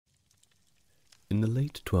In the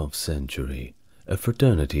late 12th century, a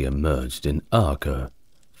fraternity emerged in Aachen,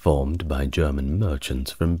 formed by German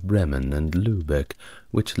merchants from Bremen and Lübeck,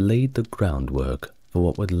 which laid the groundwork for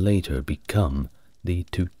what would later become the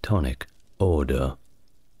Teutonic Order.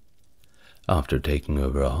 After taking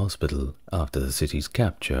over a hospital after the city's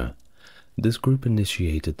capture, this group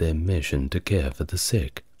initiated their mission to care for the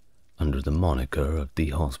sick, under the moniker of the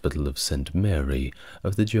Hospital of St. Mary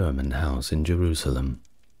of the German House in Jerusalem,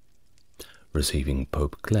 receiving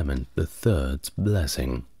Pope Clement III's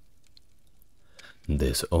blessing.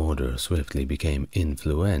 This order swiftly became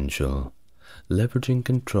influential, leveraging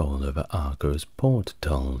control over Aachen's port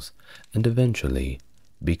tolls, and eventually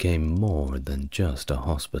became more than just a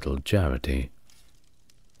hospital charity.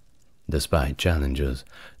 Despite challenges,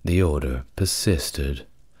 the order persisted,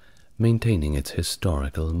 maintaining its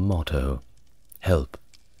historical motto, help,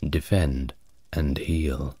 defend, and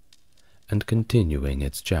heal, and continuing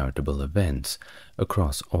its charitable events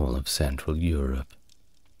across all of Central Europe.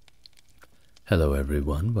 Hello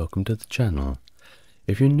everyone, welcome to the channel.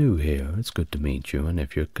 If you're new here, it's good to meet you, and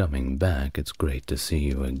if you're coming back, it's great to see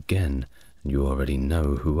you again, and you already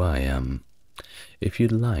know who I am. If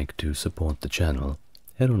you'd like to support the channel,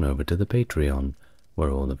 head on over to the Patreon, where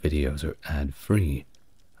all the videos are ad-free.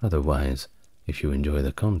 Otherwise, if you enjoy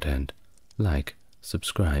the content, like,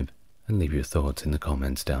 subscribe, and leave your thoughts in the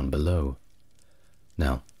comments down below.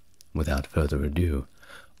 Now, without further ado,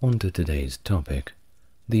 on to today's topic,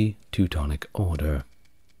 the Teutonic Order,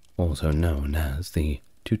 also known as the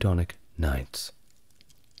Teutonic Knights.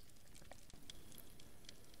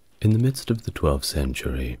 In the midst of the 12th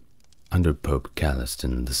century, under Pope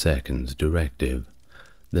Calliston II's directive,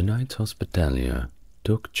 the Knights Hospitalier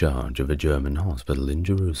took charge of a German hospital in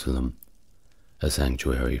Jerusalem, a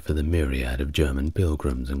sanctuary for the myriad of German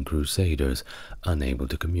pilgrims and crusaders unable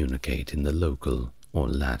to communicate in the local or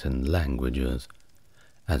Latin languages,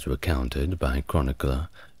 as recounted by chronicler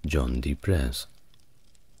John de Press.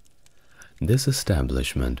 This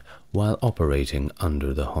establishment, while operating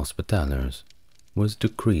under the Hospitallers, was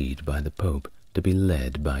decreed by the Pope to be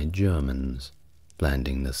led by Germans,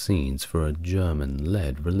 planting the seeds for a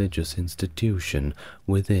German-led religious institution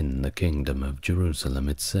within the Kingdom of Jerusalem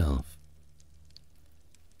itself.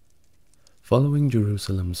 Following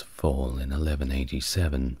Jerusalem's fall in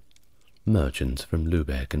 1187, merchants from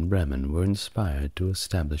Lübeck and Bremen were inspired to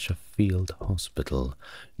establish a field hospital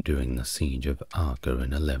during the siege of Aachen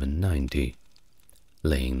in 1190,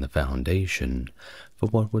 laying the foundation for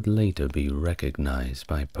what would later be recognized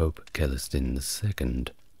by Pope Calliston III,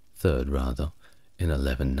 in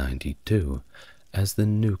 1192, as the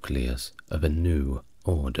nucleus of a new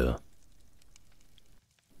order.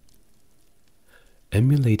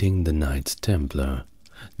 Emulating the Knights Templar,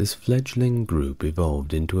 this fledgling group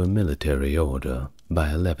evolved into a military order by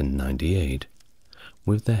 1198,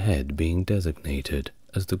 with the head being designated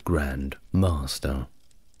as the Grand Master.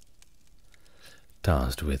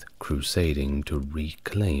 Tasked with crusading to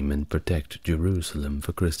reclaim and protect Jerusalem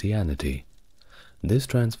for Christianity, this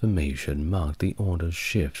transformation marked the order's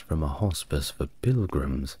shift from a hospice for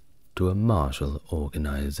pilgrims to a martial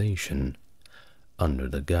organization, under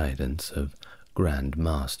the guidance of Grand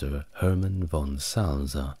Master Hermann von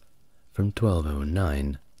Salza from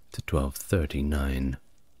 1209 to 1239.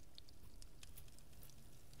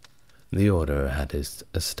 The order had its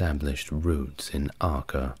established roots in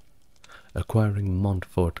Aachen, acquiring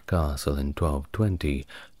Montfort Castle in 1220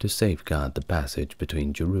 to safeguard the passage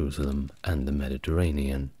between Jerusalem and the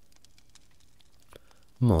Mediterranean.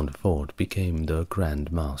 Montfort became the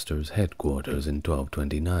Grand Master's headquarters in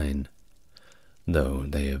 1229, though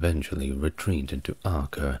they eventually retreated to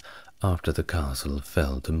Aachen after the castle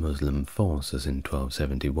fell to Muslim forces in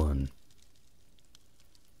 1271.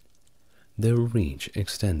 Their reach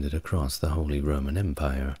extended across the Holy Roman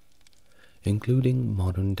Empire, including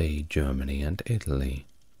modern-day Germany and Italy,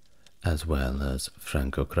 as well as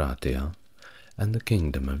Francocratia and the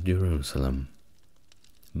Kingdom of Jerusalem,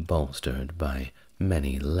 bolstered by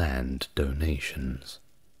many land donations.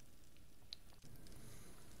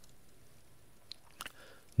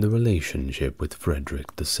 The relationship with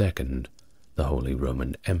Frederick II, the Holy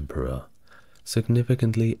Roman Emperor,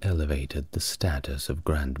 significantly elevated the status of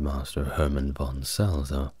Grand Master Hermann von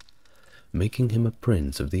Salza, making him a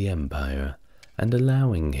prince of the empire and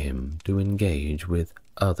allowing him to engage with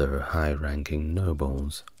other high-ranking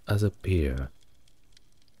nobles as a peer.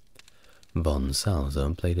 Von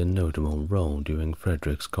Salza played a notable role during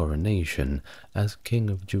Frederick's coronation as King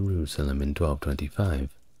of Jerusalem in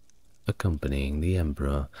 1225, accompanying the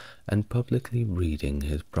emperor and publicly reading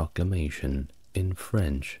his proclamation in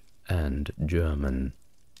French and German.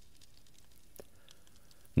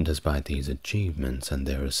 Despite these achievements and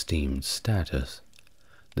their esteemed status,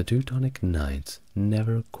 the Teutonic Knights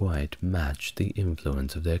never quite matched the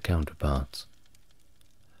influence of their counterparts,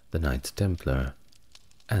 the Knights Templar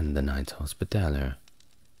and the Knights Hospitaller,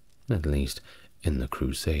 at least in the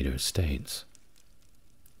Crusader states.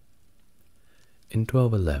 In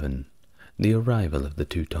 1211, the arrival of the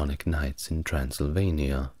Teutonic Knights in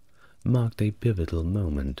Transylvania marked a pivotal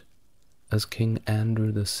moment, as King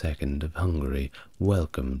Andrew II of Hungary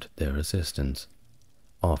welcomed their assistance,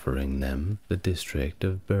 offering them the district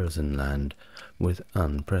of Burzenland with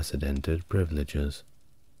unprecedented privileges,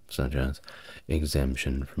 such as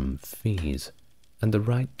exemption from fees and the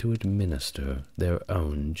right to administer their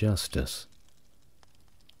own justice.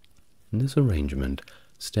 This arrangement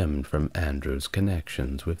stemmed from Andrew's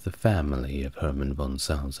connections with the family of Hermann von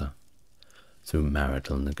Salza, through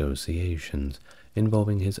marital negotiations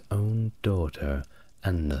involving his own daughter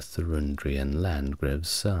and the Thuringian Landgrave's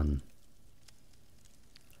son.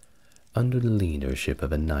 Under the leadership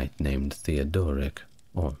of a knight named Theodoric,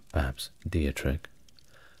 or perhaps Dietrich,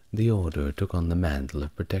 the order took on the mantle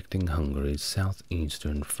of protecting Hungary's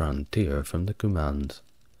southeastern frontier from the Cumans,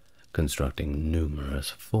 constructing numerous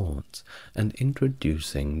forts and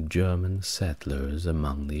introducing German settlers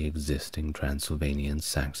among the existing Transylvanian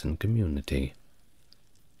Saxon community.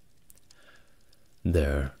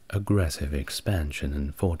 Their aggressive expansion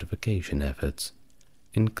and fortification efforts,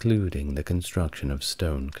 including the construction of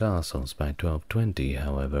stone castles by 1220,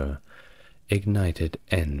 however, ignited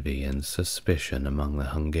envy and suspicion among the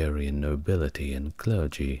Hungarian nobility and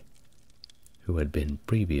clergy, who had been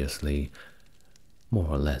previously more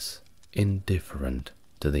or less indifferent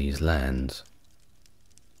to these lands.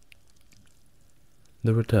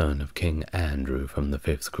 The return of King Andrew from the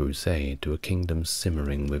Fifth Crusade to a kingdom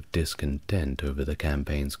simmering with discontent over the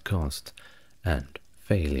campaign's costs and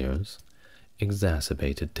failures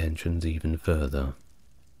exacerbated tensions even further.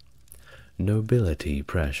 Nobility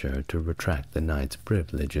pressure to retract the knight's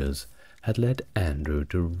privileges had led Andrew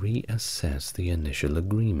to reassess the initial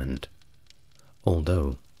agreement,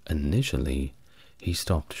 although initially he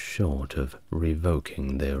stopped short of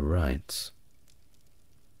revoking their rights.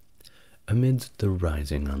 Amidst the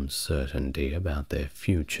rising uncertainty about their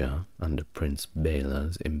future under Prince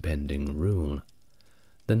Bela's impending rule,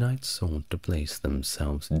 the knights sought to place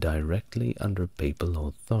themselves directly under papal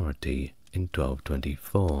authority in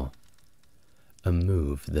 1224, a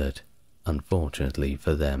move that, unfortunately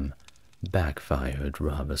for them, backfired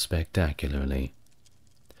rather spectacularly.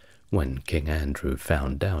 When King Andrew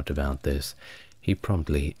found out about this, he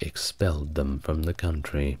promptly expelled them from the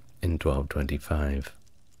country in 1225.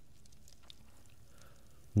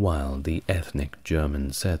 While the ethnic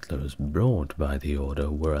German settlers brought by the order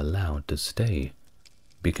were allowed to stay,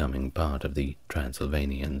 becoming part of the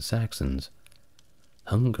Transylvanian Saxons,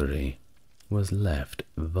 Hungary was left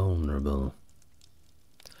vulnerable.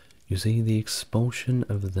 You see, the expulsion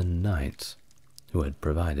of the knights, who had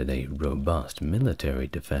provided a robust military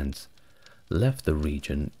defense, left the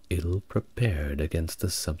region ill-prepared against the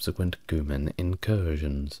subsequent Cuman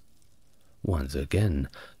incursions, once again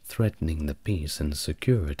threatening the peace and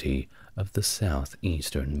security of the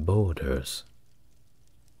southeastern borders.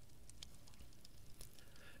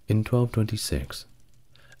 In 1226,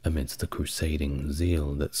 amidst the crusading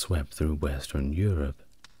zeal that swept through Western Europe,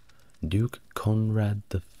 Duke Conrad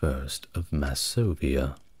I of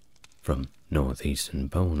Masovia, from northeastern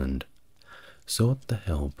Poland, sought the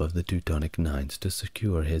help of the Teutonic Knights to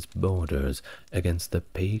secure his borders against the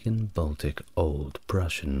pagan Baltic Old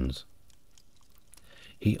Prussians.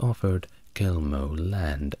 He offered Kelmo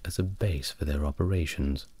land as a base for their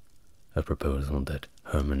operations, a proposal that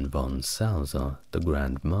Hermann von Salza, the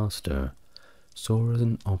Grand Master, saw as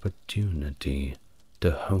an opportunity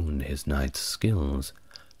to hone his knight's skills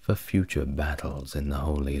for future battles in the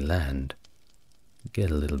Holy Land,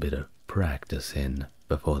 get a little bit of practice in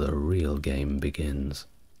before the real game begins.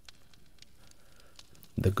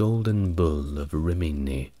 The Golden Bull of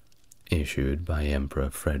Rimini, issued by Emperor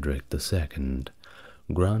Frederick II,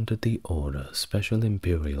 granted the order special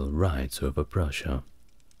imperial rights over Prussia,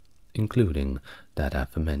 including that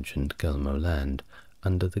aforementioned Kelmo land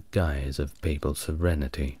under the guise of papal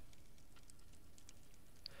sovereignty.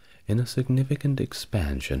 In a significant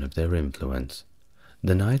expansion of their influence,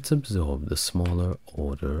 the knights absorbed the smaller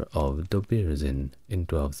order of Dobirzin in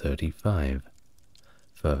 1235,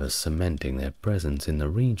 further cementing their presence in the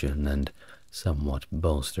region and somewhat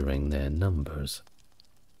bolstering their numbers.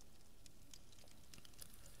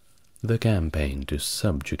 The campaign to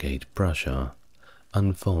subjugate Prussia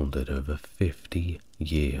unfolded over 50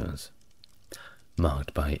 years,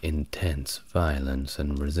 marked by intense violence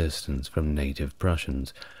and resistance from native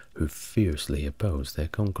Prussians who fiercely opposed their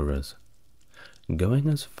conquerors, going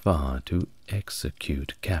as far to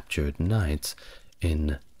execute captured knights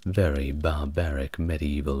in very barbaric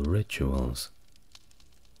medieval rituals.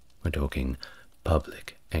 We're talking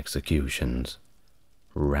public executions,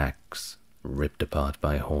 racks ripped apart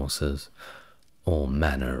by horses, all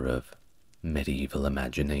manner of medieval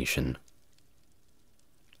imagination.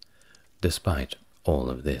 Despite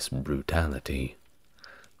all of this brutality,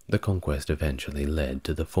 the conquest eventually led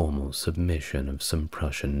to the formal submission of some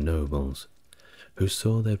Prussian nobles, who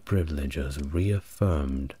saw their privileges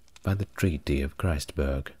reaffirmed by the Treaty of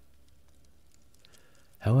Christberg.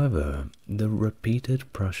 However, the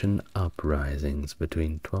repeated Prussian uprisings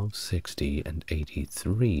between 1260 and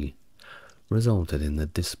 83 resulted in the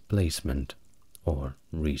displacement or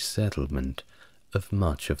resettlement of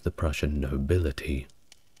much of the Prussian nobility,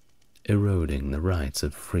 eroding the rights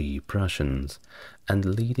of free Prussians and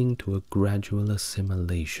leading to a gradual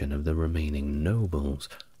assimilation of the remaining nobles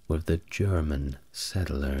with the German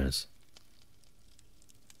settlers.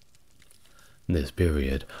 This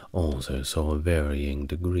period also saw varying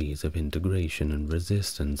degrees of integration and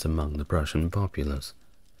resistance among the Prussian populace,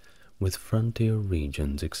 with frontier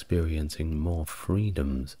regions experiencing more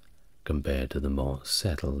freedoms compared to the more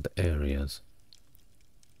settled areas.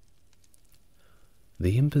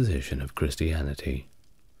 The imposition of Christianity,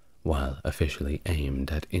 while officially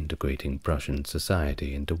aimed at integrating Prussian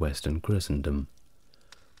society into Western Christendom,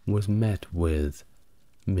 was met with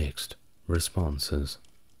mixed responses.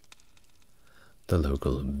 The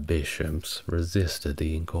local bishops resisted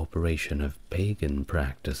the incorporation of pagan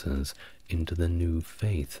practices into the new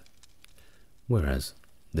faith, whereas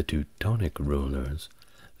the Teutonic rulers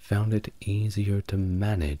found it easier to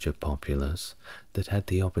manage a populace that had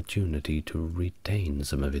the opportunity to retain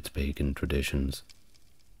some of its pagan traditions,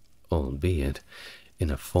 albeit in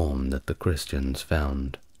a form that the Christians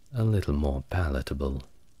found a little more palatable.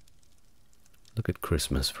 Look at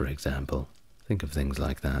Christmas, for example. Think of things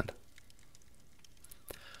like that.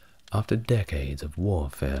 After decades of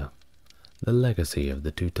warfare, the legacy of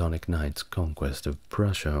the Teutonic Knights' conquest of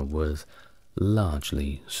Prussia was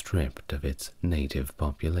largely stripped of its native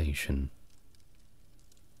population,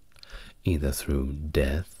 either through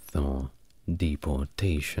death or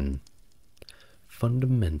deportation,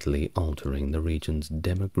 fundamentally altering the region's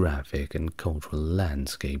demographic and cultural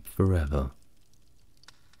landscape forever.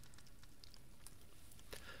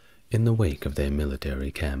 In the wake of their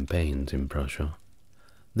military campaigns in Prussia,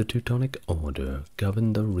 the Teutonic Order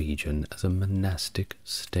governed the region as a monastic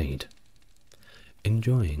state,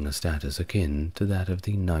 enjoying a status akin to that of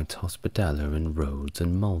the Knights Hospitaller in Rhodes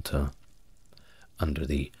and Malta, under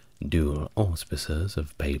the dual auspices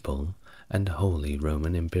of papal and Holy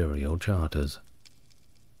Roman Imperial charters.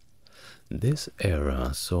 This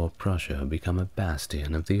era saw Prussia become a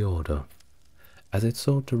bastion of the Order, as it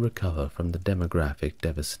sought to recover from the demographic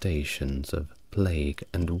devastations of plague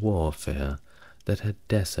and warfare that had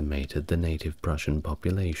decimated the native Prussian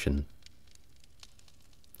population.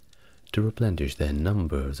 To replenish their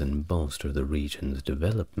numbers and bolster the region's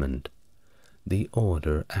development, the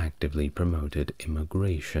Order actively promoted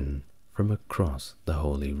immigration from across the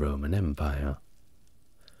Holy Roman Empire,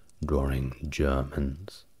 drawing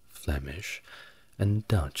Germans, Flemish, and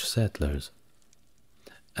Dutch settlers,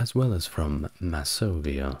 as well as from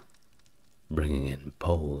Masovia, bringing in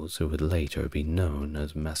Poles who would later be known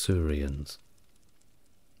as Masurians.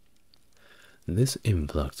 This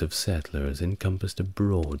influx of settlers encompassed a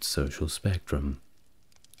broad social spectrum,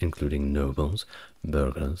 including nobles,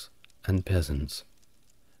 burghers, and peasants,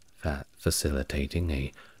 facilitating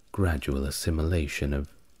a gradual assimilation of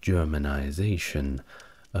Germanization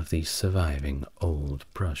of the surviving Old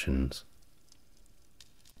Prussians.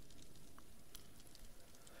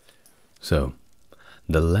 So,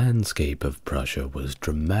 the landscape of Prussia was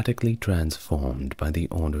dramatically transformed by the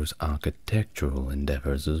Order's architectural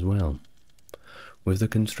endeavors as well, with the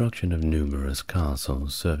construction of numerous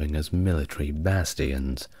castles serving as military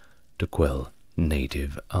bastions to quell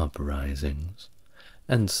native uprisings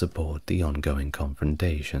and support the ongoing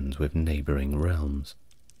confrontations with neighboring realms,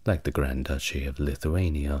 like the Grand Duchy of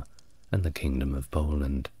Lithuania and the Kingdom of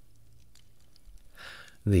Poland.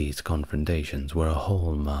 These confrontations were a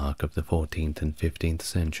hallmark of the 14th and 15th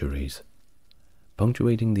centuries,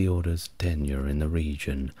 punctuating the Order's tenure in the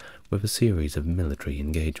region with a series of military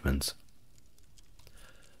engagements.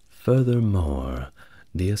 Furthermore,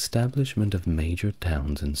 the establishment of major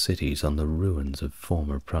towns and cities on the ruins of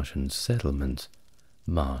former Prussian settlements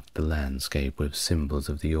marked the landscape with symbols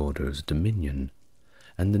of the Order's dominion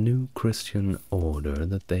and the new Christian order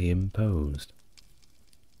that they imposed.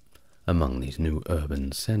 Among these new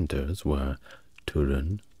urban centers were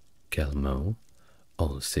Turin, Kelmo,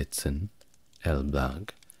 Olsitzen, Elblag,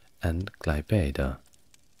 and Klaipeda,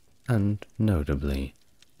 and notably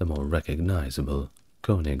the more recognizable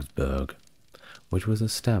Königsberg, which was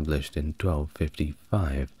established in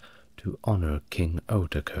 1255 to honor King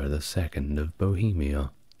Otakar II of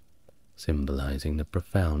Bohemia, symbolizing the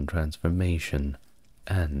profound transformation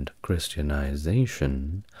and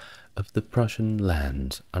Christianization of the Prussian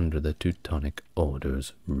lands under the Teutonic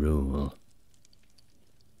Order's rule.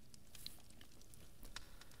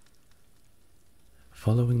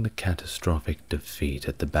 Following the catastrophic defeat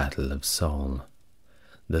at the Battle of Sol,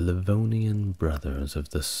 the Livonian Brothers of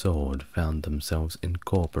the Sword found themselves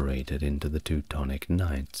incorporated into the Teutonic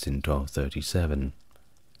Knights in 1237,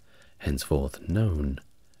 henceforth known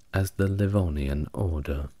as the Livonian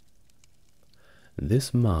Order.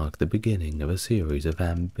 This marked the beginning of a series of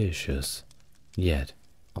ambitious, yet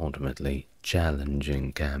ultimately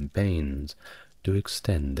challenging campaigns to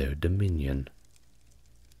extend their dominion.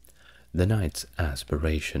 The Knights'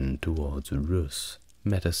 aspiration towards Rus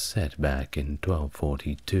met a setback in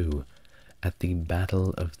 1242 at the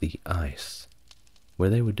Battle of the Ice, where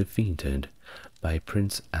they were defeated by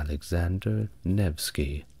Prince Alexander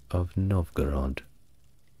Nevsky of Novgorod.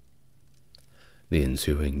 The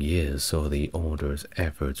ensuing years saw the Order's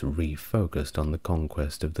efforts refocused on the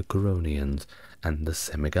conquest of the Curonians and the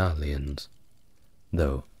Semigalians,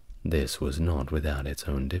 though this was not without its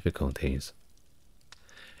own difficulties.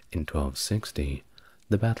 In 1260,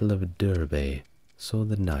 the Battle of Derbe saw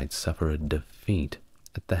the Knights suffer a defeat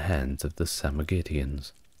at the hands of the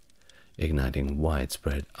Samogitians, igniting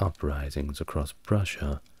widespread uprisings across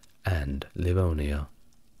Prussia and Livonia.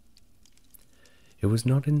 It was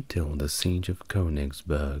not until the Siege of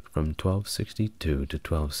Königsberg from 1262 to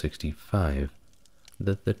 1265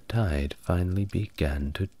 that the tide finally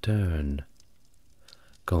began to turn,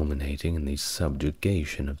 culminating in the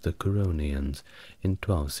subjugation of the Curonians in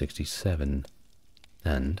 1267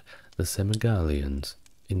 and the Semigalians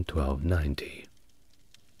in 1290.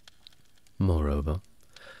 Moreover,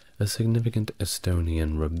 a significant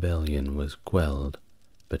Estonian rebellion was quelled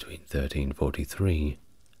between 1343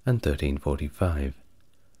 and 1345,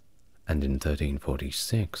 and in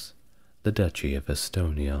 1346 the Duchy of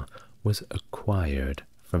Estonia was acquired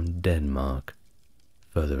from Denmark,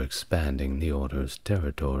 further expanding the Order's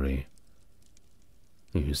territory.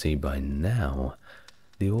 You see, by now,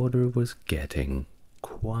 the Order was getting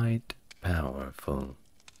quite powerful.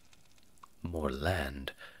 More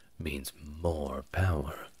land means more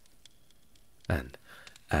power. And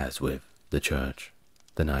as with the Church,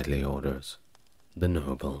 the knightly orders, the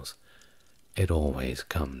nobles, it always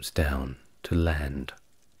comes down to land.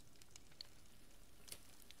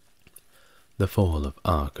 The fall of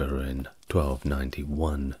Acre in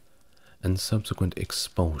 1291 and subsequent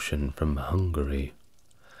expulsion from Hungary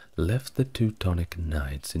left the Teutonic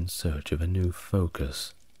Knights in search of a new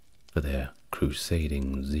focus for their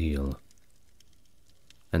crusading zeal.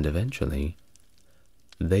 And eventually,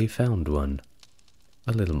 they found one,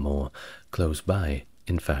 a little more close by,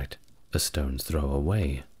 in fact, a stone's throw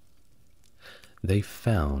away. They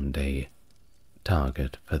found a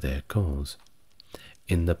target for their cause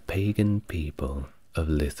in the pagan people of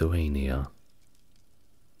Lithuania.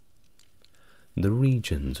 The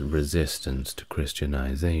region's resistance to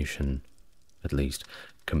Christianization, at least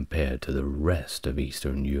compared to the rest of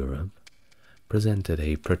Eastern Europe, presented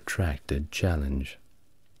a protracted challenge.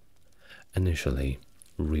 Initially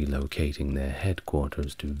relocating their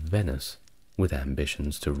headquarters to Venice with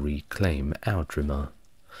ambitions to reclaim Outremer,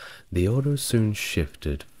 the Order soon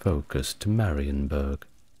shifted focus to Marienburg,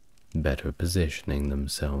 better positioning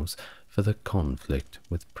themselves for the conflict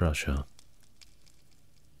with Prussia.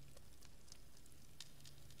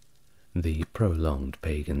 The prolonged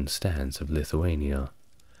pagan stance of Lithuania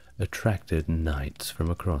attracted knights from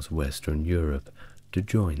across Western Europe to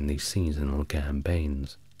join the seasonal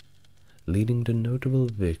campaigns, leading to notable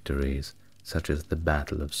victories such as the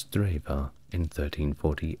Battle of Strava in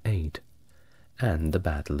 1348 and the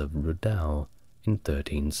Battle of Rudau in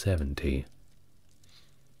 1370.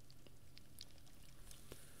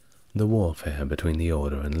 The warfare between the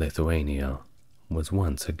Order and Lithuania was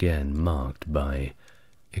once again marked by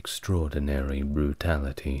extraordinary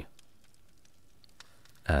brutality,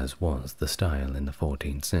 as was the style in the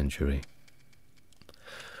 14th century,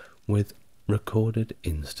 with recorded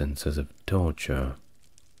instances of torture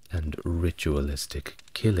and ritualistic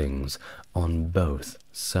killings on both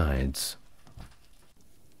sides.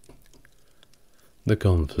 The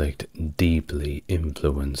conflict deeply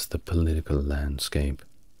influenced the political landscape,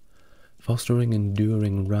 fostering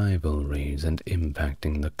enduring rivalries and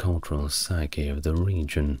impacting the cultural psyche of the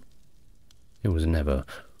region. It was never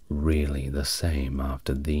really the same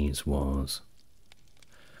after these wars.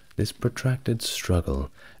 This protracted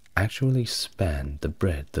struggle actually spanned the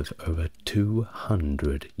breadth of over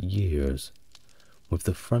 200 years, with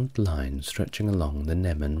the front line stretching along the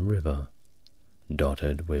Neman River,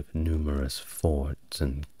 dotted with numerous forts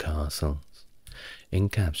and castles,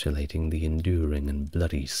 encapsulating the enduring and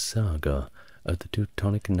bloody saga of the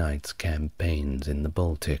Teutonic Knights' campaigns in the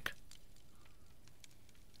Baltic.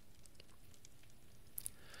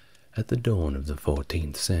 At the dawn of the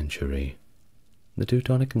 14th century, the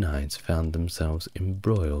Teutonic Knights found themselves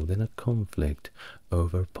embroiled in a conflict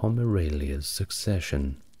over Pomeralia's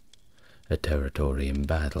succession, a territory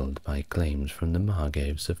embattled by claims from the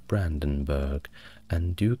Margraves of Brandenburg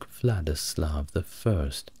and Duke Vladislav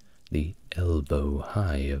I, the elbow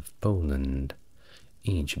high of Poland,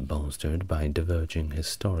 each bolstered by diverging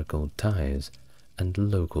historical ties and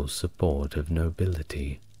local support of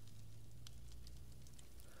nobility.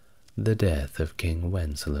 The death of King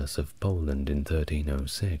Wenceslas of Poland in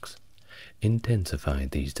 1306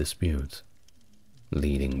 intensified these disputes,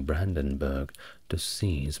 leading Brandenburg to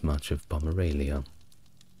seize much of Pomerania,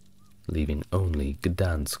 leaving only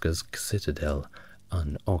Gdansk's citadel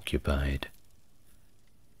unoccupied.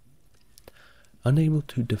 Unable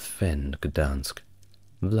to defend Gdansk,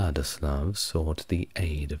 Vladislav sought the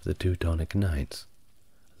aid of the Teutonic Knights,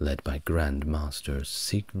 led by Grand Master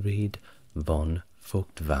Siegfried von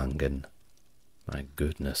Furtwangen. My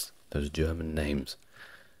goodness, those German names.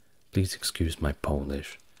 Please excuse my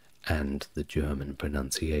Polish and the German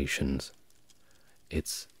pronunciations.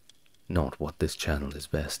 It's not what this channel is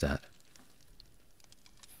best at.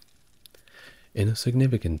 In a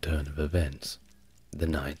significant turn of events, the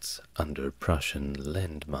Knights under Prussian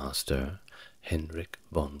Landmaster Henrik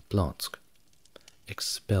von Plotzk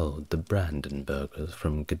expelled the Brandenburgers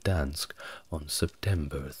from Gdansk on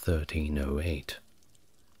September 1308,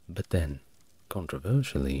 but then,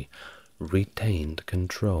 controversially, retained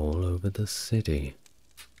control over the city.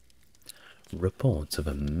 Reports of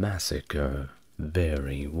a massacre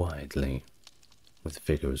vary widely, with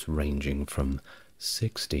figures ranging from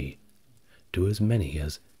 60 to as many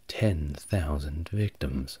as 10,000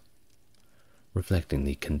 victims, reflecting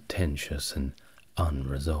the contentious and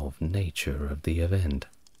unresolved nature of the event.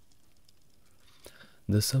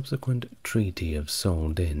 The subsequent Treaty of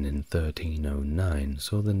Soldin in 1309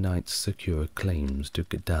 saw the Knights secure claims to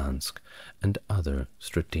Gdansk and other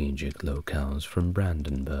strategic locales from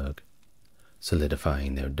Brandenburg,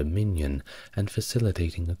 solidifying their dominion and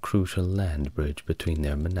facilitating a crucial land bridge between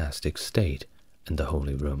their monastic state and the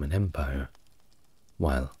Holy Roman Empire,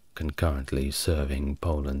 while concurrently serving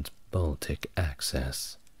Poland's Baltic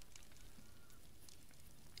access.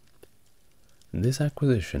 This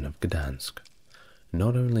acquisition of Gdansk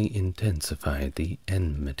not only intensified the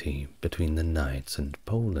enmity between the Knights and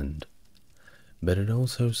Poland, but it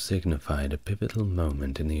also signified a pivotal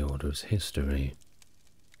moment in the Order's history.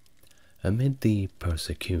 Amid the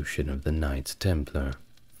persecution of the Knights Templar,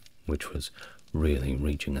 which was really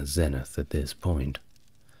reaching a zenith at this point,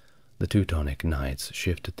 the Teutonic Knights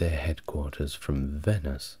shifted their headquarters from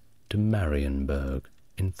Venice to Marienburg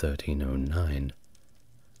in 1309.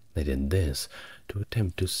 They did this to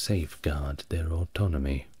attempt to safeguard their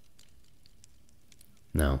autonomy.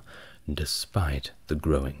 Now, despite the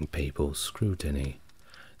growing papal scrutiny,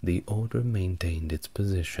 the order maintained its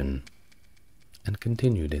position and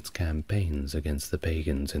continued its campaigns against the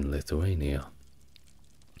pagans in Lithuania,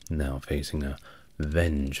 now facing a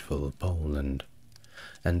vengeful Poland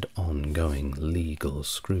and ongoing legal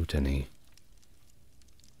scrutiny.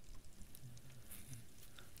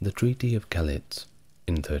 The Treaty of Calitz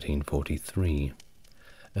in 1343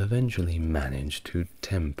 eventually managed to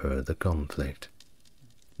temper the conflict,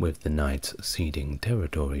 with the Knights ceding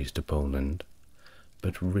territories to Poland,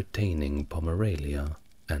 but retaining Pomerania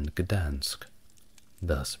and Gdansk,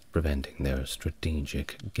 thus preventing their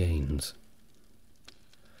strategic gains.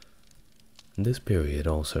 This period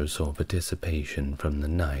also saw participation from the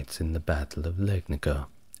Knights in the Battle of Legnica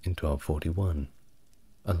in 1241,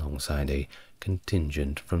 alongside a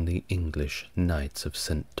contingent from the English Knights of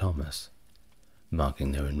St. Thomas,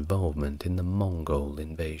 marking their involvement in the Mongol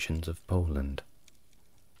invasions of Poland.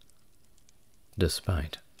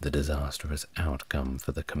 Despite the disastrous outcome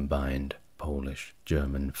for the combined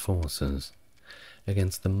Polish-German forces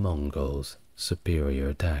against the Mongols'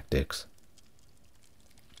 superior tactics.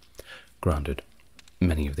 Granted,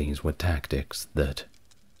 many of these were tactics that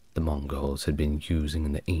the Mongols had been using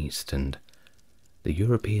in the East, and the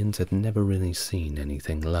Europeans had never really seen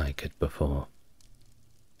anything like it before.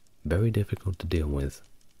 very difficult to deal with,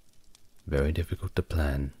 very difficult to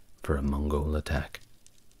plan for a Mongol attack.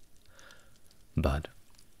 But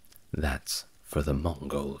that's for the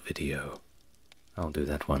Mongol video. I'll do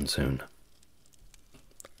that one soon.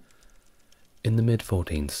 In the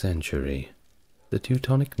mid-14th century, the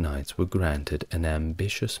Teutonic Knights were granted an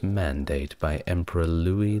ambitious mandate by Emperor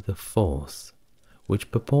Louis IV,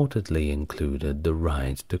 which purportedly included the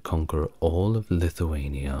right to conquer all of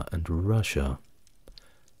Lithuania and Russia,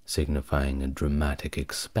 signifying a dramatic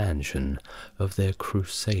expansion of their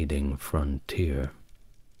crusading frontier.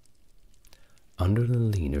 Under the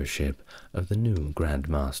leadership of the new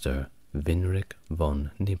Grandmaster Winrich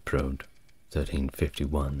von Niprod,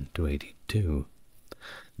 1351–82,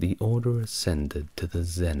 the order ascended to the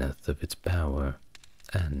zenith of its power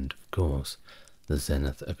and, of course, the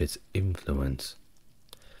zenith of its influence,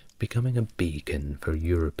 becoming a beacon for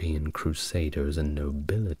European crusaders and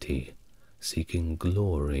nobility seeking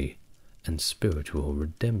glory and spiritual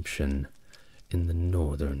redemption in the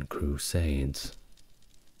Northern Crusades.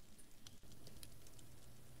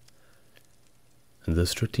 The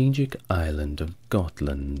strategic island of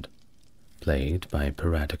Gotland, plagued by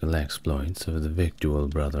piratical exploits of the Victual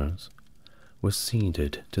brothers, was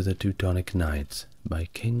ceded to the Teutonic Knights by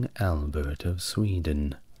King Albert of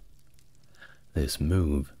Sweden. This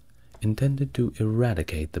move, intended to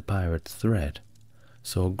eradicate the pirate threat,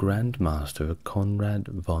 saw Grandmaster Conrad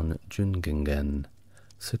von Jungingen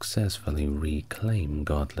successfully reclaim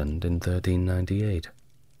Gotland in 1398,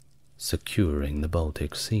 securing the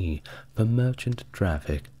Baltic Sea for merchant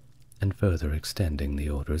traffic and further extending the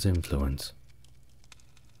order's influence.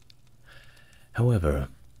 However,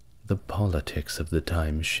 the politics of the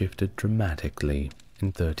time shifted dramatically in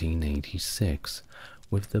 1386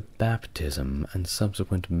 with the baptism and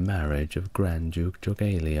subsequent marriage of Grand Duke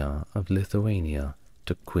Jogaila of Lithuania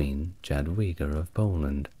to Queen Jadwiga of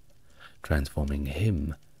Poland, transforming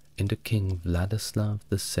him into King Vladislav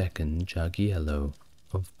II Jagiello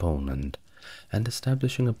of Poland and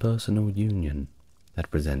establishing a personal union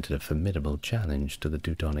that presented a formidable challenge to the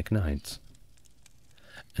Teutonic Knights.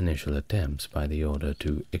 Initial attempts by the order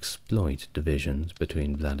to exploit divisions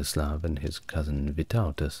between Vladislav and his cousin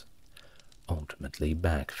Vytautas ultimately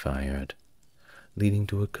backfired, leading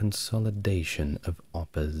to a consolidation of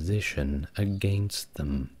opposition against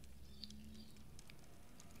them.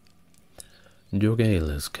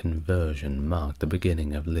 Jogaila's conversion marked the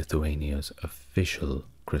beginning of Lithuania's official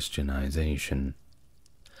Christianization,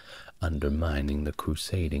 undermining the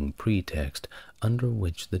crusading pretext under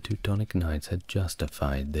which the Teutonic Knights had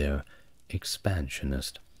justified their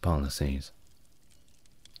expansionist policies.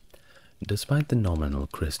 Despite the nominal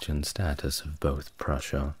Christian status of both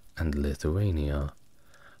Prussia and Lithuania,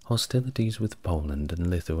 hostilities with Poland and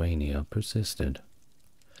Lithuania persisted,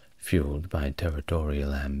 fueled by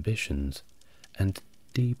territorial ambitions and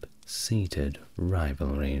deep-seated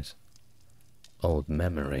rivalries. Old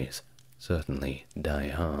memories certainly die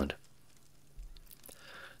hard.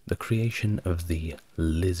 The creation of the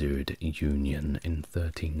Lizard Union in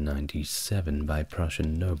 1397 by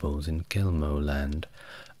Prussian nobles in Kelmo land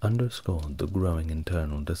underscored the growing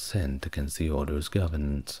internal dissent against the order's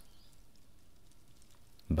governance.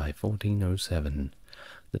 By 1407,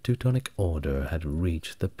 the Teutonic Order had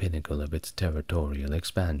reached the pinnacle of its territorial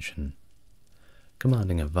expansion,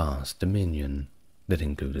 commanding a vast dominion that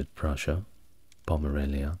included Prussia,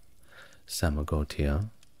 Pomerania, Samogotia,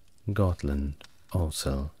 Gotland,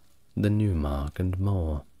 Osel, the Neumark, and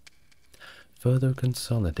more, further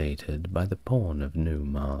consolidated by the pawn of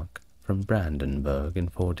Neumark from Brandenburg in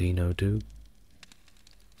 1402.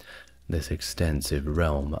 This extensive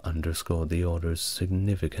realm underscored the order's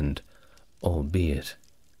significant, albeit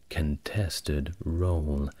contested,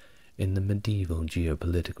 role in the medieval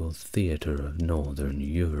geopolitical theater of Northern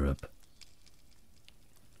Europe.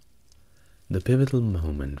 The pivotal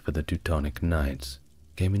moment for the Teutonic Knights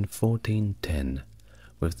came in 1410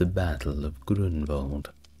 with the Battle of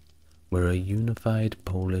Grunwald, where a unified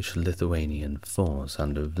Polish-Lithuanian force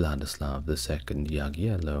under Vladislav II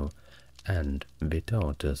Jagiello and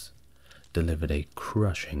Vytautas delivered a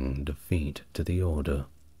crushing defeat to the order.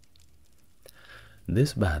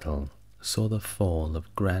 This battle saw the fall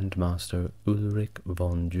of Grandmaster Ulrich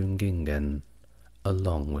von Jungingen,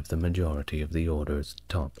 along with the majority of the order's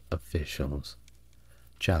top officials,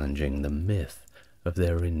 challenging the myth of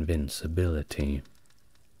their invincibility.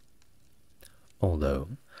 Although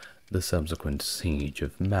the subsequent siege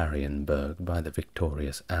of Marienburg by the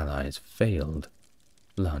victorious allies failed,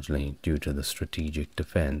 largely due to the strategic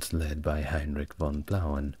defense led by Heinrich von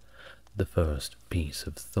Plauen, the first Peace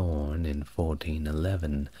of Thorn in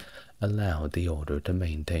 1411 allowed the order to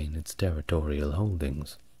maintain its territorial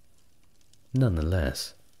holdings,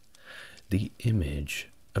 Nonetheless, the image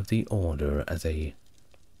of the order as a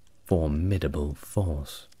formidable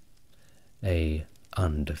force, a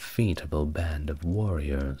undefeatable band of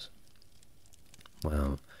warriors,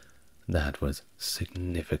 well, that was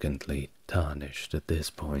significantly tarnished at this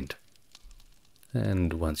point.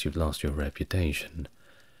 And once you've lost your reputation,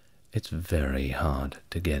 it's very hard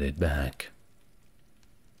to get it back.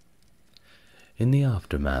 In the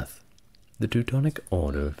aftermath, the Teutonic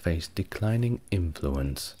Order faced declining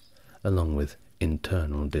influence along with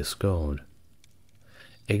internal discord,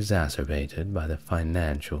 exacerbated by the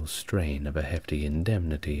financial strain of a hefty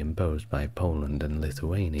indemnity imposed by Poland and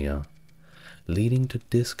Lithuania, leading to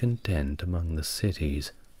discontent among the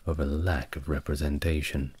cities over lack of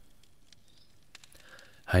representation.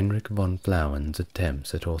 Heinrich von Plauen's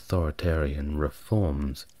attempts at authoritarian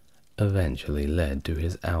reforms eventually led to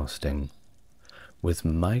his ousting, with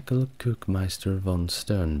Michael Kuckmeister von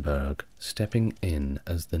Sternberg stepping in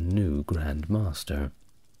as the new Grand Master.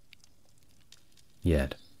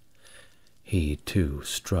 Yet, he too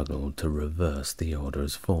struggled to reverse the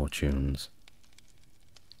Order's fortunes.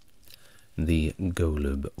 The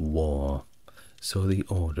Golub War saw the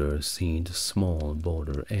Order cede small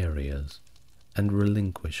border areas and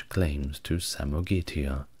relinquish claims to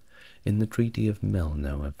Samogitia in the Treaty of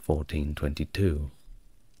Melno of 1422.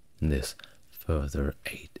 This further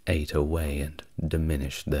ate away and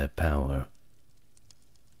diminished their power.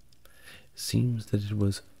 Seems that it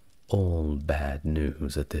was all bad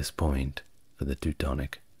news at this point for the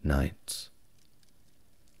Teutonic Knights.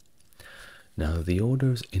 Now, the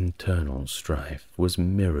Order's internal strife was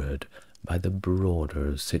mirrored by the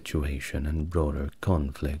broader situation and broader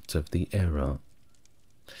conflicts of the era,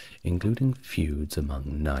 including feuds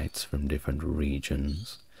among knights from different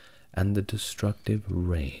regions and the destructive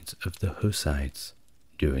raids of the Hussites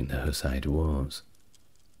during the Hussite Wars.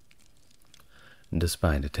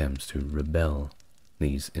 Despite attempts to repel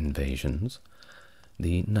these invasions,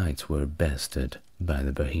 the knights were bested by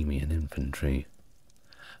the Bohemian infantry,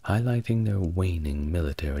 highlighting their waning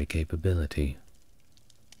military capability.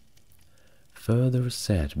 Further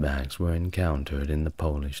setbacks were encountered in the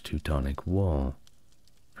Polish-Teutonic War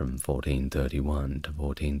from 1431 to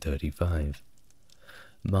 1435,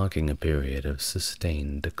 marking a period of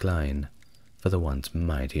sustained decline for the once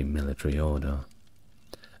mighty military order,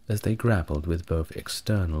 as they grappled with both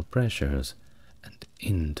external pressures and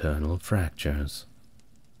internal fractures.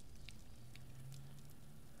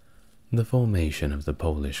 The formation of the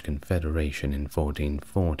Polish Confederation in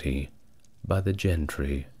 1440 by the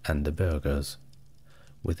gentry and the burghers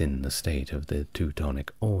within the state of the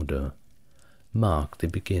Teutonic Order marked the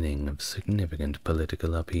beginning of significant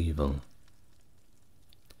political upheaval.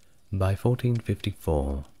 By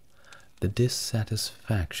 1454, the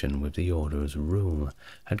dissatisfaction with the Order's rule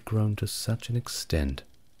had grown to such an extent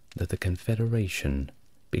that the Confederation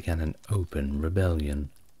began an open rebellion,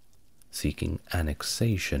 seeking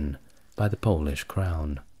annexation by the Polish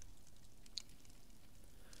crown.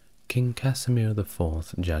 King Casimir IV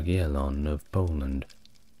Jagiellon of Poland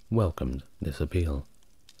welcomed this appeal,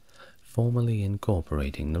 formally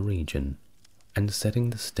incorporating the region and setting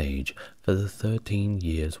the stage for the 13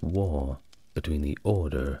 Years' War between the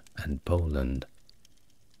Order and Poland.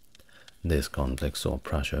 This conflict saw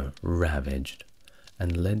Prussia ravaged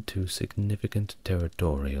and led to significant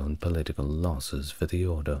territorial and political losses for the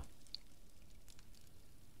Order.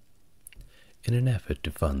 In an effort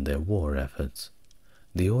to fund their war efforts,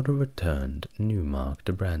 the Order returned Neumark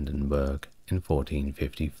to Brandenburg in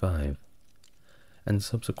 1455, and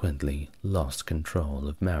subsequently lost control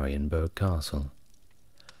of Marienburg Castle,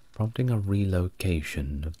 prompting a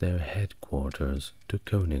relocation of their headquarters to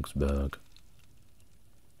Königsberg.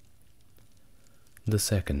 The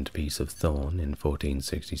second Peace of Thorn in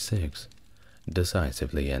 1466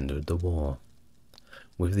 decisively ended the war,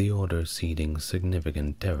 with the Order ceding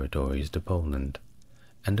significant territories to Poland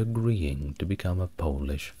and agreeing to become a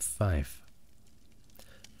Polish fief,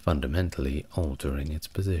 fundamentally altering its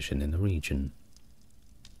position in the region.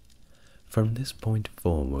 From this point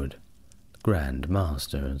forward, Grand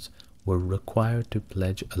Masters were required to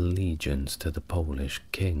pledge allegiance to the Polish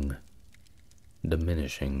king,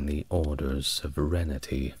 diminishing the Order's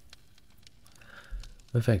sovereignty.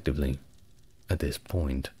 Effectively, at this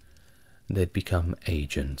point, they'd become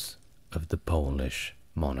agents of the Polish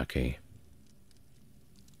monarchy.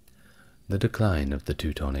 The decline of the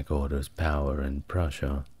Teutonic Order's power in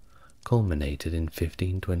Prussia culminated in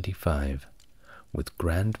 1525 with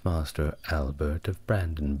Grand Master Albert of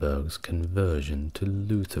Brandenburg's conversion to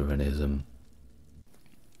Lutheranism.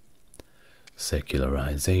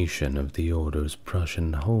 Secularization of the Order's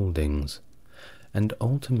Prussian holdings, and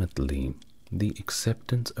ultimately the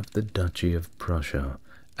acceptance of the Duchy of Prussia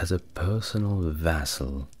as a personal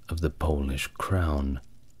vassal of the Polish crown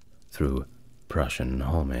through Prussian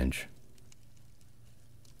homage.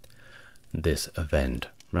 This event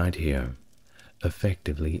right here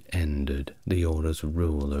effectively ended the Order's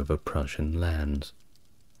rule over Prussian lands,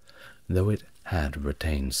 though it had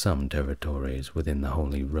retained some territories within the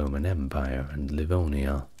Holy Roman Empire and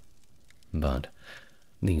Livonia, but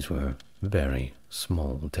these were very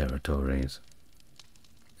small territories,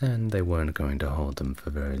 and they weren't going to hold them for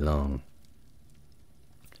very long.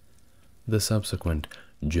 The subsequent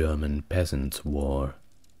German Peasants' War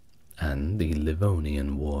and the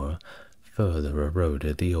Livonian War further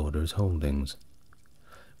eroded the Order's holdings,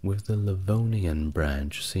 with the Livonian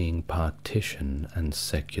branch seeing partition and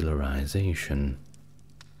secularization.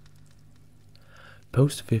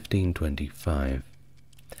 Post-1525,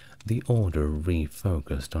 the Order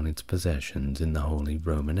refocused on its possessions in the Holy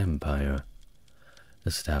Roman Empire,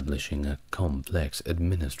 establishing a complex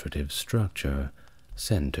administrative structure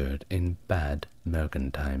centered in Bad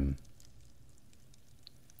Mergentheim.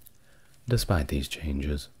 Despite these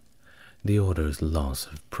changes, the Order's loss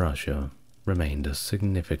of Prussia remained a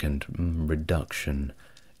significant reduction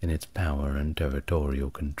in its power and territorial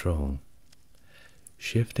control,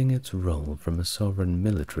 shifting its role from a sovereign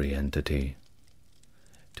military entity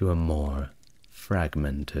to a more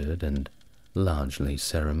fragmented and largely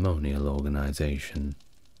ceremonial organization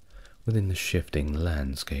within the shifting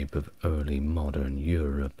landscape of early modern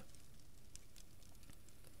Europe.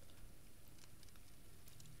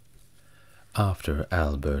 After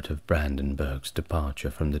Albert of Brandenburg's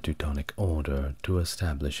departure from the Teutonic Order to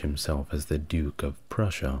establish himself as the Duke of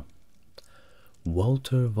Prussia,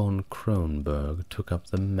 Walter von Kronberg took up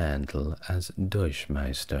the mantle as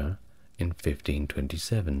Deutschmeister in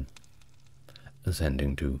 1527,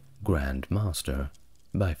 ascending to Grand Master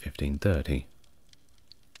by 1530.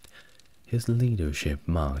 His leadership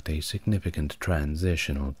marked a significant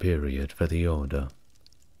transitional period for the Order,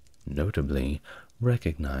 notably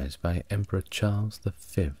recognized by Emperor Charles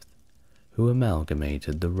V, who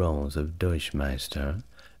amalgamated the roles of Deutschmeister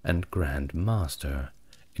and Grand Master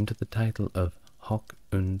into the title of Hoch-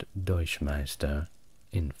 und Deutschmeister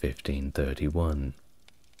in 1531,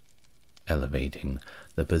 elevating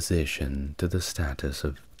the position to the status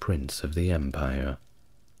of Prince of the Empire.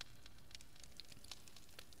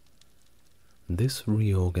 This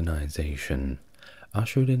reorganization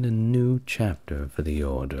ushered in a new chapter for the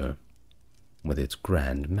Order, with its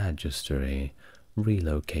Grand Magistery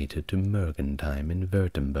relocated to Mergentheim in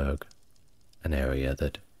Württemberg, an area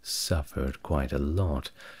that suffered quite a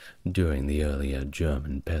lot during the earlier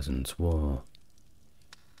German Peasants' War.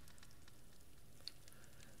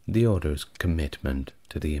 The Order's commitment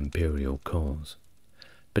to the imperial cause,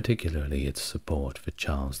 particularly its support for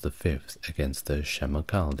Charles V against the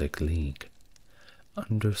Schmalkaldic League,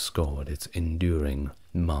 underscored its enduring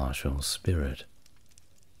martial spirit.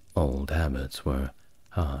 Old habits were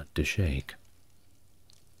hard to shake.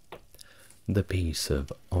 The Peace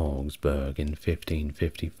of Augsburg in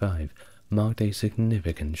 1555 marked a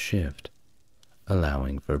significant shift,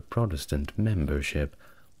 allowing for Protestant membership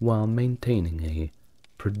while maintaining a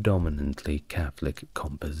predominantly Catholic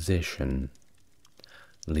composition,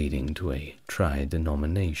 leading to a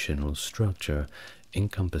tri-denominational structure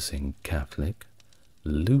encompassing Catholic,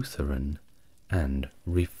 Lutheran, and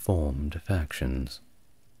Reformed factions.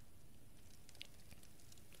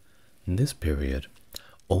 This period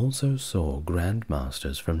also saw Grand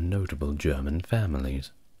Masters from notable German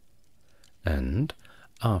families, and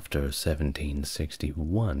after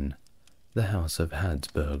 1761, the House of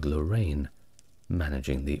Habsburg-Lorraine,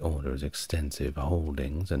 managing the Order's extensive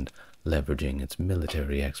holdings and leveraging its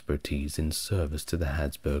military expertise in service to the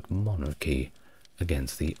Habsburg monarchy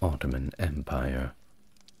against the Ottoman Empire.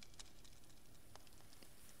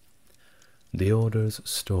 The Order's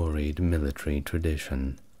storied military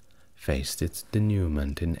tradition faced its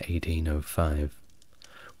denouement in 1805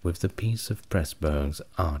 with the Peace of Pressburg's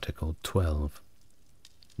Article 12,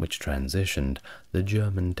 which transitioned the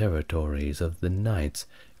German territories of the Knights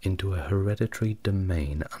into a hereditary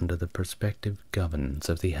domain under the prospective governance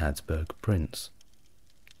of the Habsburg prince.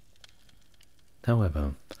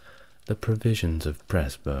 However, the provisions of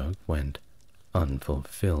Pressburg went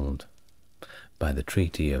unfulfilled by the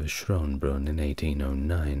Treaty of Schönbrunn in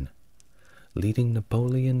 1809, leading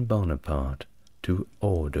Napoleon Bonaparte to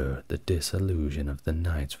order the dissolution of the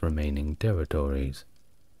Knights' remaining territories,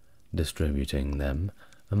 distributing them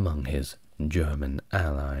among his German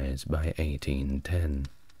allies by 1810.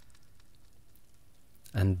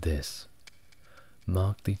 And this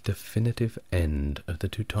marked the definitive end of the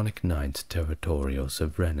Teutonic Knights' territorial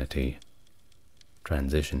sovereignty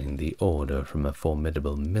transitioning the order from a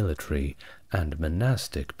formidable military and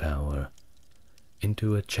monastic power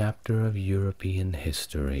into a chapter of European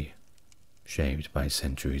history, shaped by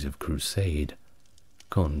centuries of crusade,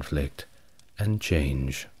 conflict, and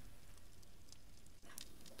change.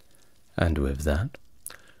 And with that,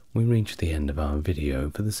 we reach the end of our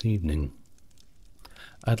video for this evening.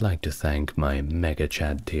 I'd like to thank my Mega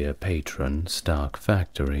Chad tier patron, Stark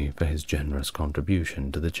Factory, for his generous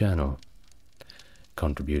contribution to the channel.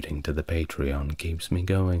 Contributing to the Patreon keeps me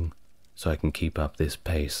going, so I can keep up this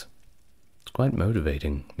pace. It's quite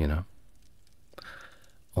motivating, you know.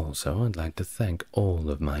 Also, I'd like to thank all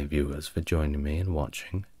of my viewers for joining me and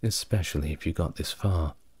watching, especially if you got this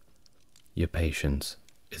far. Your patience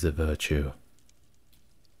is a virtue.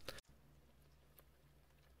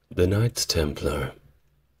 The Knights Templar,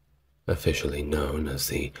 officially known as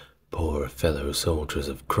the Poor Fellow Soldiers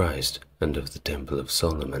of Christ and of the Temple of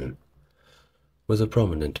Solomon, was a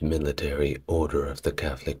prominent military order of the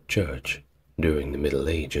Catholic Church during the Middle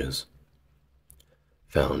Ages.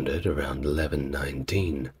 Founded around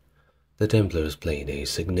 1119, the Templars played a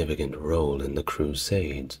significant role in the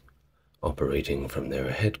Crusades, operating from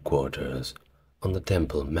their headquarters on the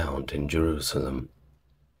Temple Mount in Jerusalem.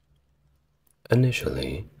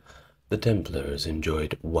 Initially, the Templars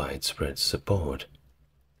enjoyed widespread support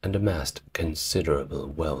and amassed considerable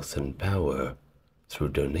wealth and power through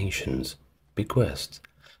donations, bequests,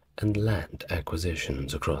 and land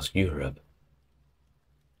acquisitions across Europe.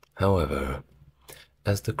 However,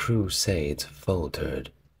 as the Crusades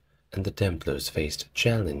faltered and the Templars faced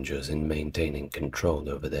challenges in maintaining control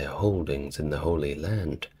over their holdings in the Holy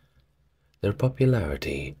Land, their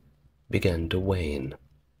popularity began to wane.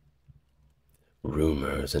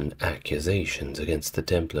 Rumors and accusations against the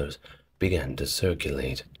Templars began to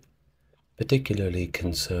circulate, particularly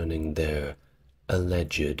concerning their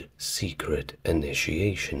alleged secret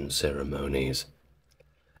initiation ceremonies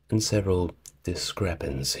and several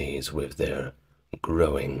discrepancies with their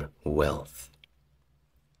growing wealth.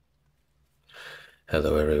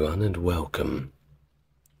 Hello everyone and welcome.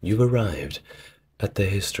 You've arrived at the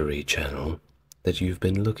history channel that you've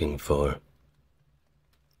been looking for.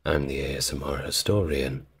 I'm the ASMR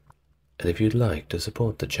historian, and if you'd like to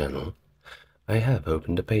support the channel, I have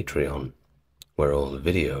opened a Patreon where all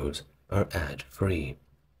videos are ad-free.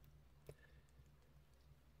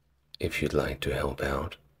 If you'd like to help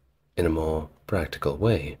out in a more practical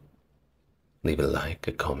way, leave a like,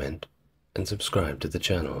 a comment, and subscribe to the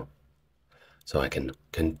channel so I can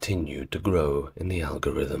continue to grow in the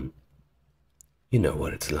algorithm. You know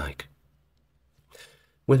what it's like.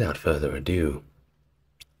 Without further ado,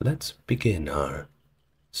 let's begin our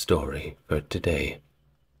story for today.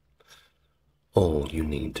 All you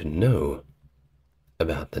need to know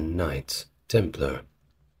about the Knights Templar.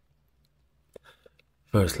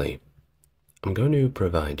 Firstly, I'm going to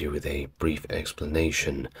provide you with a brief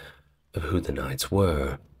explanation of who the Knights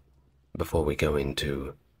were before we go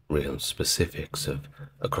into real specifics of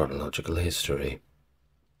a chronological history.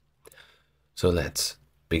 So let's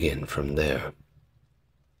begin from there.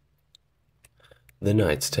 The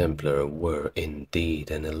Knights Templar were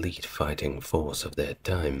indeed an elite fighting force of their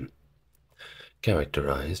time,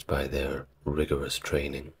 characterized by their rigorous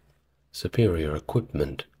training, superior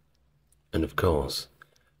equipment, and of course,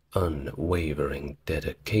 unwavering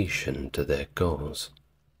dedication to their cause.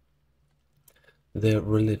 Their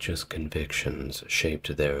religious convictions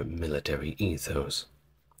shaped their military ethos,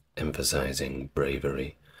 emphasizing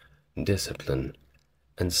bravery, discipline,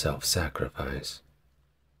 and self-sacrifice.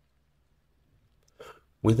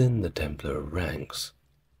 Within the Templar ranks,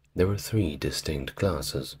 there were 3 distinct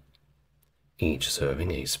classes, each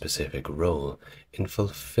serving a specific role in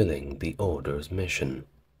fulfilling the Order's mission.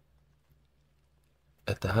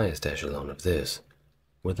 At the highest echelon of this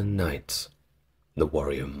were the Knights, the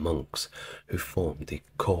warrior monks who formed the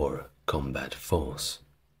core combat force.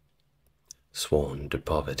 Sworn to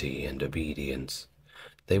poverty and obedience,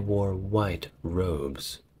 they wore white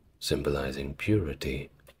robes, symbolizing purity,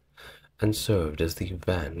 and served as the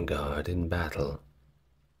vanguard in battle.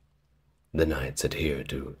 The Knights adhered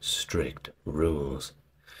to strict rules,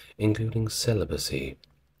 including celibacy,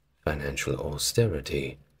 financial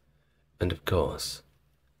austerity, and of course,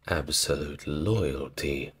 absolute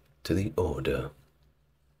loyalty to the Order.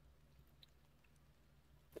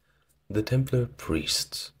 The Templar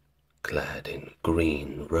priests, clad in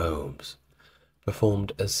green robes,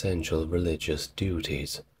 performed essential religious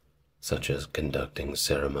duties, such as conducting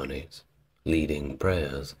ceremonies, leading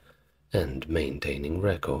prayers, and maintaining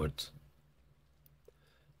records.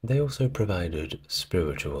 They also provided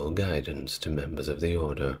spiritual guidance to members of the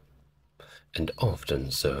Order, and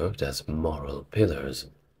often served as moral pillars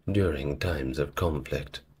during times of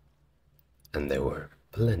conflict, and there were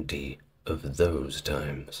plenty of those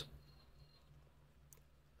times.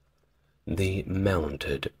 The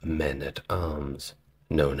mounted men-at-arms,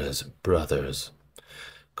 known as brothers,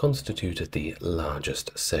 constituted the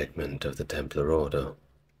largest segment of the Templar Order.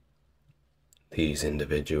 These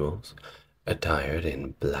individuals, attired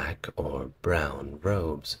in black or brown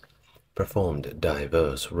robes, performed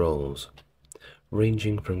diverse roles,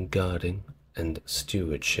 ranging from guarding and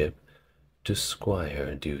stewardship to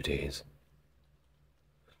squire duties.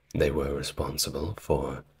 They were responsible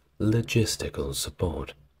for logistical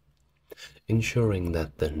support, ensuring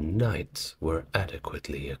that the knights were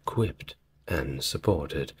adequately equipped and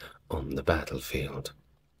supported on the battlefield.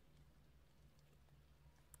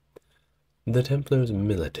 The Templars'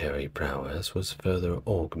 military prowess was further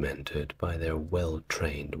augmented by their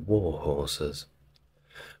well-trained war horses,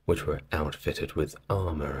 which were outfitted with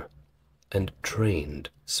armor and trained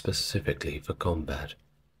specifically for combat.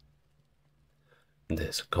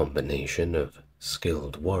 This combination of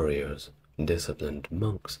skilled warriors, disciplined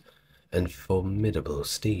monks, and formidable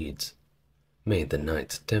steeds made the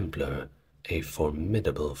Knights Templar a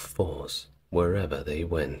formidable force wherever they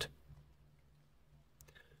went.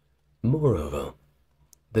 Moreover,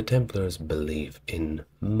 the Templars' belief in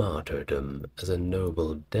martyrdom as a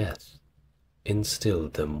noble death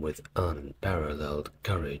instilled them with unparalleled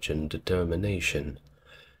courage and determination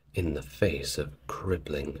in the face of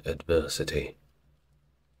crippling adversity.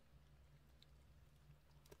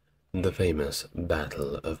 The famous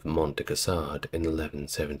Battle of Montecassard in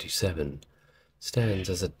 1177 stands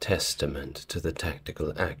as a testament to the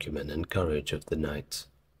tactical acumen and courage of the knights,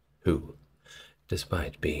 who,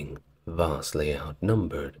 despite being vastly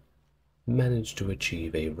outnumbered, managed to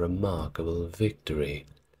achieve a remarkable victory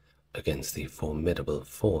against the formidable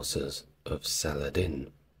forces of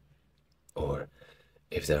Saladin. Or,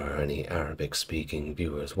 if there are any Arabic-speaking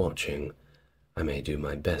viewers watching, I may do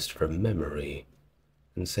my best from memory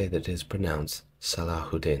and say that it is pronounced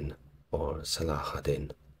Salahuddin or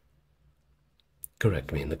Salahadin.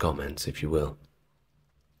 Correct me in the comments if you will.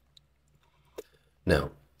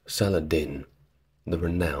 Now, Saladin, the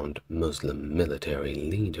renowned Muslim military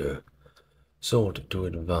leader, sought to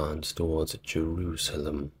advance towards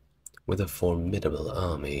Jerusalem with a formidable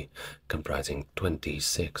army comprising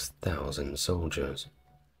 26,000 soldiers.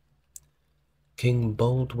 King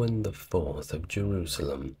Baldwin IV of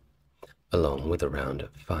Jerusalem, along with around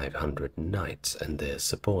 500 knights and their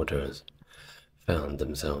supporters, found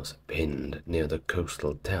themselves pinned near the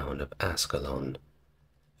coastal town of Ascalon,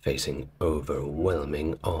 facing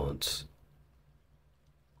overwhelming odds.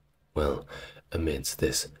 Well, amidst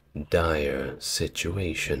this dire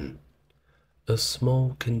situation, a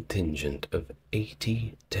small contingent of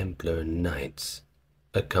 80 Templar knights,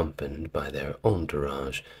 accompanied by their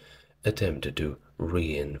entourage, attempted to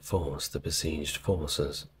reinforce the besieged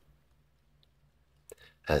forces.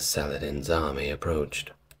 As Saladin's army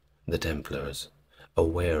approached, the Templars,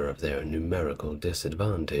 aware of their numerical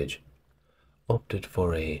disadvantage, opted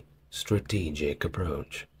for a strategic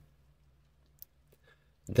approach.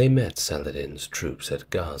 They met Saladin's troops at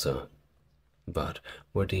Gaza, but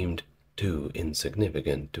were deemed too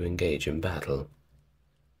insignificant to engage in battle,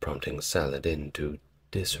 prompting Saladin to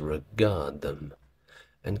disregard them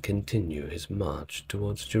and continue his march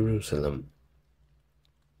towards Jerusalem.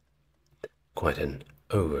 Quite an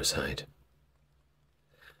oversight.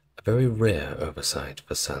 A very rare oversight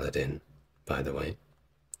for Saladin, by the way,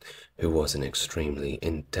 who was an extremely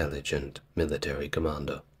intelligent military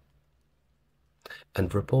commander,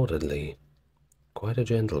 and reportedly quite a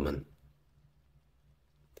gentleman.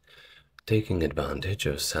 Taking advantage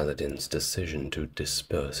of Saladin's decision to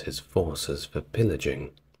disperse his forces for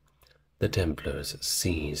pillaging, the Templars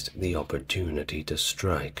seized the opportunity to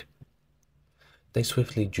strike. They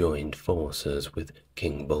swiftly joined forces with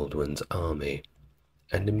King Baldwin's army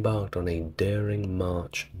and embarked on a daring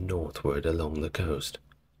march northward along the coast.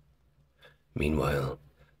 Meanwhile,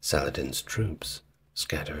 Saladin's troops,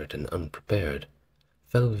 scattered and unprepared,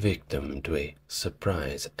 fell victim to a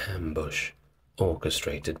surprise ambush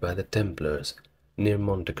orchestrated by the Templars near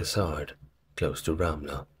Montecassard, close to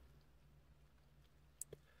Ramla.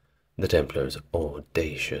 The Templars'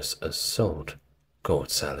 audacious assault caught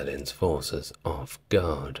Saladin's forces off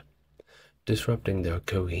guard, disrupting their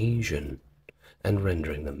cohesion and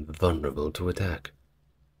rendering them vulnerable to attack.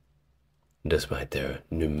 Despite their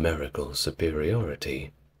numerical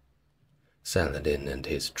superiority, Saladin and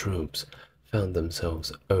his troops found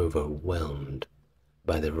themselves overwhelmed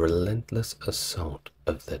by the relentless assault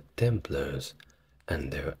of the Templars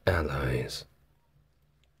and their allies.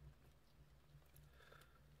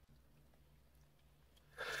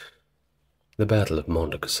 The Battle of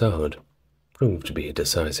Montcassard proved to be a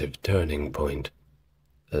decisive turning point,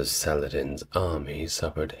 as Saladin's army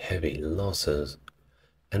suffered heavy losses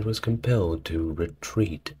and was compelled to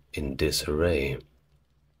retreat in disarray.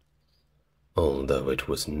 Although it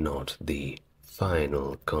was not the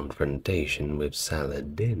final confrontation with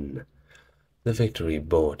Saladin, the victory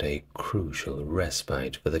brought a crucial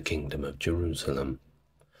respite for the Kingdom of Jerusalem,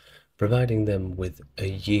 providing them with a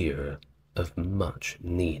year of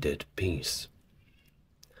much-needed peace.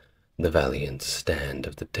 The valiant stand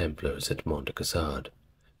of the Templars at Montcassard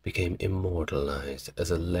became immortalized as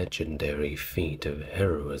a legendary feat of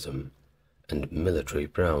heroism and military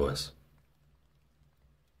prowess.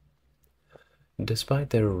 Despite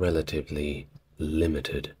their relatively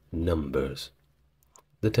limited numbers,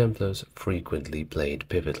 the Templars frequently played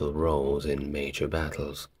pivotal roles in major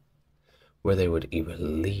battles, where they would either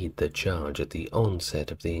lead the charge at the onset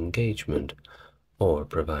of the engagement or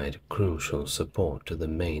provide crucial support to the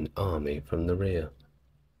main army from the rear.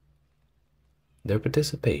 Their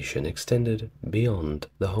participation extended beyond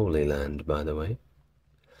the Holy Land, by the way,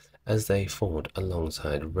 as they fought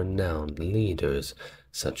alongside renowned leaders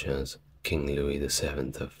such as King Louis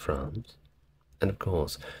VII of France, and of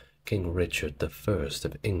course King Richard I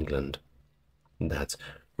of England. That's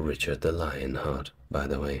Richard the Lionheart, by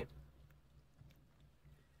the way.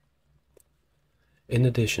 In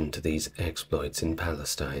addition to these exploits in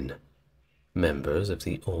Palestine, members of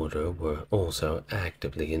the order were also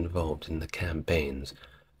actively involved in the campaigns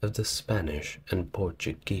of the Spanish and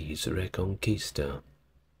Portuguese Reconquista.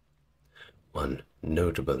 One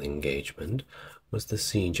notable engagement was the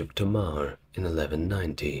Siege of Tomar in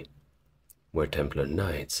 1190, where Templar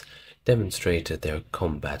knights demonstrated their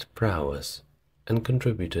combat prowess and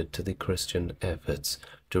contributed to the Christian efforts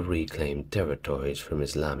to reclaim territories from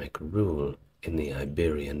Islamic rule in the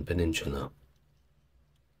Iberian Peninsula.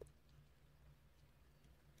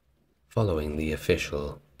 Following the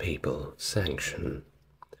official papal sanction,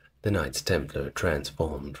 the Knights Templar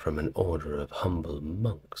transformed from an order of humble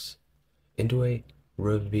monks into a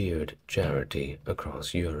revered charity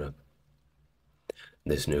across Europe.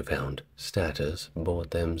 This newfound status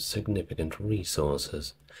brought them significant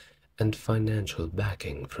resources and financial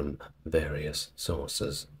backing from various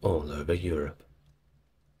sources all over Europe.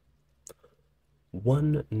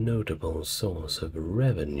 One notable source of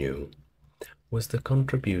revenue was the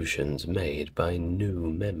contributions made by new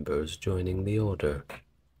members joining the order.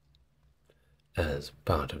 As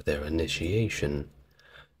part of their initiation,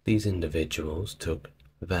 these individuals took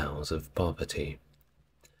vows of poverty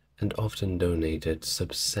and often donated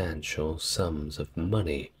substantial sums of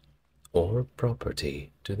money or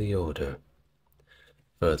property to the order,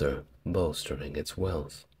 further bolstering its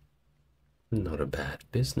wealth. Not a bad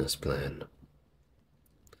business plan.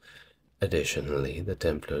 Additionally, the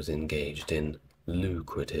Templars engaged in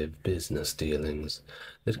lucrative business dealings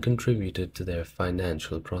that contributed to their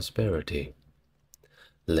financial prosperity.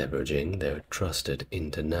 Leveraging their trusted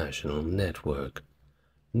international network,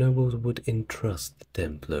 nobles would entrust the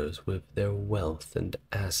Templars with their wealth and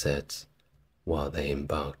assets while they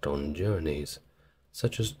embarked on journeys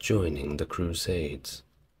such as joining the Crusades.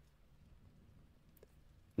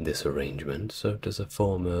 This arrangement served as a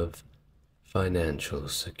form of financial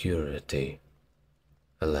security,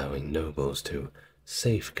 allowing nobles to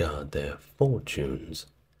safeguard their fortunes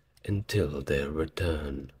until their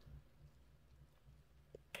return.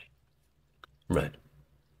 Right.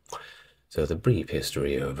 So the brief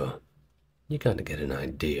history over, you kind of get an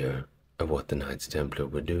idea of what the Knights Templar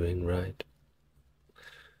were doing, right?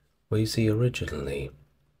 Well, you see, originally,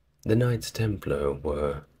 the Knights Templar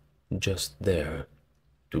were just there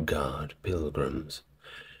to guard pilgrims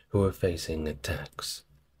who were facing attacks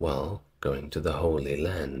while going to the Holy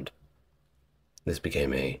Land. This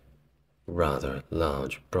became a rather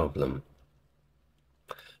large problem.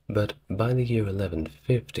 But by the year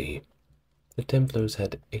 1150, the Templars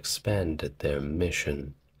had expanded their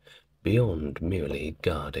mission beyond merely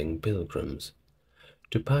guarding pilgrims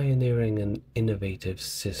to pioneering an innovative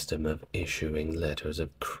system of issuing letters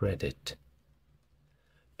of credit.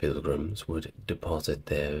 Pilgrims would deposit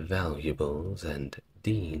their valuables and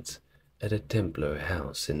deeds at a Templar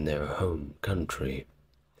house in their home country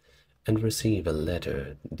and receive a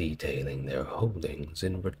letter detailing their holdings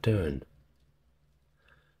in return.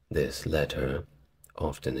 This letter,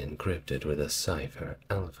 often encrypted with a cipher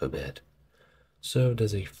alphabet, served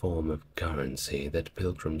as a form of currency that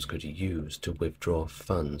pilgrims could use to withdraw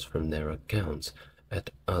funds from their accounts at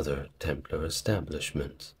other Templar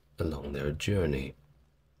establishments along their journey.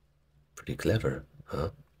 Pretty clever, huh?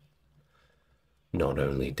 Not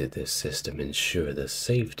only did this system ensure the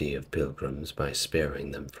safety of pilgrims by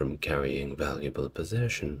sparing them from carrying valuable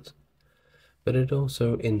possessions, but it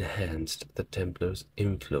also enhanced the Templars'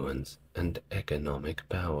 influence and economic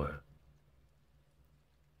power.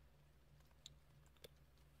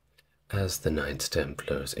 As the Knights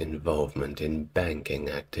Templars' involvement in banking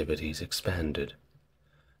activities expanded,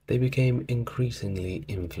 they became increasingly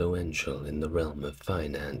influential in the realm of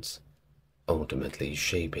finance, ultimately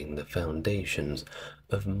shaping the foundations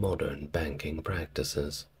of modern banking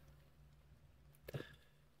practices.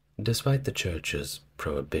 Despite the Church's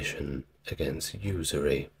prohibition against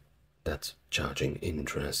usury, that's charging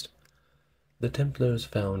interest, the Templars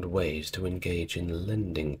found ways to engage in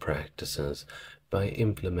lending practices by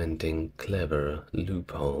implementing clever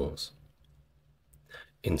loopholes.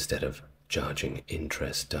 Instead of charging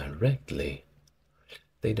interest directly,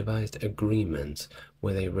 they devised agreements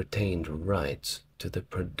where they retained rights to the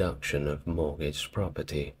production of mortgaged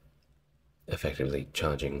property, effectively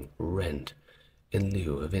charging rent in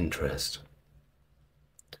lieu of interest.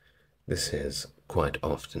 This is quite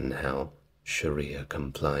often how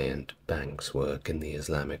Sharia-compliant banks work in the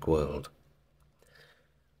Islamic world.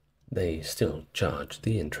 They still charge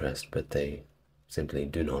the interest, but they simply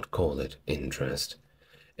do not call it interest.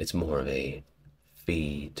 It's more of a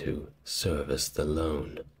fee to service the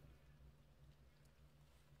loan.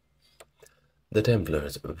 The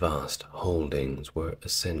Templars' vast holdings were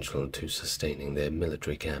essential to sustaining their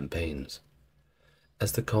military campaigns,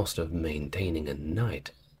 as the cost of maintaining a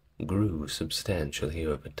knight grew substantially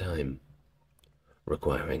over time,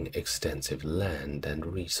 requiring extensive land and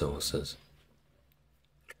resources.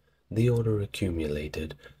 The order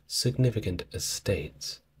accumulated significant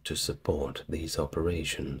estates to support these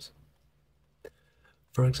operations.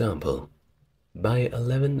 For example, by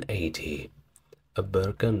 1180, a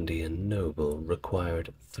Burgundian noble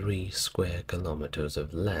required 3 square kilometers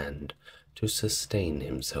of land to sustain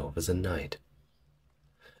himself as a knight,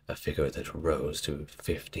 a figure that rose to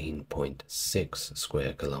 15.6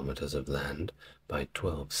 square kilometers of land by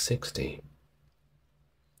 1260.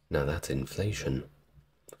 Now that's inflation.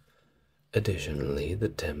 Additionally, the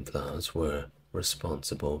Templars were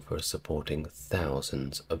responsible for supporting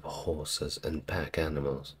thousands of horses and pack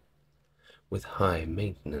animals, with high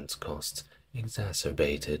maintenance costs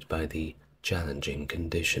exacerbated by the challenging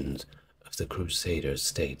conditions of the Crusader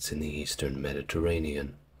states in the eastern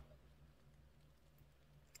Mediterranean.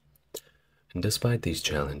 And despite these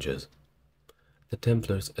challenges, the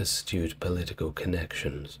Templars' astute political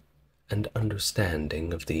connections and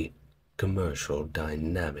understanding of the commercial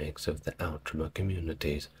dynamics of the Outremer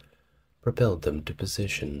communities propelled them to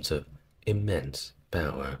positions of immense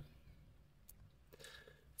power.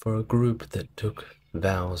 For a group that took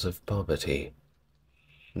vows of poverty,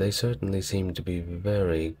 they certainly seemed to be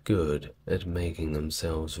very good at making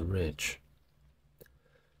themselves rich.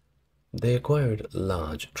 They acquired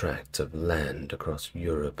large tracts of land across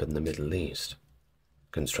Europe and the Middle East,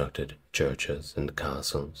 constructed churches and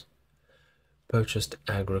castles, purchased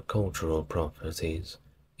agricultural properties,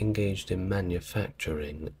 engaged in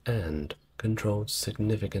manufacturing, and controlled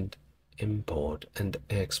significant import and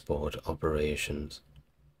export operations.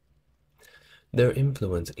 Their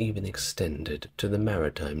influence even extended to the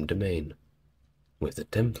maritime domain, with the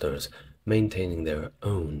Templars maintaining their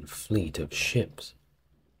own fleet of ships.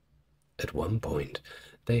 At one point,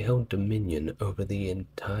 they held dominion over the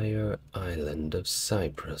entire island of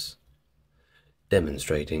Cyprus,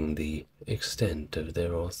 demonstrating the extent of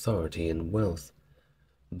their authority and wealth,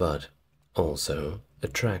 but also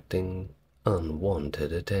attracting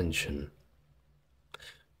unwanted attention.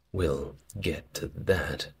 We'll get to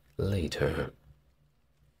that later.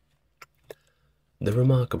 The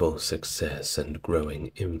remarkable success and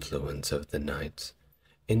growing influence of the Knights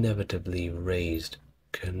inevitably raised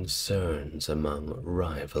concerns among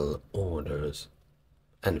rival orders,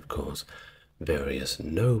 and of course various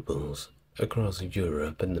nobles across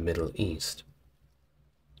Europe and the Middle East.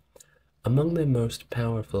 Among their most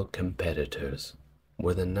powerful competitors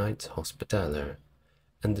were the Knights Hospitaller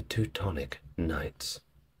and the Teutonic Knights,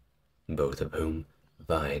 both of whom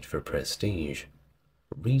vied for prestige,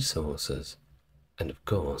 resources, and of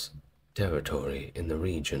course, territory in the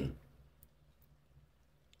region.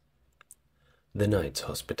 The Knights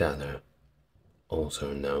Hospitaller,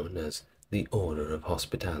 also known as the Order of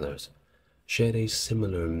Hospitallers, shared a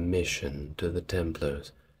similar mission to the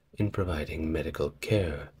Templars in providing medical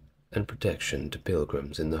care and protection to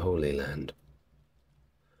pilgrims in the Holy Land.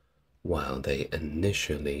 While they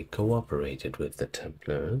initially cooperated with the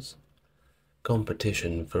Templars,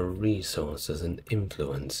 competition for resources and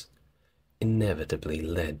influence inevitably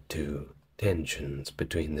led to tensions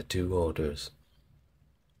between the two orders.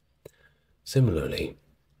 Similarly,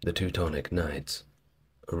 the Teutonic Knights,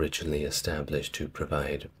 originally established to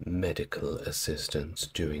provide medical assistance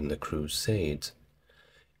during the Crusades,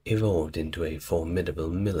 evolved into a formidable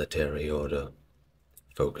military order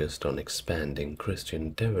focused on expanding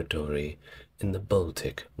Christian territory in the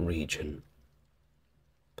Baltic region.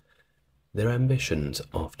 Their ambitions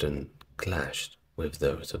often clashed with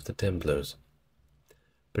those of the Templars,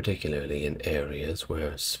 particularly in areas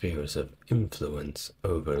where spheres of influence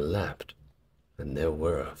overlapped, and there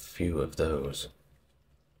were a few of those.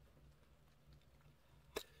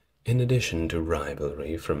 In addition to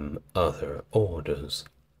rivalry from other orders,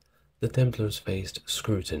 the Templars faced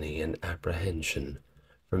scrutiny and apprehension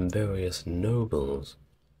from various nobles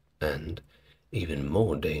and, even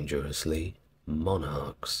more dangerously,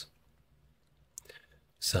 monarchs.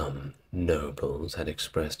 Some nobles had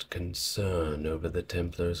expressed concern over the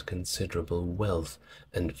Templars' considerable wealth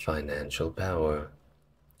and financial power,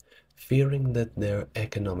 fearing that their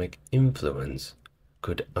economic influence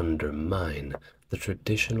could undermine the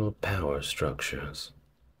traditional power structures.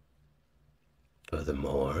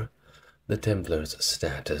 Furthermore, the Templars'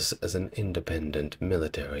 status as an independent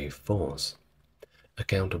military force,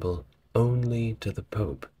 accountable only to the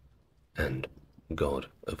Pope and God,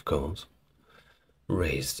 of course,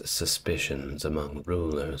 raised suspicions among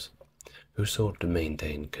rulers who sought to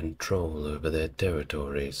maintain control over their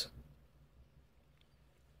territories.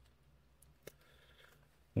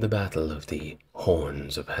 The Battle of the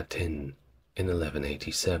Horns of Hattin in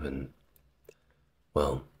 1187,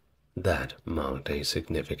 well, that marked a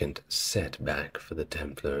significant setback for the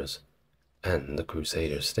Templars and the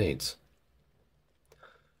Crusader states.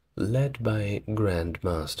 Led by Grand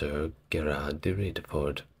Master Gerard de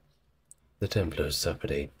Ridefort, the Templars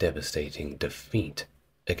suffered a devastating defeat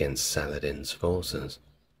against Saladin's forces.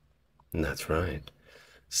 That's right,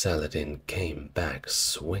 Saladin came back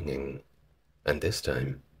swinging, and this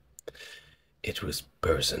time it was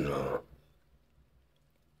personal.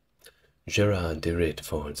 Gerard de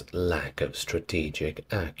Ridfort's lack of strategic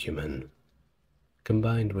acumen,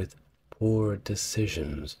 combined with poor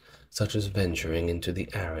decisions such as venturing into the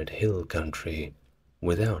arid hill country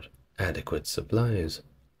without adequate supplies,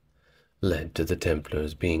 led to the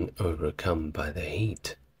Templars being overcome by the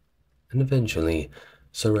heat and eventually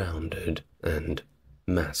surrounded and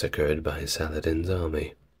massacred by Saladin's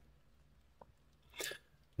army.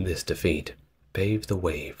 This defeat paved the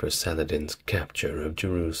way for Saladin's capture of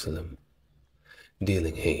Jerusalem,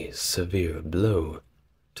 dealing a severe blow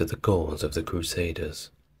to the cause of the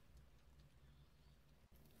Crusaders.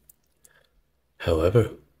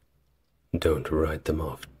 However, don't write them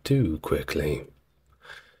off too quickly.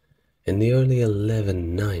 In the early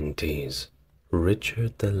 1190s,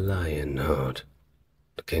 Richard the Lionheart,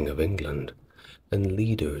 the King of England and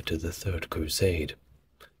leader to the Third Crusade,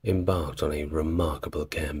 embarked on a remarkable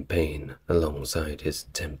campaign alongside his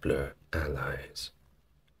Templar allies.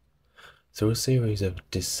 Through a series of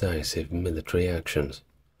decisive military actions,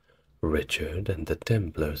 Richard and the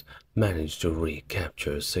Templars managed to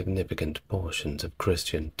recapture significant portions of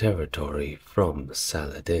Christian territory from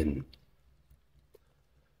Saladin.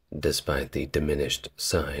 Despite the diminished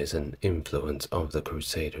size and influence of the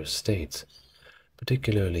Crusader states,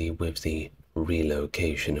 particularly with the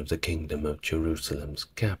relocation of the Kingdom of Jerusalem's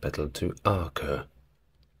capital to Acre,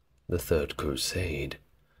 the Third Crusade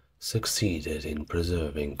succeeded in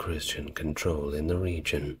preserving Christian control in the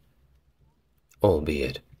region,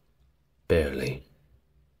 albeit barely.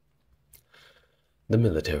 The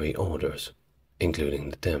military orders, including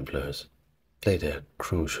the Templars, played a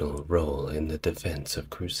crucial role in the defense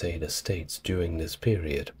of Crusader states during this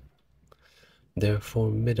period. Their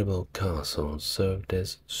formidable castles served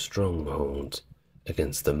as strongholds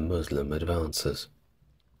against the Muslim advances,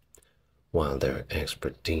 while their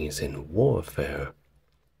expertise in warfare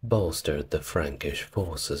bolstered the Frankish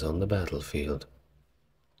forces on the battlefield.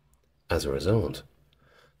 As a result,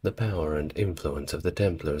 the power and influence of the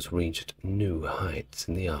Templars reached new heights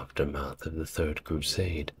in the aftermath of the Third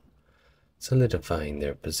Crusade, solidifying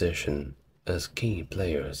their position as key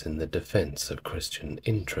players in the defense of Christian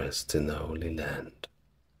interests in the Holy Land.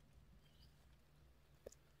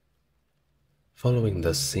 Following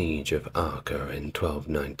the siege of Acre in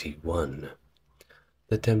 1291,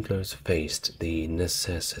 the Templars faced the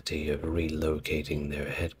necessity of relocating their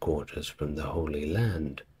headquarters from the Holy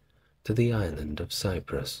Land to the island of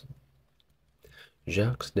Cyprus.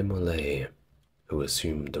 Jacques de Molay, who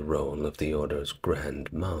assumed the role of the order's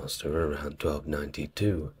Grand Master around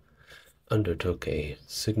 1292, undertook a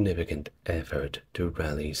significant effort to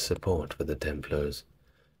rally support for the Templars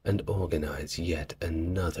and organize yet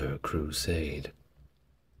another crusade.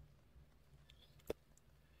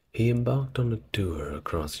 He embarked on a tour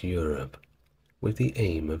across Europe with the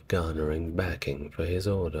aim of garnering backing for his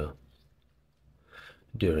order.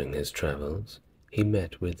 During his travels, he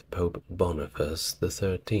met with Pope Boniface the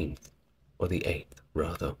 13th, or the 8th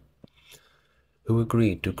rather, who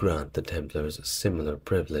agreed to grant the Templars similar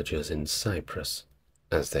privileges in Cyprus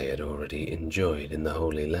as they had already enjoyed in the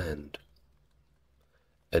Holy Land.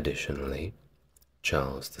 Additionally,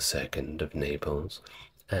 Charles II of Naples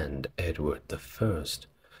and Edward I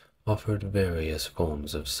offered various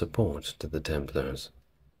forms of support to the Templars.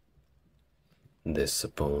 This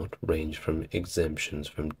support ranged from exemptions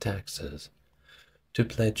from taxes to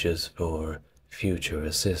pledges for future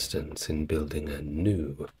assistance in building a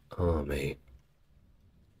new army.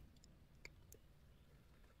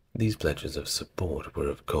 These pledges of support were,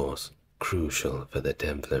 of course, crucial for the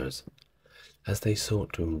Templars, as they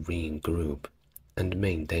sought to regroup and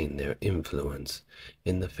maintain their influence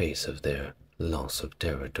in the face of their loss of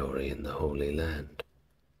territory in the Holy Land.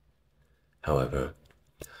 However,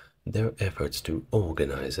 their efforts to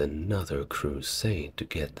organize another crusade to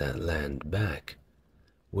get that land back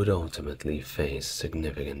would ultimately face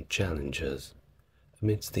significant challenges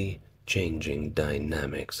amidst the changing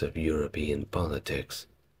dynamics of European politics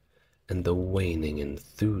and the waning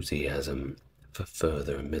enthusiasm for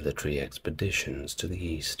further military expeditions to the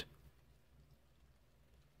east.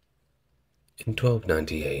 In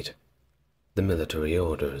 1298, the military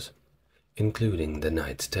orders, including the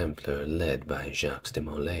Knights Templar led by Jacques de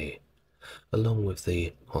Molay, along with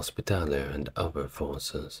the Hospitaller and other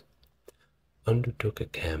forces, undertook a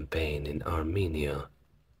campaign in Armenia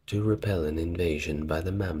to repel an invasion by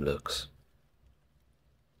the Mamluks.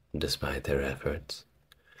 Despite their efforts,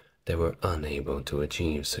 they were unable to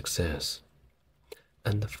achieve success,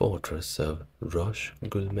 and the fortress of Rosh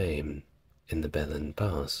Gulmaim in the Belen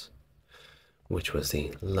Pass, which was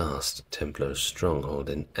the last Templar stronghold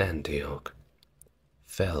in Antioch,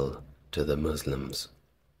 fell to the Muslims.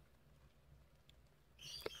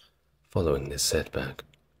 Following this setback,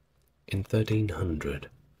 in 1300,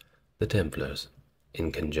 the Templars,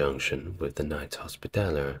 in conjunction with the Knights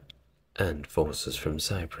Hospitaller and forces from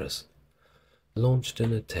Cyprus, launched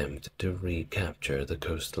an attempt to recapture the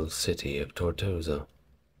coastal city of Tortosa.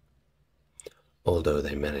 Although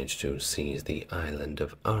they managed to seize the island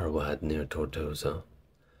of Arwad near Tortosa,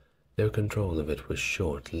 their control of it was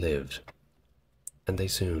short-lived, and they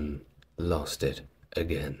soon lost it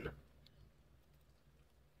again.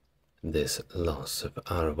 This loss of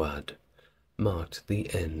Arwad marked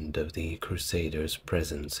the end of the Crusaders'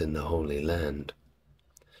 presence in the Holy Land,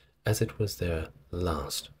 as it was their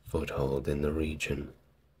last foothold in the region.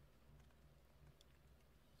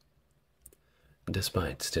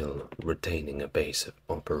 Despite still retaining a base of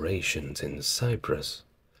operations in Cyprus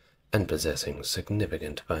and possessing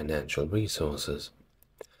significant financial resources,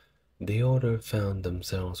 the order found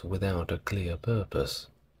themselves without a clear purpose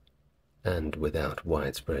and without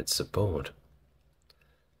widespread support.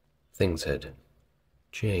 Things had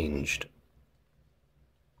changed.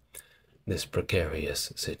 This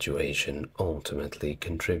precarious situation ultimately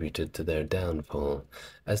contributed to their downfall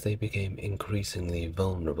as they became increasingly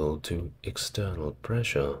vulnerable to external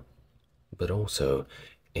pressure, but also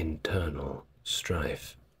internal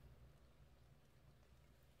strife.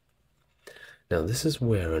 Now, this is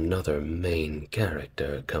where another main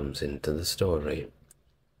character comes into the story.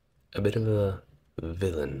 A bit of a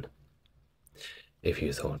villain. If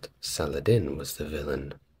you thought Saladin was the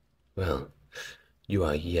villain, well, you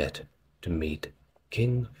are yet to meet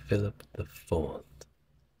King Philip IV.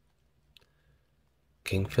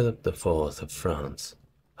 King Philip IV of France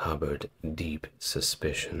harbored deep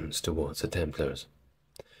suspicions towards the Templars,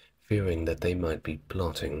 fearing that they might be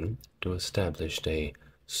plotting to establish a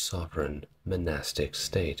sovereign monastic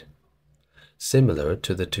state, similar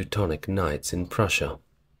to the Teutonic Knights in Prussia.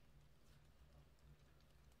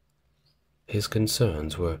 His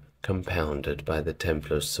concerns were compounded by the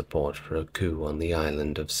Templars' support for a coup on the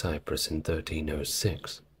island of Cyprus in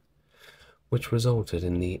 1306, which resulted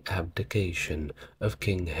in the abdication of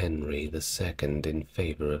King Henry II in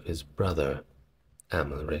favor of his brother,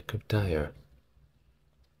 Amalric of Tyre.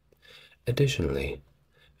 Additionally,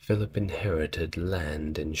 Philip inherited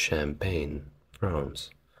land in Champagne, France,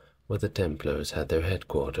 where the Templars had their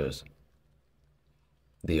headquarters.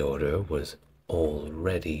 The order was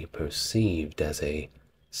already perceived as a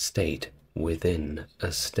state within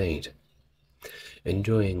a state,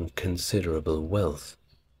 enjoying considerable wealth,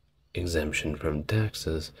 exemption from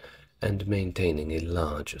taxes, and maintaining a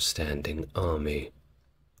large standing army,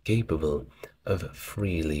 capable of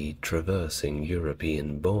freely traversing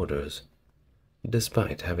European borders,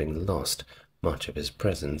 despite having lost much of his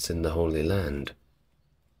presence in the Holy Land.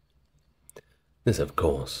 This, of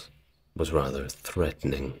course, was rather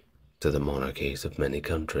threatening to the monarchies of many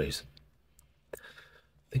countries.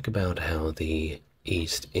 Think about how the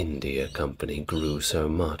East India Company grew so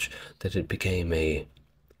much that it became a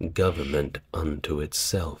government unto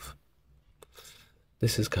itself.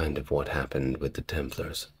 This is kind of what happened with the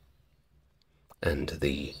Templars and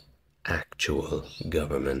the actual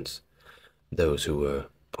governments, those who were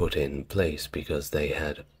put in place because they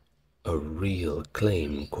had a real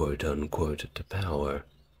claim, quote unquote, to power.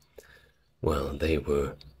 Well, they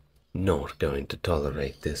were not going to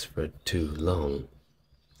tolerate this for too long,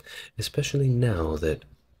 especially now that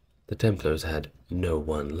the Templars had no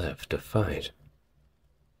one left to fight.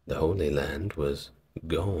 The Holy Land was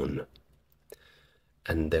gone,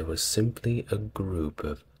 and there was simply a group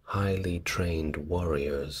of highly trained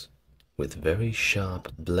warriors with very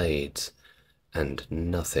sharp blades and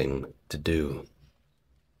nothing to do.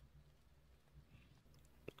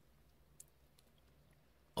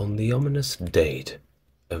 On the ominous date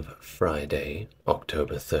of Friday,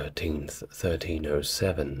 October 13th,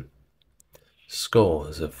 1307,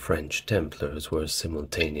 scores of French Templars were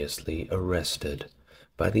simultaneously arrested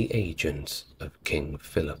by the agents of King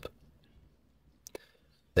Philip.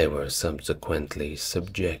 They were subsequently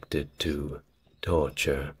subjected to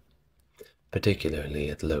torture, particularly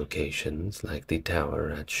at locations like the tower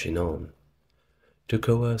at Chinon, to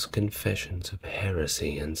coerce confessions of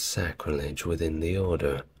heresy and sacrilege within the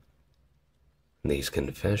order. These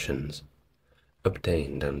confessions,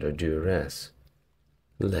 obtained under duress,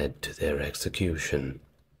 led to their execution.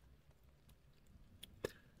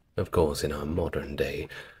 Of course, in our modern day,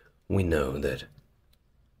 we know that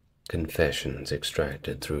confessions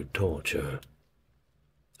extracted through torture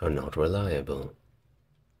are not reliable,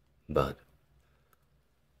 but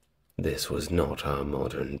this was not our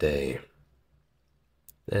modern day,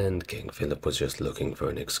 and King Philip was just looking for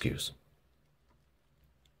an excuse.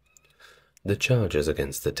 The charges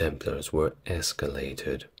against the Templars were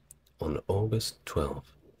escalated on August 12,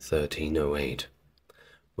 1308,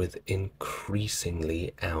 with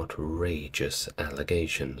increasingly outrageous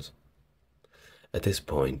allegations. At this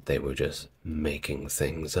point, they were just making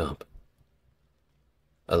things up.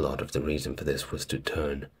 A lot of the reason for this was to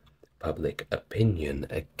turn public opinion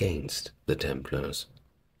against the Templars.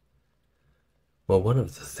 Well, one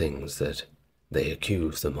of the things that they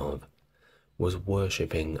accused them of was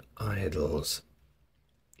worshipping idols.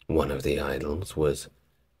 One of the idols was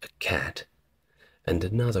a cat, and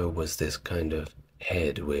another was this kind of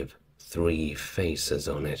head with 3 faces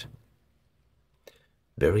on it.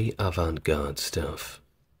 Very avant-garde stuff.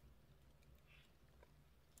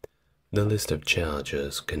 The list of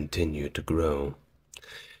charges continued to grow,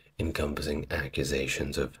 encompassing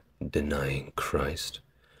accusations of denying Christ,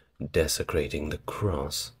 desecrating the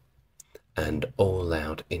cross, and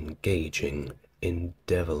all-out engaging in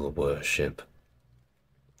devil worship.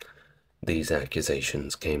 These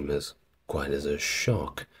accusations came as quite as a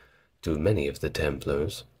shock to many of the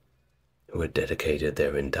Templars, who had dedicated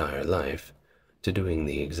their entire life to doing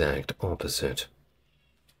the exact opposite.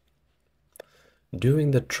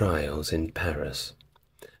 During the trials in Paris,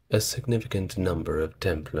 a significant number of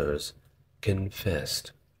Templars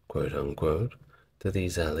confessed, quote unquote, to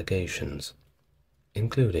these allegations,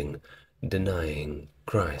 including denying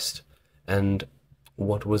Christ and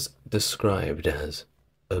what was described as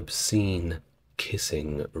obscene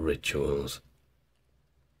kissing rituals.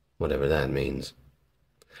 Whatever that means.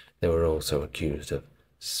 They were also accused of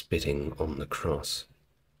spitting on the cross.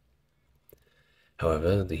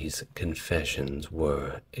 However, these confessions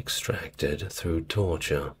were extracted through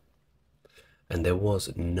torture, and there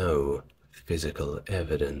was no physical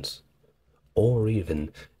evidence or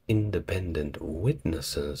even independent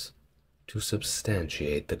witnesses to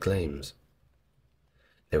substantiate the claims.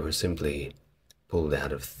 They were simply pulled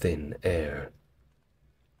out of thin air.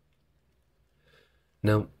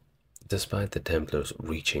 Now, despite the Templars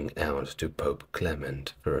reaching out to Pope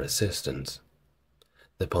Clement for assistance,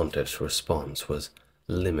 the pontiff's response was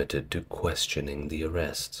limited to questioning the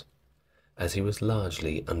arrests, as he was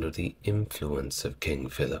largely under the influence of King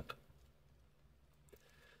Philip.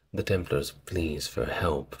 The Templars' pleas for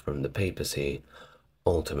help from the papacy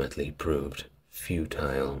ultimately proved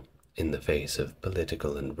futile in the face of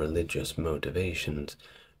political and religious motivations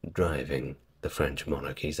driving the French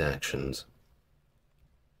monarchy's actions.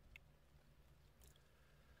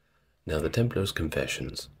 Now, the Templars'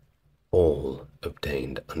 confessions, all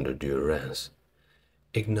obtained under duress,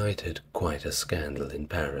 ignited quite a scandal in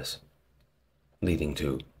Paris, leading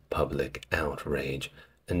to public outrage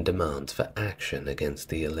and demands for action against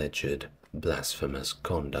the alleged blasphemous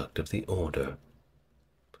conduct of the order.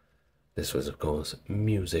 This was, of course,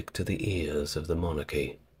 music to the ears of the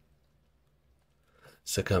monarchy.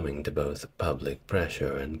 Succumbing to both public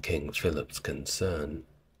pressure and King Philip's concern,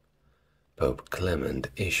 Pope Clement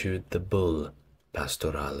issued the bull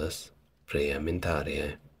Pastoralis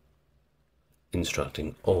Preemintarie,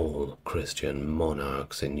 instructing all Christian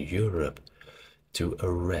monarchs in Europe to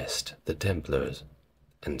arrest the Templars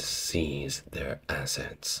and seize their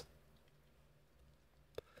assets.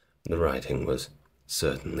 The writing was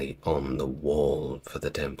certainly on the wall for the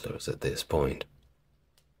Templars at this point.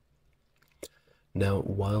 Now,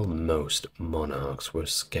 while most monarchs were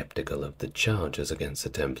skeptical of the charges against the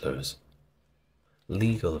Templars,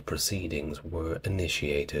 legal proceedings were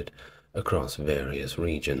initiated across various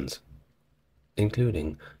regions,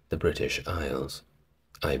 including the British Isles,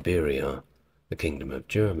 Iberia, the Kingdom of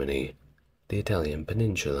Germany, the Italian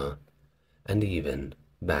peninsula, and even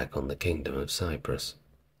back on the Kingdom of Cyprus.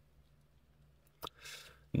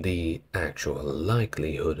 The actual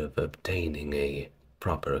likelihood of obtaining a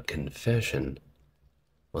proper confession,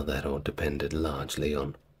 well, that all depended largely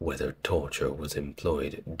on whether torture was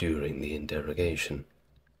employed during the interrogation.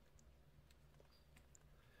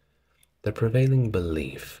 The prevailing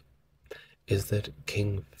belief is that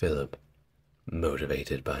King Philip,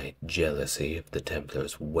 motivated by jealousy of the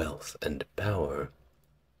Templars' wealth and power,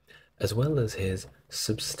 as well as his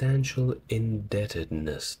substantial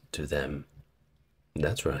indebtedness to them,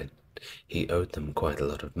 that's right, he owed them quite a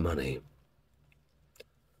lot of money,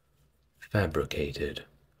 fabricated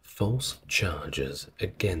false charges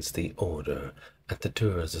against the order at the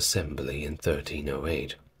Tours Assembly in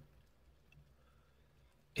 1308.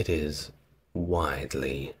 It is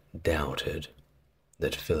widely doubted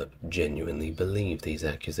that Philip genuinely believed these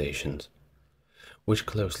accusations, which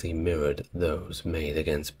closely mirrored those made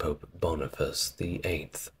against Pope Boniface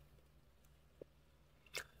VIII.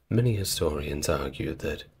 Many historians argue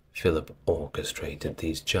that Philip orchestrated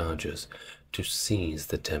these charges to seize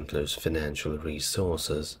the Templars' financial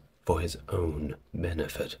resources for his own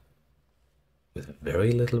benefit, with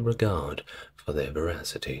very little regard for their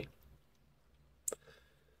veracity.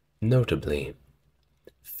 Notably,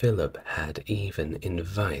 Philip had even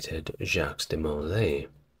invited Jacques de Molay,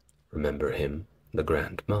 remember him, the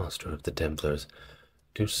Grand Master of the Templars,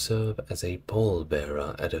 to serve as a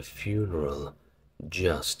pallbearer at a funeral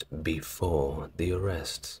just before the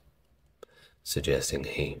arrests, suggesting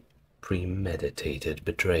a premeditated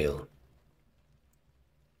betrayal.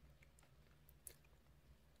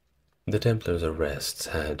 The Templars' arrests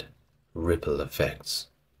had ripple effects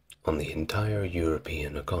on the entire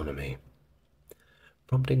European economy,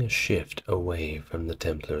 prompting a shift away from the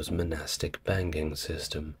Templars' monastic banking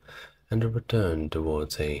system and a return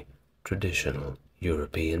towards a traditional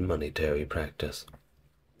European monetary practice.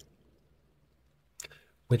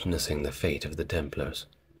 Witnessing the fate of the Templars,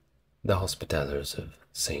 the Hospitallers of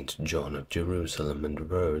St. John of Jerusalem and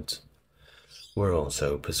Rhodes were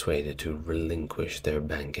also persuaded to relinquish their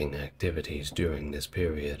banking activities during this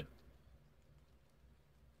period.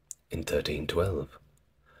 In 1312,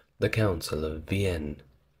 the Council of Vienne,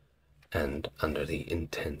 and under the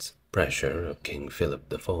intense pressure of King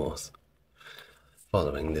Philip IV,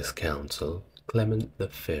 following this council, Clement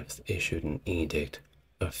V issued an edict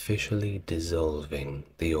officially dissolving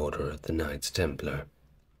the Order of the Knights Templar.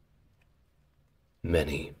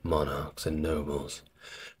 Many monarchs and nobles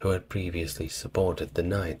who had previously supported the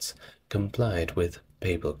Knights complied with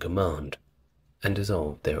papal command and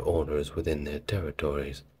dissolved their orders within their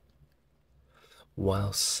territories,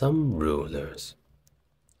 while some rulers,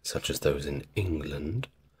 such as those in England,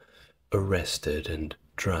 arrested and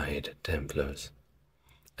tried Templars,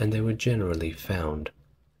 and they were generally found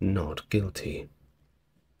not guilty.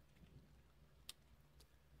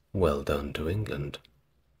 Well done to England.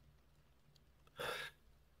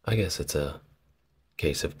 I guess it's a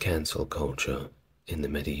case of cancel culture in the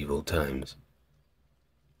medieval times.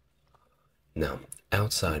 Now,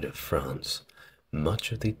 outside of France,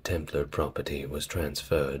 much of the Templar property was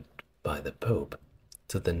transferred by the Pope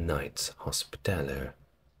to the Knights Hospitaller.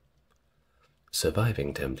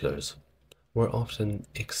 Surviving Templars were often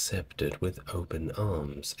accepted with open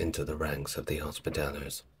arms into the ranks of the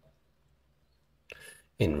Hospitallers.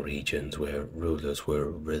 In regions where rulers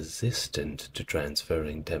were resistant to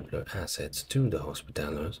transferring Templar assets to the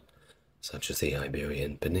Hospitallers, such as the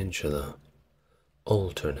Iberian Peninsula,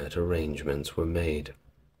 alternate arrangements were made.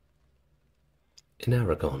 In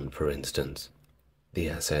Aragon, for instance, the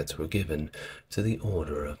assets were given to the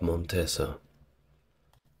Order of Montesa.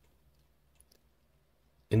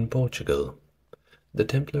 In Portugal, the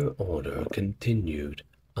Templar Order continued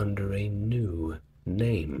under a new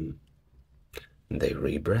name. They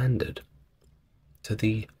rebranded to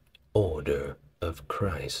the Order of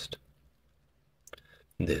Christ.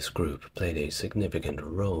 This group played a significant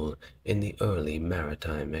role in the early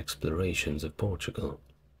maritime explorations of Portugal,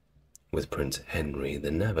 with Prince Henry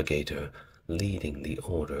the Navigator leading the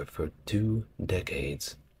order for 2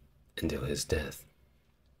 decades until his death.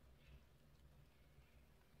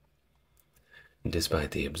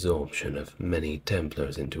 Despite the absorption of many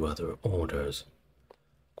Templars into other orders,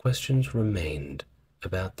 questions remained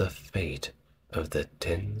about the fate of the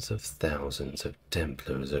tens of thousands of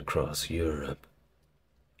Templars across Europe.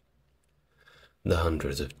 The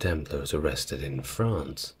hundreds of Templars arrested in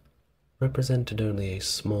France represented only a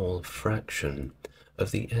small fraction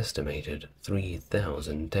of the estimated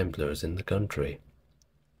 3,000 Templars in the country.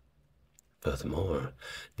 Furthermore,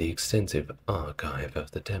 the extensive archive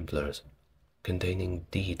of the Templars, containing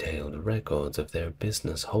detailed records of their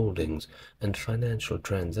business holdings and financial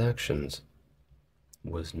transactions,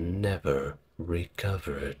 was never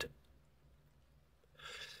recovered.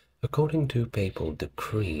 According to papal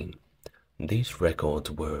decree, these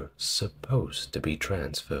records were supposed to be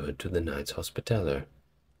transferred to the Knights Hospitaller,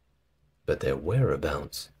 but their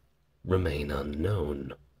whereabouts remain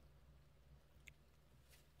unknown.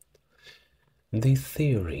 The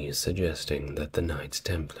theory suggesting that the Knights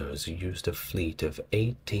Templars used a fleet of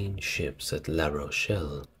 18 ships at La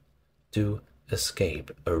Rochelle to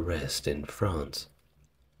escape arrest in France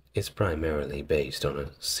is primarily based on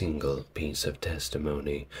a single piece of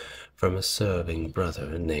testimony from a serving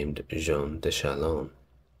brother named Jean de Chalon.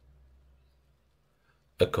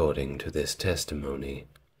 According to this testimony,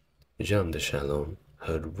 Jean de Chalon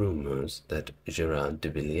heard rumors that Gerard de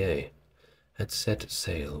Villiers had set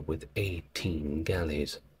sail with 18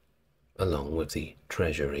 galleys, along with the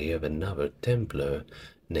treasury of another Templar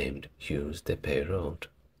named Hughes de Peyraud,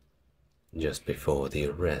 just before the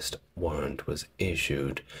arrest warrant was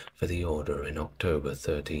issued for the order in October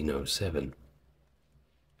 1307.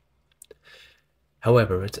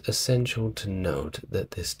 However, it's essential to note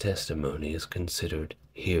that this testimony is considered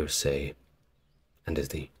hearsay and is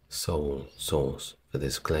the sole source for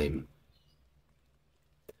this claim.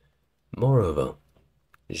 Moreover,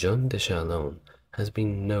 Jean de Chalon has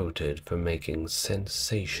been noted for making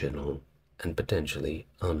sensational and potentially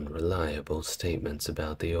unreliable statements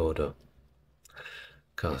about the order,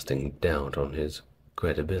 casting doubt on his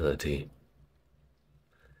credibility.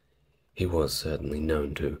 He was certainly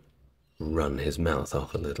known to run his mouth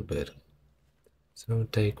off a little bit, so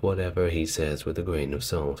take whatever he says with a grain of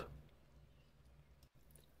salt.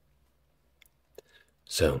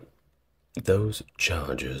 So, those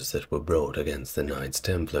charges that were brought against the Knights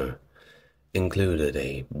Templar included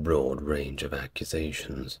a broad range of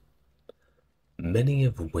accusations, many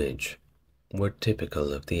of which were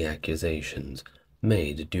typical of the accusations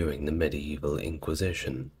made during the medieval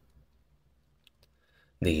Inquisition.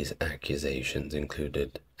 These accusations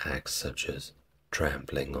included acts such as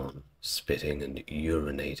trampling on, spitting and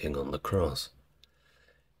urinating on the cross,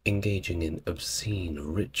 engaging in obscene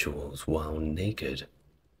rituals while naked,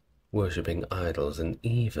 worshipping idols, and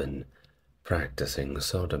even practicing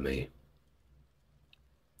sodomy.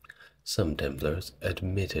 Some Templars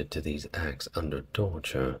admitted to these acts under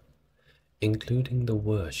torture, including the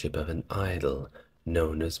worship of an idol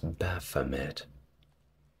known as Baphomet.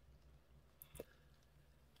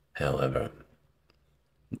 However,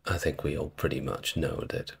 I think we all pretty much know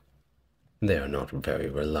that they are not very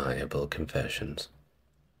reliable confessions.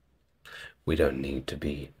 We don't need to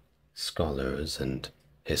be scholars and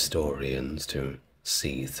historians to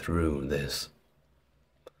see through this.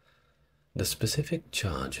 The specific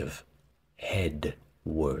charge of head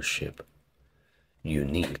worship,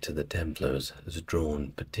 unique to the Templars, has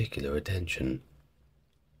drawn particular attention.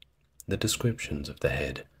 The descriptions of the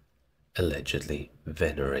head, allegedly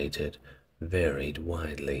venerated, varied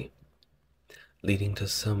widely, leading to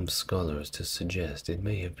some scholars to suggest it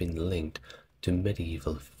may have been linked to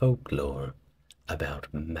medieval folklore about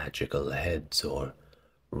magical heads or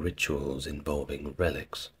rituals involving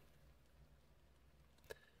relics.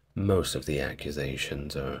 Most of the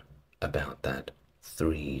accusations are about that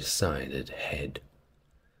 3-sided head.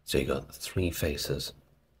 So you got 3 faces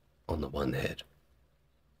on the one head.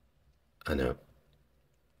 I know,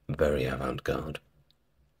 very avant-garde.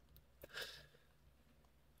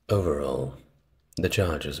 Overall, the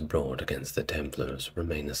charges brought against the Templars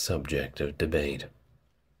remain a subject of debate,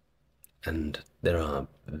 and there are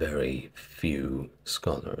very few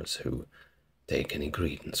scholars who take any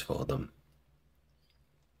credence for them.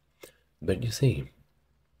 But you see,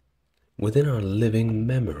 within our living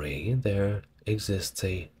memory there exists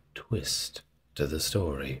a twist to the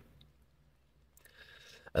story.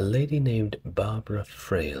 A lady named Barbara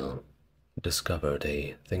Frail discovered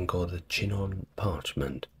a thing called a Chinon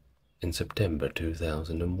parchment in September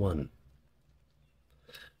 2001.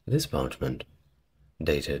 This parchment,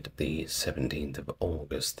 dated the 17th of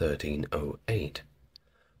August 1308,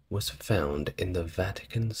 was found in the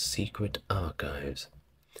Vatican's secret archives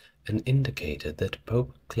and indicated that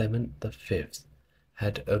Pope Clement V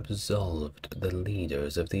had absolved the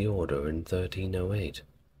leaders of the order in 1308.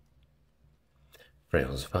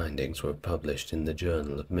 Frale's findings were published in the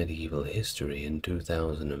Journal of Medieval History in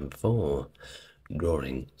 2004,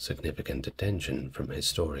 drawing significant attention from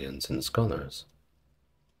historians and scholars.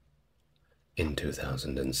 In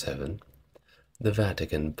 2007, the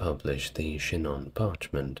Vatican published the Chinon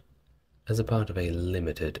parchment as a part of a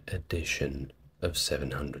limited edition of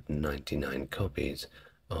 799 copies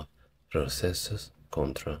of Processus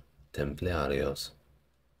contra Templarios.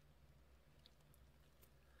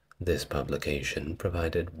 This publication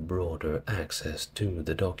provided broader access to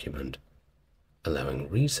the document, allowing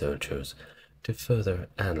researchers to further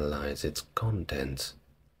analyze its contents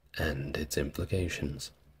and its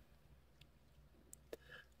implications.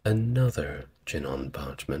 Another Chinon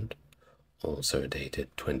parchment, also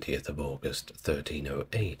dated 20th of August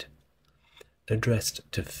 1308, addressed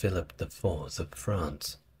to Philip IV of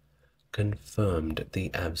France, confirmed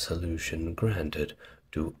the absolution granted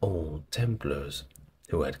to all Templars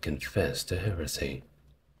who had confessed to heresy.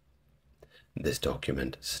 This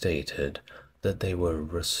document stated that they were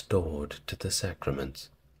restored to the sacraments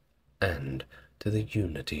and to the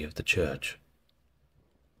unity of the Church.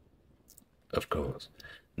 Of course,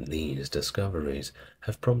 these discoveries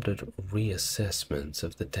have prompted reassessments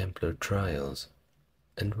of the Templar trials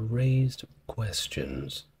and raised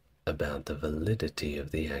questions about the validity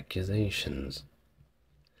of the accusations.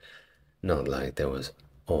 Not like there was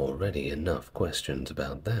already enough questions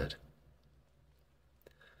about that.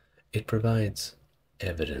 It provides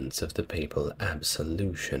evidence of the papal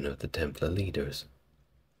absolution of the Templar leaders,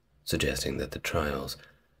 suggesting that the trials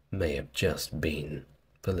may have just been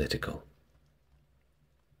political.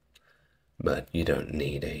 But you don't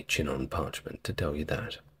need a Chinon parchment to tell you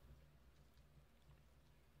that.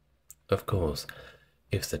 Of course,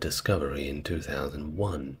 if the discovery in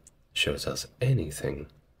 2001 shows us anything,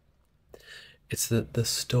 it's that the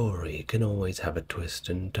story can always have a twist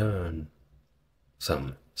and turn,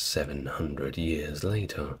 some 700 years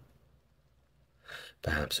later.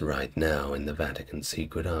 Perhaps right now in the Vatican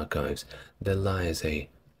secret archives there lies a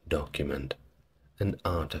document, an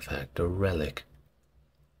artifact or relic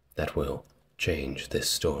that will change this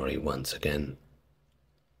story once again.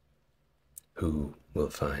 Who will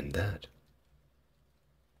find that?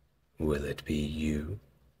 Will it be you?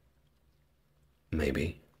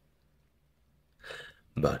 Maybe.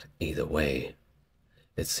 But either way,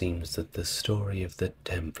 it seems that the story of the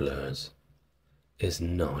Templars is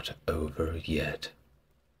not over yet.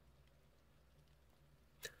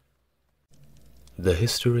 The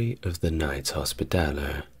history of the Knights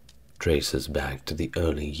Hospitaller traces back to the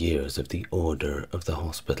early years of the Order of the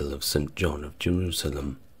Hospital of St. John of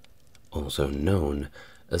Jerusalem, also known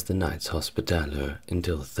as the Knights Hospitaller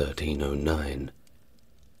until 1309.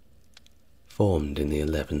 Formed in the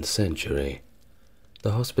 11th century,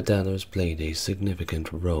 the Hospitallers played a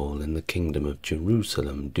significant role in the Kingdom of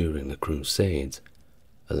Jerusalem during the Crusades,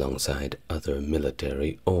 alongside other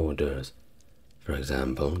military orders, for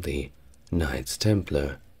example the Knights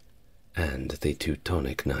Templar and the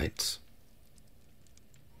Teutonic Knights.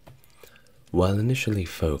 While initially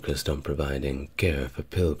focused on providing care for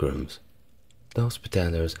pilgrims, the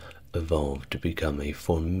Hospitallers evolved to become a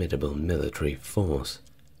formidable military force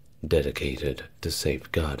dedicated to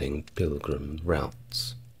safeguarding pilgrim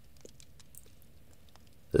routes.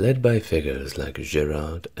 Led by figures like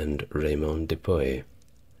Gerard and Raymond de Puy,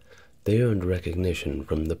 they earned recognition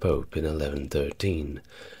from the Pope in 1113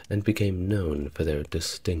 and became known for their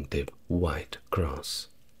distinctive white cross.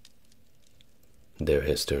 Their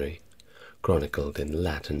history, chronicled in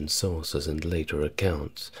Latin sources and later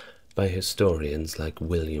accounts by historians like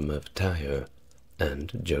William of Tyre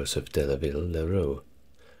and Joseph de la Ville-Leroux,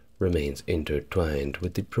 remains intertwined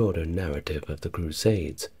with the broader narrative of the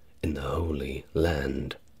Crusades in the Holy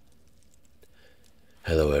Land.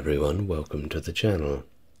 Hello everyone, welcome to the channel.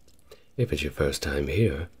 If it's your first time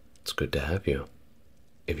here, it's good to have you.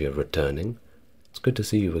 If you're returning, it's good to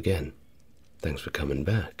see you again. Thanks for coming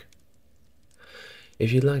back.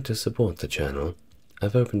 If you'd like to support the channel,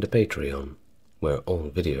 I've opened a Patreon, where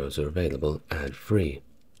all videos are available ad-free.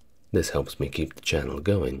 This helps me keep the channel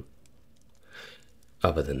going.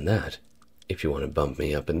 Other than that, if you want to bump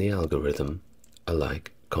me up in the algorithm, a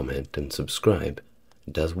like, comment, and subscribe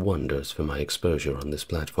does wonders for my exposure on this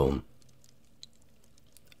platform.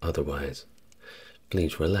 otherwise,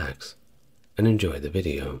 please relax and enjoy the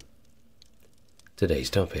video. Today's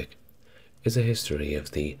topic is a history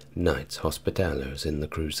of the Knights Hospitallers in the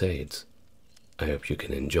Crusades. I hope you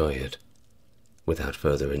can enjoy it. Without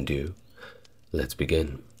further ado, let's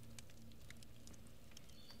begin.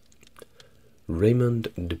 Raymond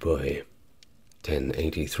de Bois,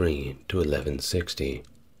 1083 to 1160,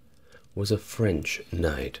 was a French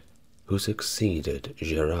knight who succeeded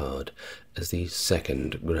Gerard as the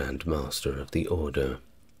second Grand Master of the Order,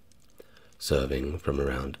 serving from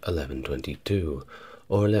around 1122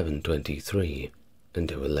 or 1123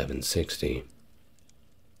 until 1160.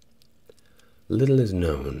 Little is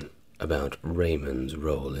known about Raymond's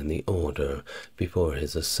role in the Order before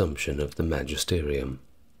his assumption of the magisterium.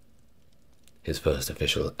 His first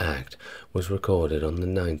official act was recorded on the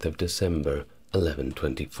 9th of December,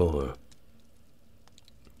 1124.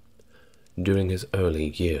 During his early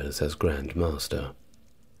years as Grand Master,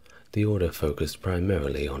 the Order focused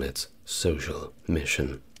primarily on its social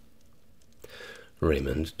mission.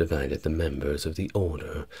 Raymond divided the members of the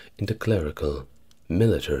Order into clerical,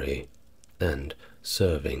 military, and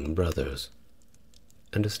serving brothers,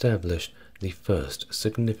 and established the first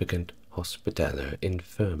significant hospitaller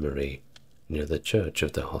infirmary near the Church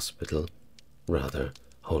of the Hospital, rather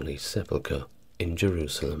Holy Sepulchre, in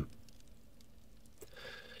Jerusalem.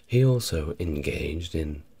 He also engaged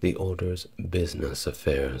in the Order's business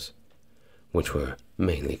affairs, which were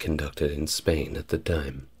mainly conducted in Spain at the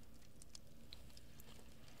time.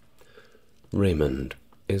 Raymond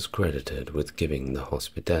is credited with giving the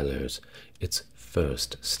Hospitallers its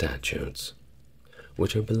first statutes,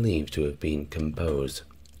 which are believed to have been composed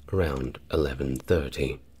around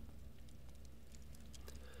 1130.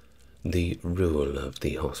 The rule of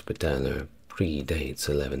the Hospitaller predates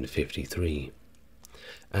 1153,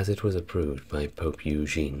 as it was approved by Pope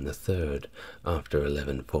Eugene III after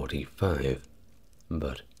 1145,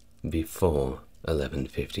 but before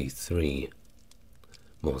 1153,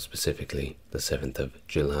 more specifically the 7th of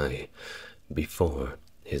July, before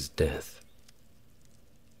his death.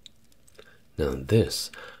 Now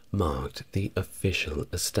this marked the official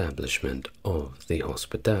establishment of the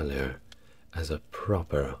Hospitaller as a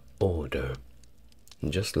proper order,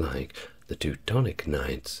 just like the Teutonic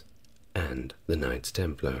Knights and the Knights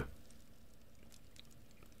Templar.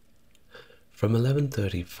 From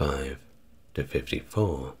 1135 to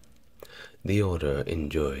 54, the Order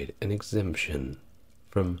enjoyed an exemption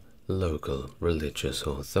from local religious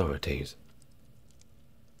authorities.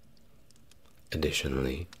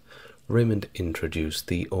 Additionally, Raymond introduced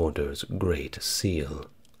the Order's Great Seal,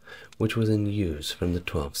 which was in use from the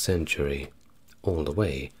 12th century all the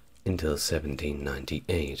way until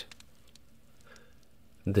 1798.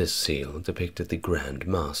 This seal depicted the Grand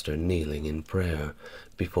Master kneeling in prayer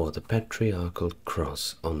before the patriarchal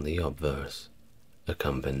cross on the obverse,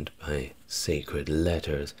 accompanied by sacred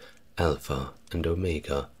letters Alpha and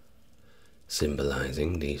Omega,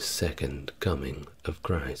 symbolizing the second coming of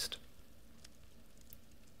Christ.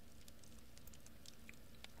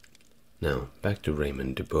 Now, back to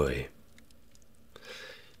Raymond de Bois.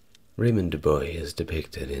 Raymond de Bois is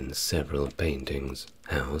depicted in several paintings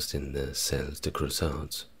housed in the Salle des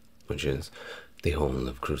Crusades, which is the Hall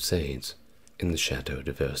of Crusades, in the Château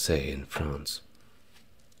de Versailles in France.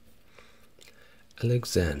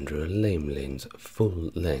 Alexandre Lamelin's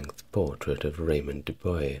full-length portrait of Raymond de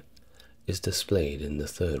Bois is displayed in the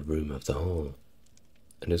third room of the hall,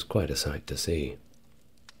 and is quite a sight to see.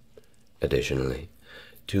 Additionally,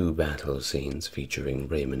 two battle scenes featuring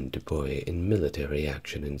Raymond de Bois in military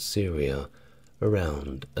action in Syria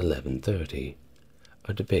around 1130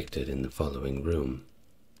 are depicted in the following room.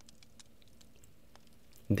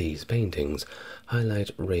 These paintings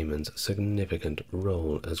highlight Raymond's significant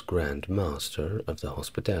role as Grand Master of the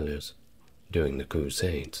Hospitallers during the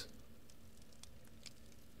Crusades.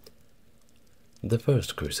 The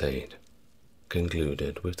First Crusade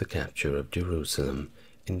concluded with the capture of Jerusalem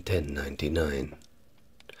in 1099,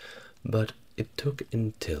 but it took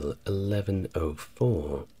until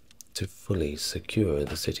 1104 to fully secure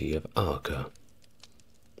the city of Acre.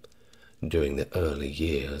 During the early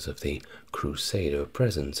years of the Crusader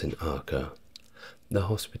presence in Acre, the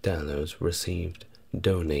Hospitallers received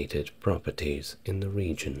donated properties in the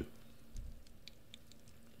region.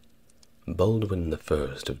 Baldwin I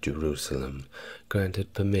of Jerusalem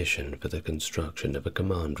granted permission for the construction of a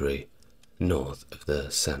commandery north of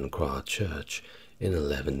the Sainte Croix Church in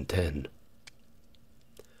 1110.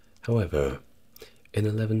 However, in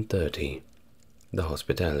 1130, the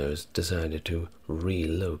Hospitallers decided to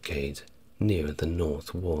relocate near the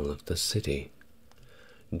north wall of the city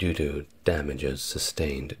due to damages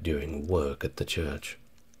sustained during work at the church.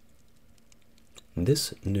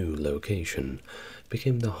 This new location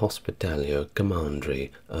became the Hospitalier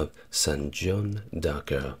Commandery of St. John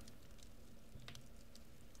d'Acre.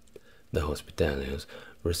 The Hospitaliers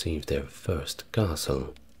received their first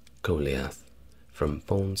castle, Goliath, from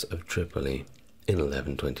Pons of Tripoli in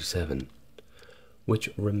 1127, which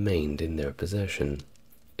remained in their possession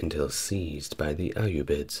until seized by the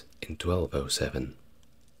Ayyubids in 1207.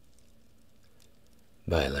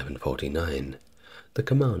 By 1149, the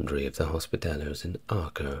commandery of the Hospitallers in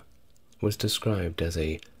Acre was described as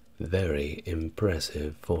a very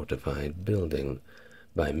impressive fortified building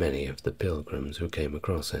by many of the pilgrims who came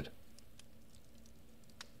across it.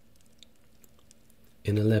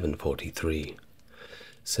 In 1143,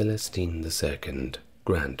 Celestine II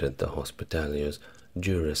granted the Hospitallers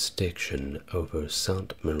jurisdiction over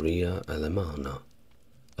Santa Maria Alemana,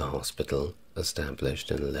 a hospital established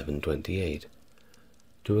in 1128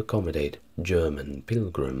 to accommodate German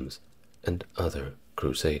pilgrims and other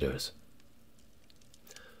crusaders.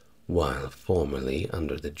 While formerly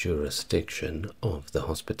under the jurisdiction of the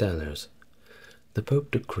Hospitallers, the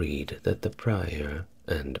Pope decreed that the prior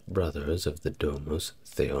and brothers of the Domus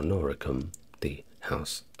Theonoricum, the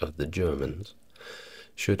House of the Germans,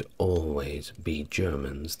 should always be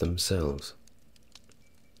Germans themselves.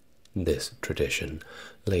 This tradition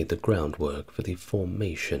laid the groundwork for the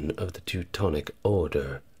formation of the Teutonic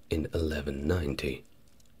Order in 1190.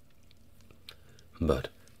 But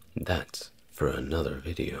that's for another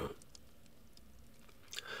video.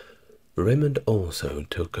 Raymond also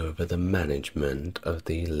took over the management of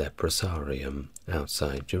the Leprosarium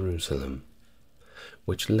outside Jerusalem,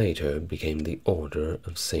 which later became the Order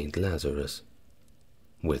of St. Lazarus,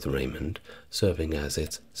 with Raymond serving as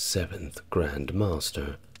its 7th Grand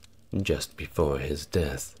Master just before his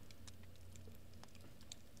death.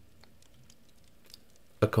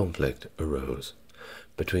 A conflict arose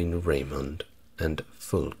between Raymond and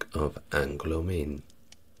Fulk of Angoulême,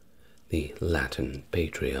 the Latin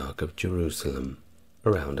Patriarch of Jerusalem,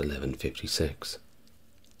 around 1156.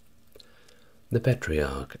 The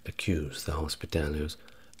Patriarch accused the Hospitallers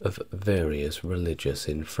of various religious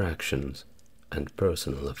infractions and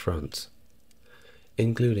personal affronts,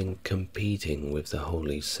 including competing with the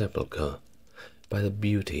Holy Sepulchre by the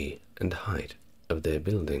beauty and height of their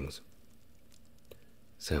buildings.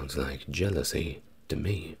 Sounds like jealousy to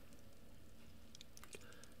me.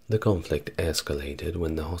 The conflict escalated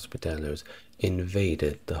when the Hospitallers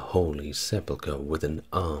invaded the Holy Sepulchre with an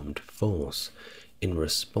armed force in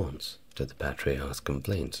response to the Patriarch's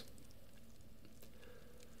complaints.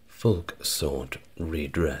 Fulk sought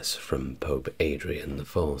redress from Pope Adrian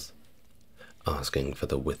IV, asking for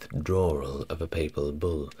the withdrawal of a papal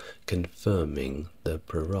bull confirming the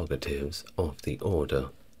prerogatives of the order.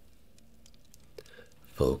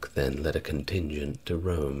 Fulk then led a contingent to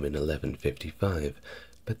Rome in 1155,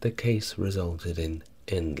 but the case resulted in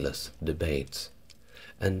endless debates,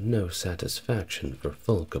 and no satisfaction for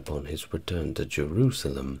Fulk upon his return to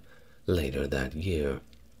Jerusalem later that year.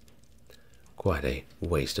 Quite a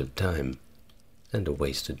waste of time, and a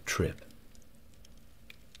wasted trip.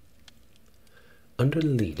 Under the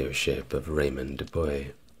leadership of Raymond de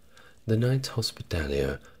Bois, the Knights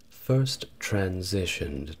Hospitalier first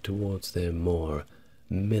transitioned towards their more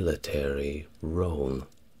military role.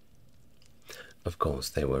 Of course,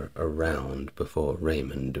 they were around before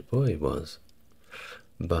Raymond de Bois was,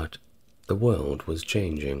 but the world was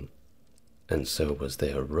changing, and so was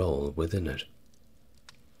their role within it.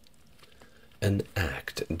 An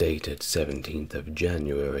act dated 17th of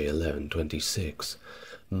January 1126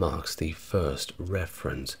 marks the first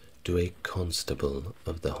reference to a constable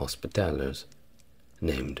of the Hospitallers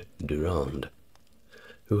named Durand,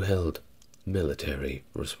 who held military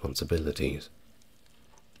responsibilities.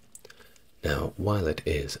 Now, while it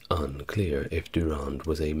is unclear if Durand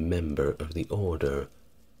was a member of the order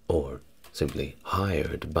or simply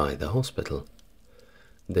hired by the hospital,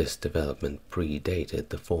 this development predated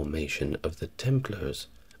the formation of the Templars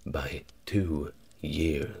by 2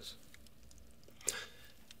 years.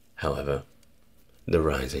 However, the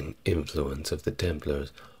rising influence of the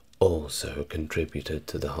Templars also contributed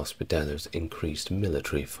to the Hospitallers' increased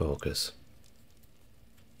military focus.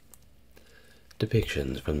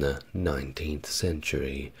 Depictions from the 19th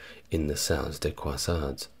century in the Salles de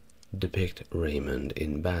Croisades depict Raymond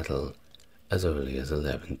in battle as early as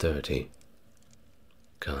 1130.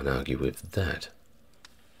 Can't argue with that.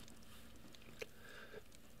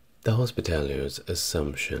 The Hospitallers'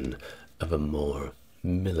 assumption of a more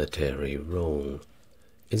military role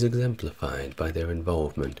is exemplified by their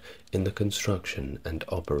involvement in the construction and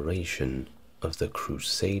operation of the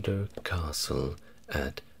Crusader castle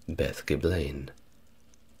at Beth Giblain.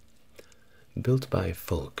 Built by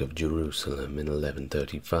folk of Jerusalem in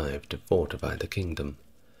 1135 to fortify the kingdom,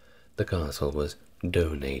 the castle was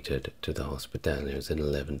donated to the Hospitallers in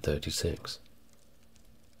 1136.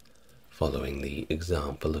 Following the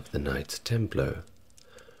example of the Knights Templar,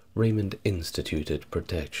 Raymond instituted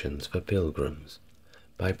protections for pilgrims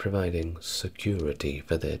by providing security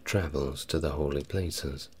for their travels to the holy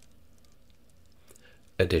places.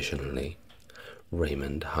 Additionally,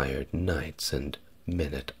 Raymond hired knights and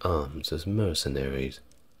men-at-arms as mercenaries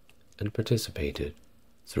and participated,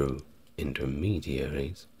 through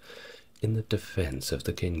intermediaries, in the defense of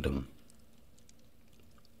the kingdom.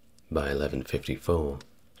 By 1154,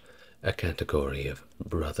 a category of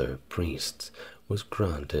brother priests was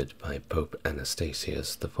granted by Pope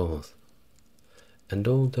Anastasius IV, and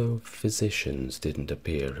although physicians didn't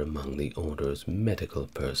appear among the order's medical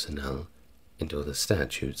personnel until the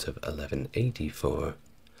statutes of 1184,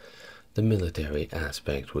 the military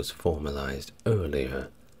aspect was formalized earlier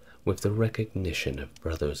with the recognition of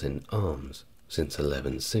brothers in arms since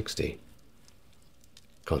 1160.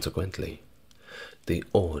 Consequently, the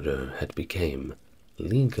order had become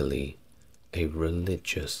legally a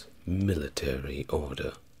religious military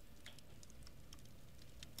order.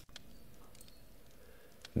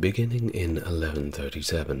 Beginning in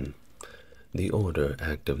 1137, the order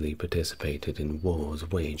actively participated in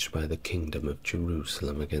wars waged by the Kingdom of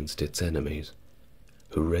Jerusalem against its enemies,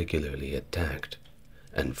 who regularly attacked,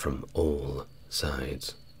 and from all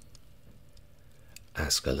sides.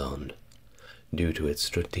 Ascalon, due to its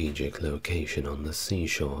strategic location on the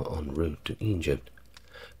seashore en route to Egypt,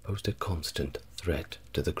 posed a constant threat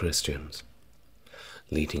to the Christians,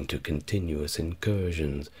 leading to continuous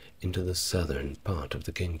incursions into the southern part of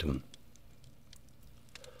the kingdom.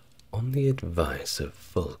 On the advice of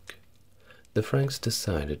Fulk, the Franks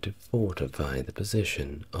decided to fortify the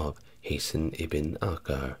position of Hisn ibn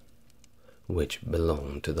Akar, which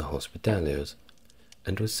belonged to the Hospitallers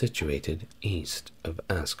and was situated east of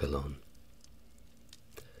Ascalon.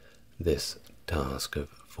 This task of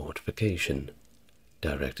fortification,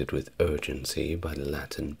 directed with urgency by the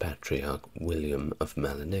Latin patriarch William of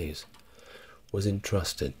Milanese, was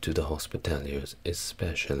entrusted to the Hospitallers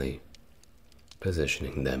especially,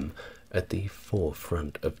 positioning them at the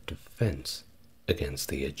forefront of defense against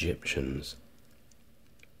the Egyptians.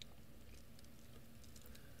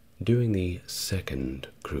 During the Second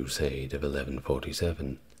Crusade of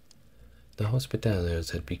 1147, the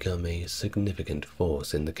Hospitallers had become a significant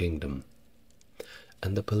force in the kingdom,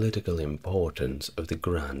 and the political importance of the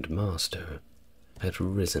Grand Master had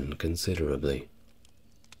risen considerably.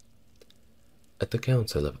 At the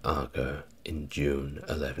Council of Acre in June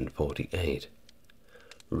 1148,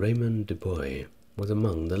 Raymond de Bois was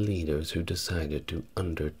among the leaders who decided to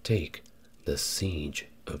undertake the siege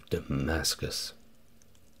of Damascus.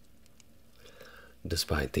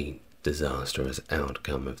 Despite the disastrous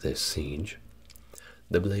outcome of this siege,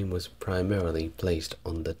 the blame was primarily placed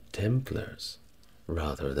on the Templars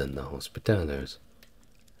rather than the Hospitallers.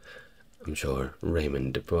 I'm sure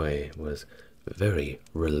Raymond de Bois was very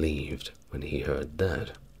relieved when he heard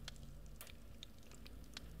that.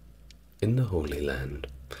 In the Holy Land,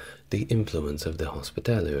 the influence of the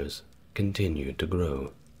Hospitallers continued to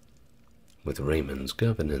grow, with Raymond's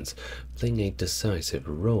governance playing a decisive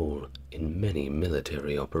role in many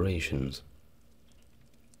military operations.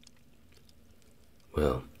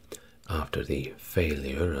 Well, after the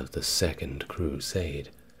failure of the Second Crusade,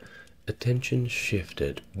 attention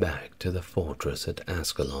shifted back to the fortress at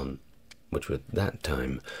Ascalon, which at that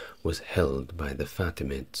time was held by the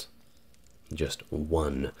Fatimids, just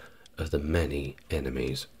one of the many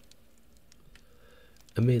enemies.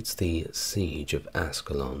 Amidst the siege of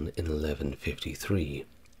Ascalon in 1153,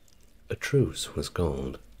 a truce was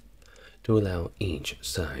called to allow each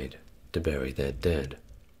side to bury their dead.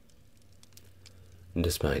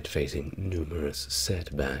 Despite facing numerous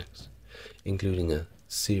setbacks, including a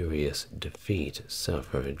serious defeat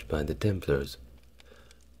suffered by the Templars,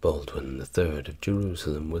 Baldwin III of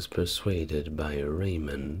Jerusalem was persuaded by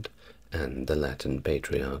Raymond and the Latin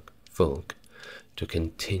patriarch Fulk to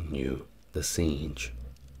continue the siege.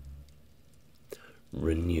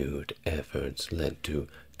 Renewed efforts led to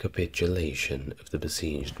capitulation of the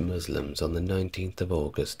besieged Muslims on the 19th of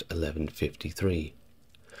August 1153,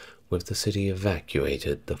 with the city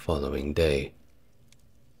evacuated the following day.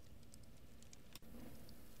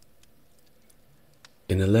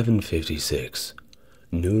 In 1156,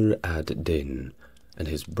 Nur ad-Din and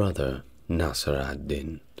his brother Nasr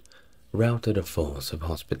ad-Din routed a force of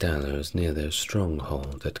Hospitallers near their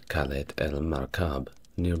stronghold at Khalet el-Markab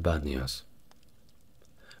near Banyas.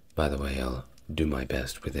 By the way, I'll do my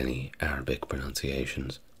best with any Arabic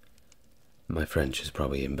pronunciations. My French is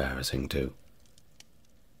probably embarrassing too.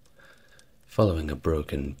 Following a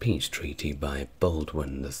broken peace treaty by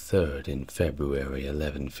Baldwin III in February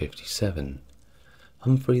 1157,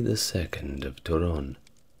 Humphrey II of Turon,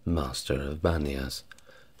 master of Banias,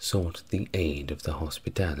 sought the aid of the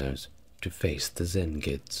Hospitallers to face the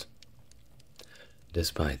Zengids.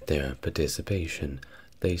 Despite their participation,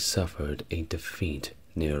 they suffered a defeat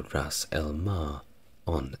near Ras El Ma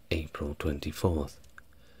on April 24th,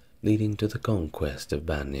 leading to the conquest of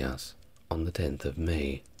Banias on the 10th of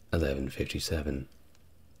May 1157.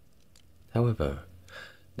 However,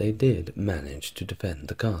 they did manage to defend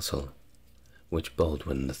the castle, which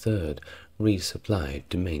Baldwin III resupplied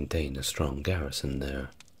to maintain a strong garrison there.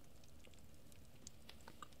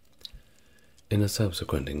 In a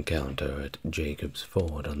subsequent encounter at Jacob's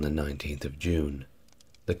Ford on the 19th of June,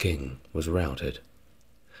 the king was routed,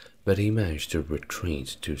 but he managed to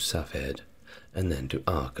retreat to Safed and then to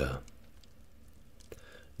Acre.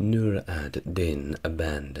 Nur ad-Din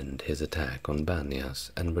abandoned his attack on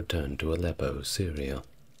Banias and returned to Aleppo, Syria,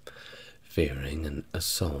 fearing an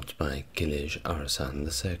assault by Kilij Arslan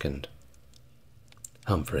II.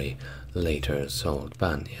 Humphrey later sold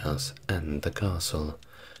Banias and the castle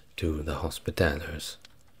to the Hospitallers.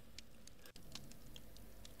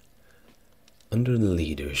 Under the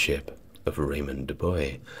leadership of Raymond de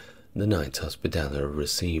Bois, the Knights Hospitaller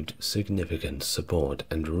received significant support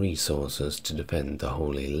and resources to defend the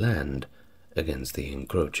Holy Land against the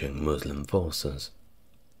encroaching Muslim forces.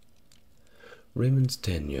 Raymond's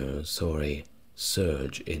tenure saw a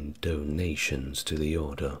surge in donations to the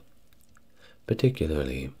order,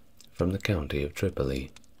 particularly from the county of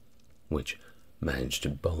Tripoli, which managed to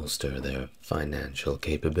bolster their financial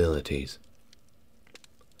capabilities.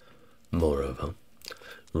 Moreover,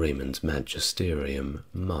 Raymond's magisterium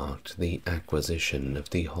marked the acquisition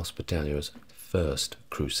of the Hospitallers' first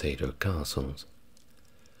Crusader castles,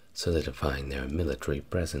 solidifying their military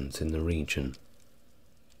presence in the region.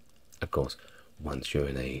 Of course, once you're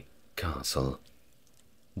in a castle,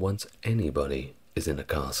 once anybody is in a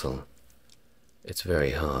castle, it's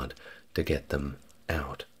very hard to get them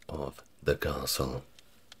out of the castle.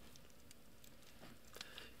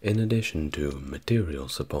 In addition to material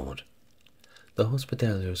support, the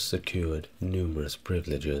Hospitallers secured numerous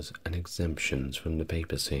privileges and exemptions from the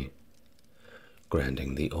papacy,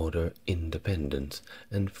 granting the order independence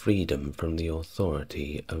and freedom from the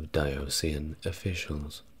authority of diocesan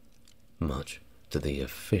officials, much to the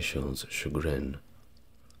officials' chagrin.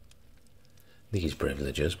 These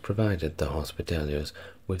privileges provided the Hospitallers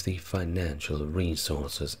with the financial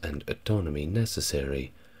resources and autonomy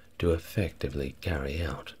necessary to effectively carry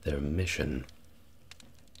out their mission.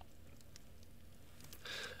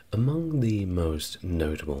 Among the most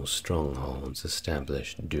notable strongholds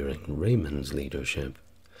established during Raymond's leadership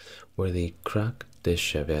were the Crac des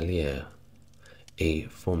Chevaliers, a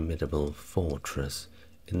formidable fortress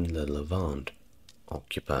in the Levant,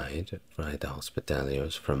 occupied by the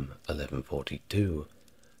Hospitallers from 1142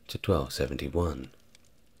 to 1271.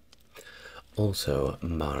 Also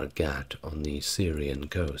Margat on the Syrian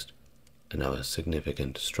coast, another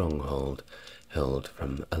significant stronghold held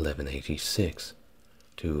from 1186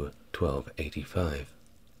 to 1285,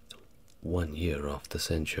 1 year off the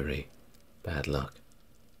century. Bad luck.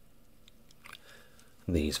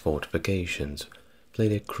 These fortifications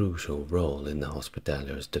played a crucial role in the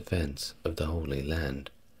Hospitallers' defense of the Holy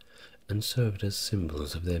Land and served as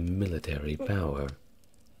symbols of their military power,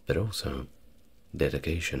 but also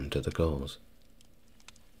dedication to the cause.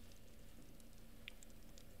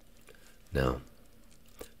 Now,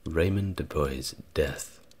 Raymond de Bois'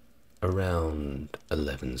 death around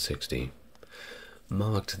 1160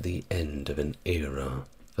 marked the end of an era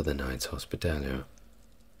for the Knights Hospitaller.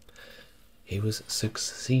 He was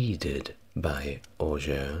succeeded by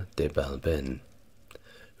Auger de Balben,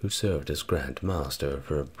 who served as Grand Master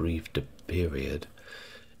for a brief period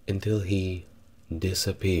until he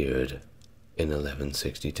disappeared in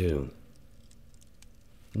 1162.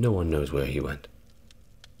 No one knows where he went.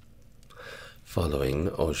 Following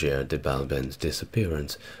Auger de Balben's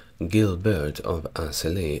disappearance, Gilbert of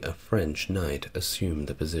Asselet, a French knight, assumed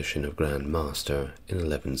the position of Grand Master in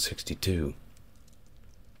 1162.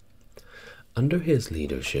 Under his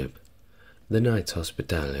leadership, the Knights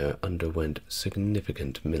Hospitaller underwent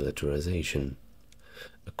significant militarization,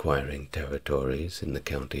 acquiring territories in the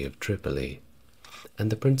county of Tripoli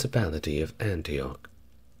and the Principality of Antioch.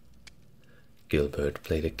 Gilbert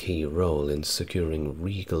played a key role in securing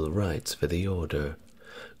regal rights for the order,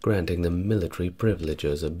 granting them military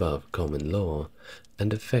privileges above common law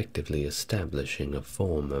and effectively establishing a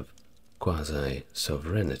form of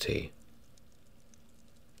quasi-sovereignty.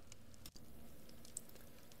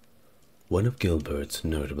 One of Gilbert's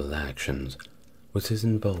notable actions was his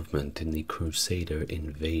involvement in the Crusader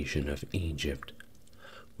invasion of Egypt,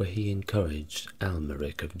 where he encouraged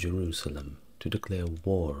Almeric of Jerusalem to declare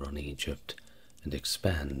war on Egypt and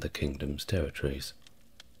expand the kingdom's territories.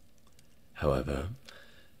 However,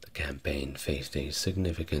 the campaign faced a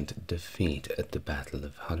significant defeat at the Battle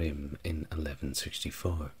of Harim in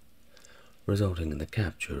 1164, resulting in the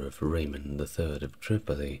capture of Raymond III of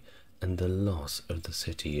Tripoli and the loss of the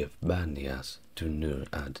city of Banyas to Nur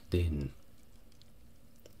ad-Din.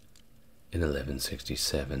 In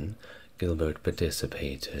 1167, Gilbert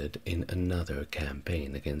participated in another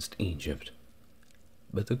campaign against Egypt,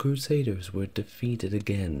 but the Crusaders were defeated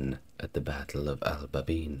again at the Battle of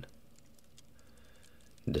Al-Babin.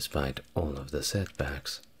 Despite all of the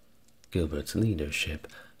setbacks, Gilbert's leadership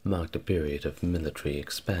marked a period of military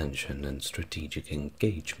expansion and strategic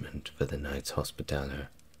engagement for the Knights Hospitaller,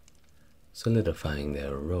 solidifying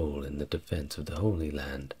their role in the defense of the Holy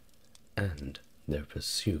Land and their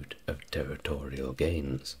pursuit of territorial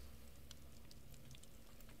gains.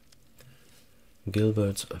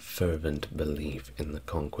 Gilbert's fervent belief in the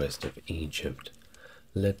conquest of Egypt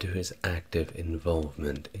led to his active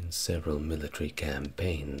involvement in several military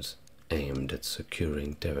campaigns aimed at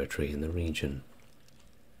securing territory in the region.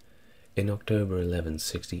 In October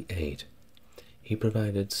 1168, he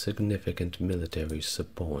provided significant military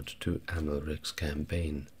support to Amalric's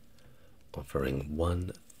campaign, offering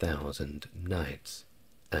 1,000 knights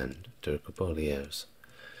and Turcopoliers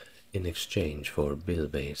in exchange for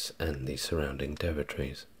Bilbais and the surrounding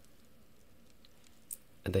territories.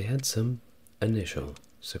 And they had some initial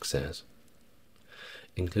success,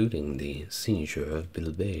 including the seizure of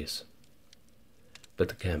Bilbais, but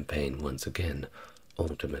the campaign once again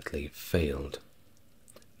ultimately failed,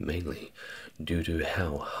 mainly due to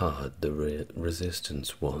how hard the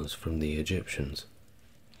resistance was from the Egyptians,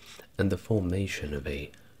 and the formation of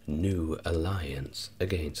a new alliance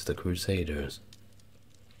against the Crusaders.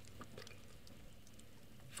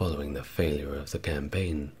 Following the failure of the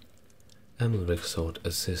campaign, Amalric sought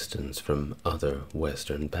assistance from other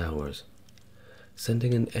Western powers,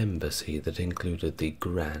 sending an embassy that included the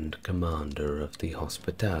Grand Commander of the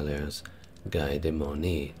Hospitallers, Guy de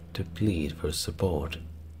Moni, to plead for support.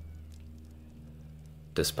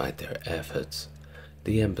 Despite their efforts,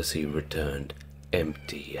 the embassy returned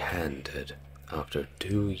empty-handed after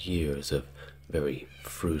 2 years of very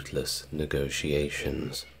fruitless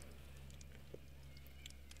negotiations.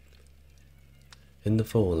 In the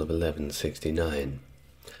fall of 1169,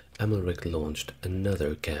 Amalric launched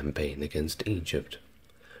another campaign against Egypt,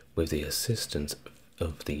 with the assistance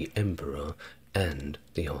of the Emperor and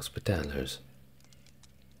the Hospitallers.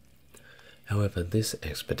 However, this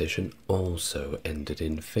expedition also ended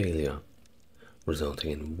in failure,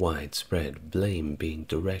 resulting in widespread blame being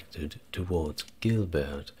directed towards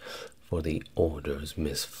Gilbert for the Order's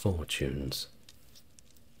misfortunes.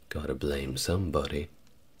 Gotta blame somebody.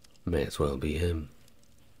 May as well be him.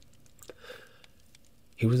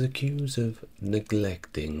 He was accused of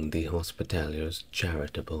neglecting the Hospitallers'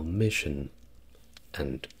 charitable mission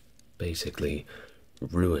and basically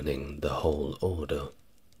ruining the whole order.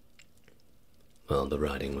 Well, the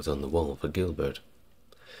writing was on the wall for Gilbert,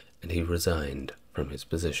 and he resigned from his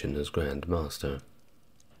position as Grand Master,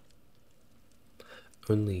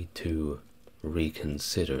 only to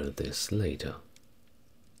reconsider this later.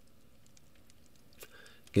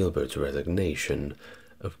 Gilbert's resignation,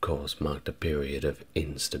 of course, marked a period of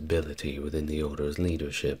instability within the Order's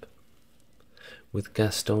leadership, with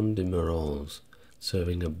Gaston de Merolles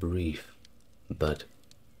serving a brief but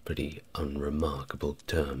pretty unremarkable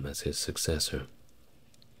term as his successor.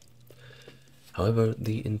 However,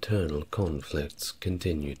 the internal conflicts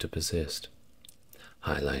continued to persist,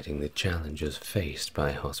 highlighting the challenges faced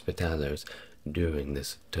by Hospitallers during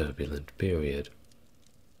this turbulent period.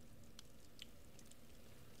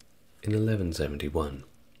 In 1171,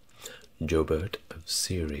 Jobert of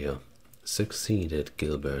Syria succeeded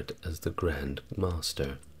Gilbert as the Grand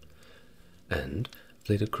Master, and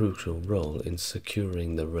played a crucial role in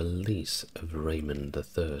securing the release of Raymond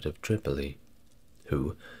III of Tripoli,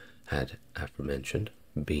 who had, aforementioned,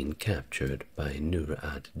 been captured by Nur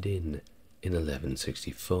ad-Din in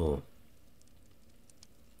 1164.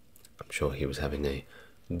 I'm sure he was having a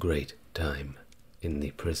great time in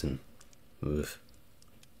the prison. Oof.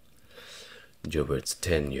 Jobert's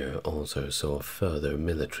tenure also saw further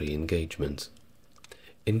military engagements,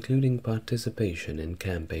 including participation in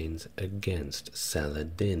campaigns against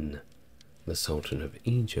Saladin, the Sultan of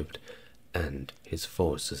Egypt, and his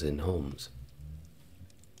forces in Homs.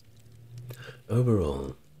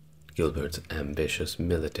 Overall, Gilbert's ambitious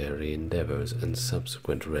military endeavors and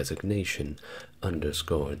subsequent resignation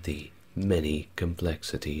underscored the many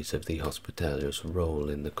complexities of the Hospitallers' role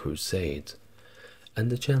in the Crusades, and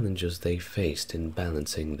the challenges they faced in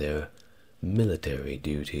balancing their military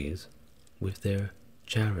duties with their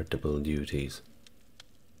charitable duties.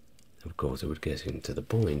 Of course, it would get into the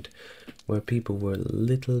point where people were a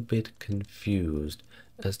little bit confused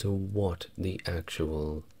as to what the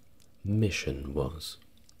actual mission was.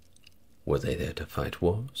 Were they there to fight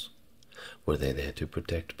wars? Were they there to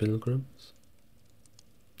protect pilgrims?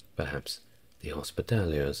 Perhaps the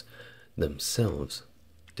Hospitallers themselves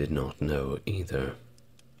did not know either.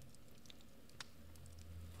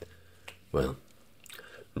 Well,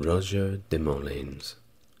 Roger de Molins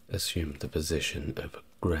assumed the position of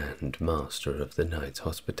Grand Master of the Knights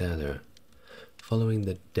Hospitaller following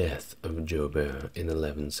the death of Joubert in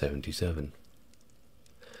 1177.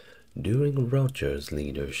 During Roger's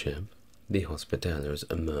leadership, the Hospitallers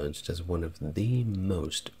emerged as one of the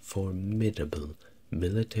most formidable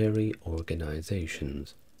military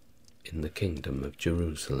organizations in the Kingdom of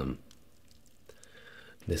Jerusalem.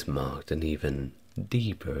 This marked an even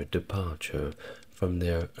deeper departure from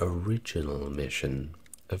their original mission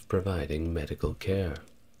of providing medical care.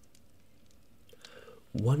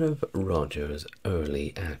 One of Roger's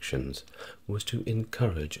early actions was to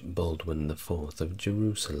encourage Baldwin IV of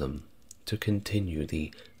Jerusalem to continue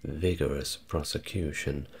the vigorous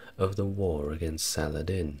prosecution of the war against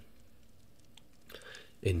Saladin.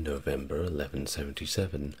 In November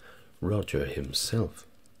 1177, Roger himself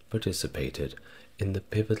participated in the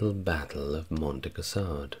pivotal Battle of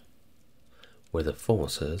Montegassard, where the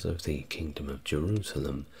forces of the Kingdom of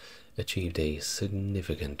Jerusalem achieved a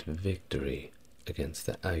significant victory against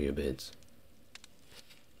the Ayyubids.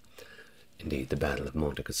 Indeed, the Battle of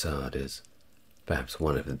Montegassard is perhaps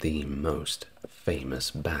one of the most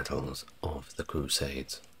famous battles of the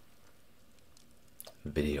Crusades.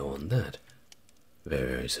 Video on that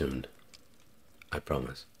very, very soon. I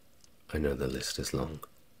promise. I know the list is long,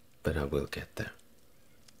 but I will get there.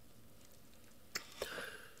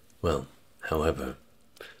 Well, however,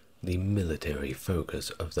 the military focus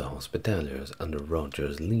of the Hospitallers under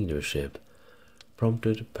Roger's leadership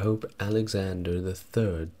prompted Pope Alexander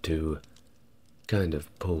III to kind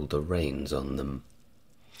of pull the reins on them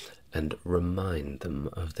and remind them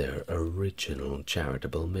of their original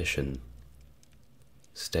charitable mission.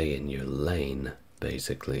 Stay in your lane,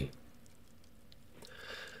 basically.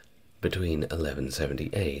 Between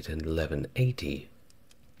 1178 and 1180,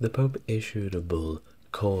 the Pope issued a bull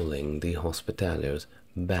calling the Hospitallers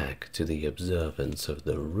back to the observance of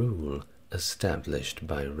the rule established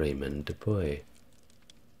by Raymond de Puy.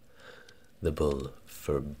 The bull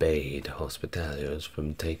forbade Hospitallers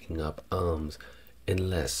from taking up arms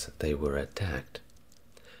unless they were attacked,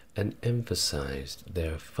 and emphasized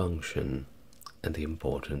their function and the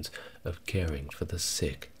importance of caring for the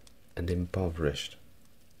sick and impoverished.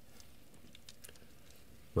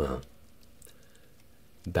 Well,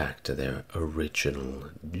 back to their original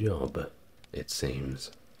job, it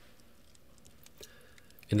seems.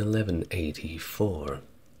 In 1184,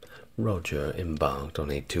 Roger embarked on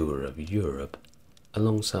a tour of Europe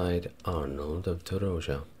alongside Arnold of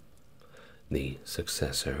Touraja, the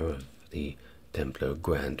successor of the Templar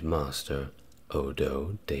Grand Master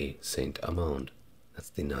Odo de Saint-Amand, that's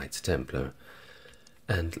the Knights Templar,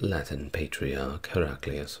 and Latin Patriarch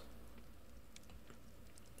Heraclius.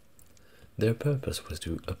 Their purpose was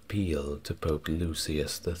to appeal to Pope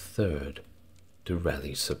Lucius III to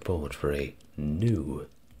rally support for a new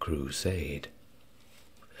crusade.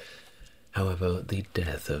 However, the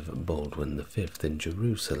death of Baldwin V in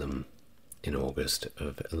Jerusalem in August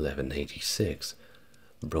of 1186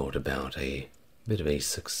 brought about a bit of a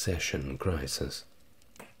succession crisis,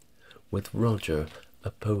 with Roger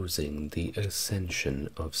opposing the ascension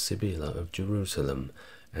of Sibylla of Jerusalem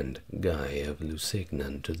and Guy of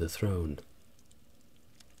Lusignan to the throne.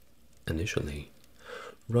 Initially,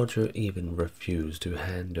 Roger even refused to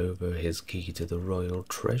hand over his key to the royal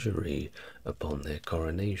treasury upon their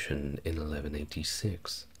coronation in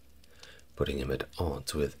 1186, putting him at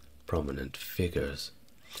odds with prominent figures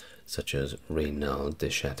such as Reynald de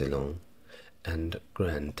Chatillon and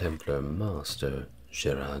Grand Templar Master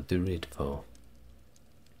Gerard de Ritfort.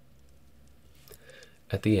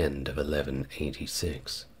 At the end of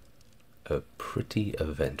 1186, a pretty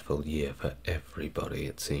eventful year for everybody,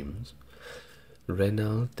 it seems,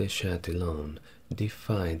 Reynald de Chatillon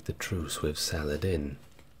defied the truce with Saladin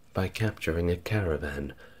by capturing a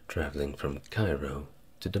caravan traveling from Cairo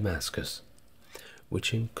to Damascus,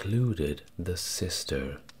 which included the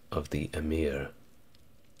sister of the emir.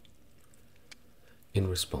 In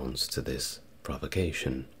response to this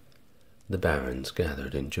provocation, the barons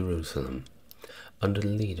gathered in Jerusalem under the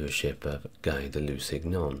leadership of Guy de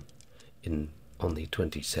Lusignan on the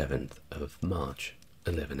 27th of March,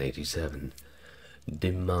 1187,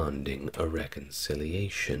 demanding a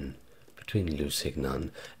reconciliation between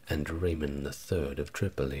Lusignan and Raymond III of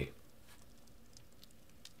Tripoli.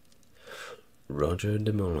 Roger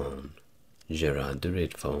de Moulins, Gerard de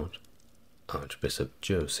Ridfort, Archbishop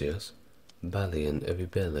Josias, Balian of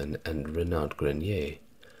Ibelin, and Renaud Grenier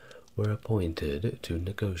were appointed to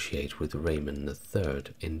negotiate with Raymond III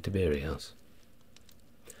in Tiberias.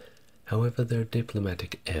 However, their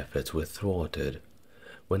diplomatic efforts were thwarted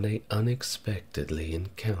when they unexpectedly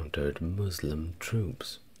encountered Muslim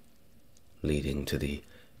troops, leading to the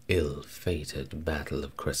ill-fated Battle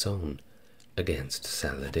of Cresson against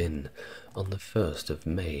Saladin on the 1st of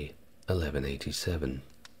May, 1187.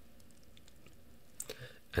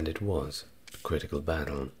 And it was a critical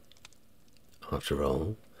battle. After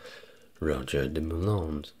all, Roger de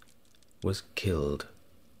Moulins was killed.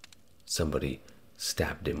 Somebody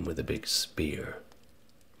stabbed him with a big spear.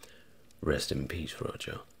 Rest in peace,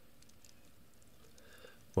 Roger.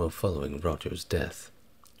 While following Roger's death,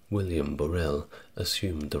 William Borel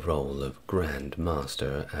assumed the role of Grand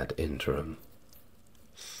Master ad interim.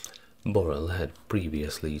 Borel had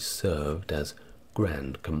previously served as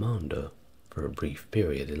Grand Commander for a brief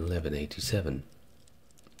period in 1187.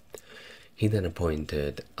 He then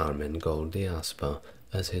appointed Armengol de Aspa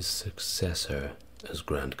as his successor as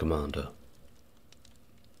Grand Commander.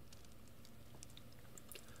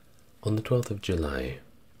 On the 12th of July,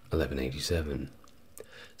 1187,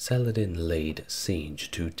 Saladin laid siege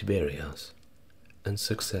to Tiberias and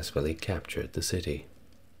successfully captured the city.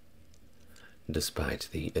 Despite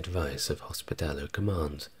the advice of Hospitaller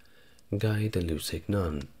commands, Guy de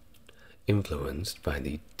Lusignan, influenced by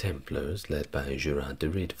the Templars led by Gerard de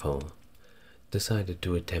Ridfort, decided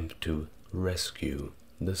to attempt to rescue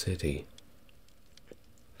the city.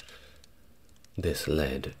 This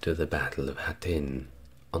led to the Battle of Hattin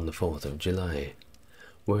on the 4th of July,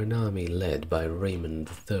 where an army led by Raymond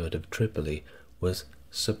III of Tripoli was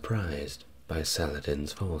surprised by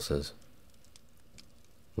Saladin's forces.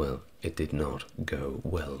 Well, it did not go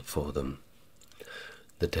well for them.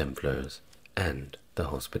 The Templars and the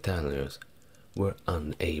Hospitallers were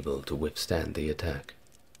unable to withstand the attack,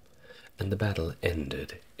 and the battle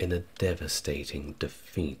ended in a devastating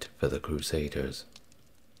defeat for the Crusaders.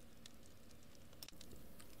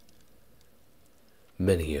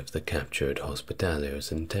 Many of the captured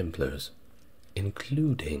Hospitallers and Templars,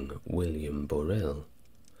 including William Borel,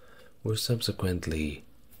 were subsequently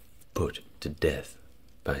put to death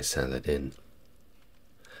by Saladin,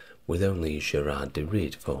 with only Gerard de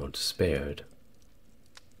Ridfort spared.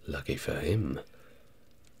 Lucky for him.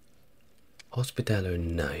 Hospitaller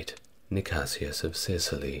Knight Nicasius of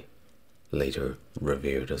Sicily, later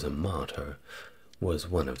revered as a martyr, was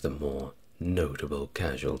one of the more notable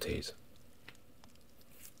casualties.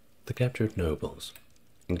 The captured nobles,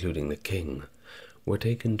 including the king, were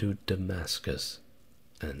taken to Damascus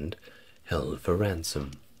and held for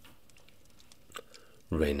ransom.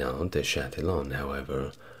 Renaud de Chatillon,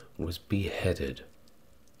 however, was beheaded,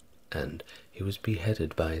 and he was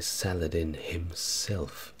beheaded by Saladin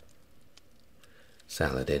himself.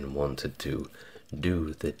 Saladin wanted to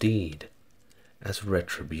do the deed as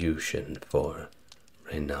retribution for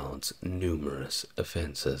Renaud's numerous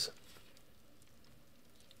offences.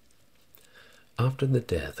 After the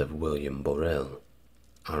death of William Borel,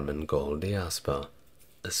 Armengol de Aspa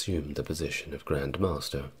assumed the position of Grand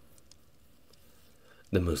Master.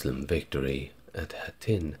 The Muslim victory at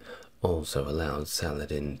Hattin also allowed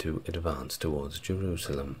Saladin to advance towards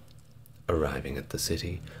Jerusalem, arriving at the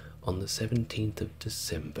city on the 17th of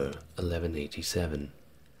December 1187,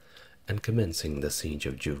 and commencing the siege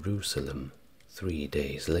of Jerusalem 3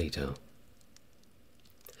 days later.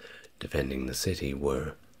 Defending the city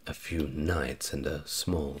were a few knights and a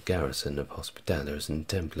small garrison of Hospitallers and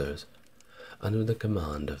Templars, under the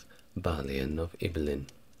command of Balian of Ibelin,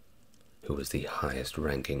 who was the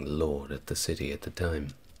highest-ranking lord at the city at the time.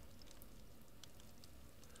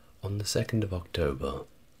 On the 2nd of October,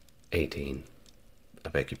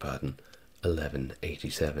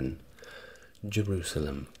 1187,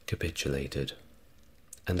 Jerusalem capitulated,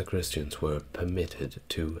 and the Christians were permitted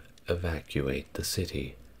to evacuate the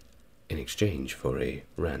city in exchange for a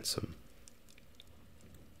ransom.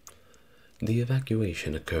 The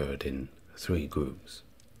evacuation occurred in 3 groups,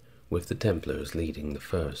 with the Templars leading the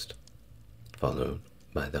first, followed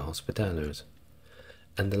by the Hospitallers,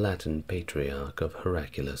 and the Latin Patriarch of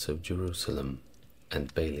Heraclius of Jerusalem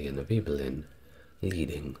and Balian of Ibelin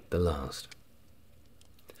leading the last.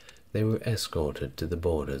 they were escorted to the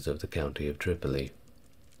borders of the county of Tripoli,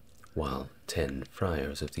 while 10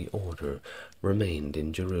 friars of the order remained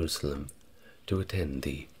in Jerusalem to attend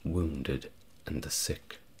the wounded and the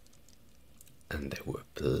sick, and there were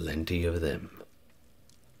plenty of them.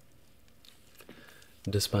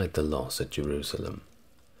 Despite the loss at Jerusalem,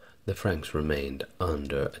 the Franks remained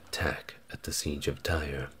under attack at the siege of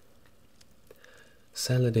Tyre.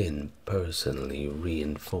 Saladin personally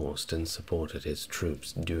reinforced and supported his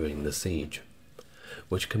troops during the siege,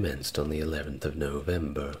 which commenced on the 11th of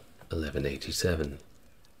November, 1187.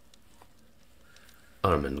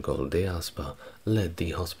 Armengol de Aspa led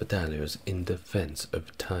the Hospitallers in defense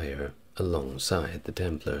of Tyre alongside the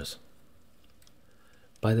Templars.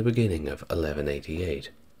 By the beginning of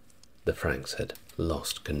 1188, the Franks had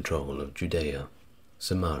lost control of Judea,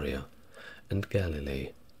 Samaria, and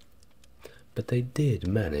Galilee, but they did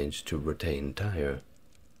manage to retain Tyre,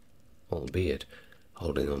 albeit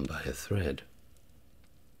holding on by a thread.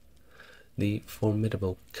 The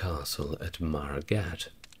formidable castle at Margat,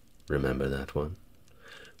 remember that one,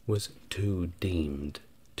 was too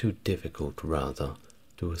difficult rather,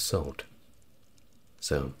 to assault.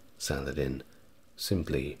 So Saladin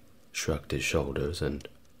simply shrugged his shoulders and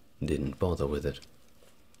didn't bother with it.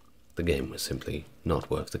 The game was simply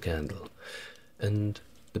not worth the candle, and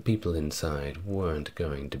the people inside weren't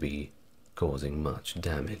going to be causing much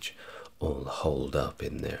damage, all holed up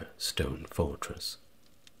in their stone fortress.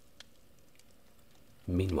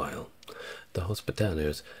 Meanwhile, the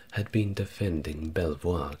Hospitallers had been defending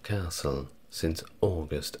Belvoir Castle since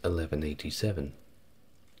August 1187.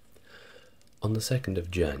 On the 2nd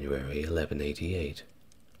of January 1188,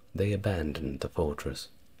 they abandoned the fortress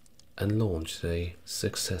and launched a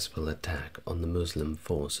successful attack on the Muslim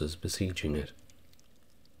forces besieging it.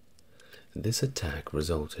 This attack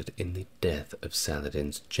resulted in the death of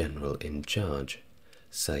Saladin's general-in-charge,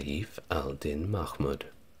 Saif al-Din Mahmud,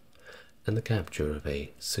 and the capture of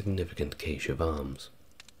a significant cache of arms.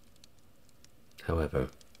 However,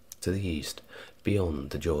 to the east,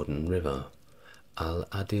 beyond the Jordan River,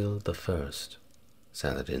 Al-Adil I,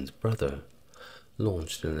 Saladin's brother,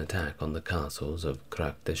 launched an attack on the castles of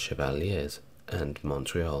Crac des Chevaliers and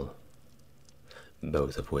Montreal,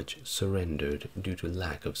 both of which surrendered due to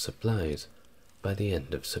lack of supplies by the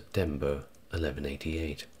end of September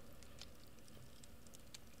 1188.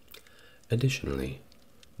 Additionally,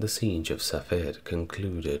 the siege of Safed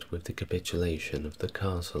concluded with the capitulation of the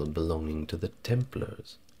castle belonging to the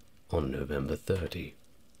Templars on November 30.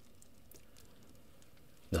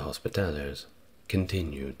 The Hospitallers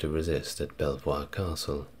continued to resist at Belvoir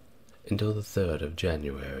Castle until the 3rd of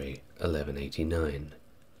January 1189,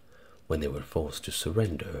 when they were forced to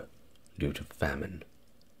surrender due to famine.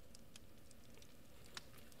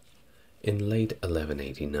 In late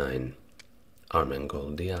 1189,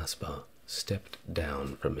 Armengol de Aspa stepped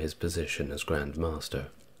down from his position as Grand Master,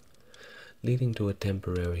 leading to a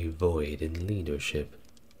temporary void in leadership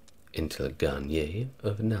until Garnier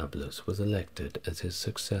of Nablus was elected as his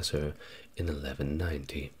successor in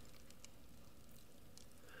 1190.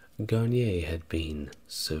 Garnier had been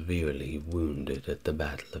severely wounded at the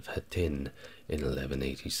Battle of Hattin in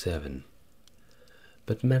 1187,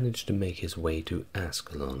 but managed to make his way to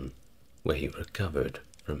Ascalon, where he recovered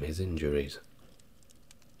from his injuries.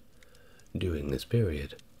 During this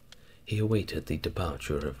period, he awaited the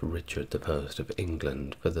departure of Richard I of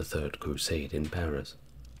England for the Third Crusade in Paris.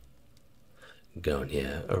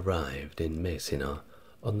 Garnier arrived in Messina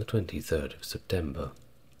on the 23rd of September,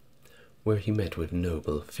 where he met with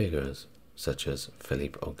noble figures such as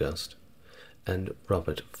Philippe Auguste and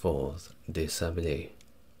Robert IV de Sablé,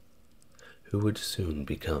 who would soon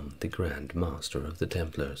become the Grand Master of the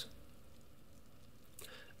Templars.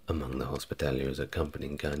 Among the Hospitallers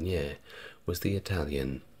accompanying Garnier was the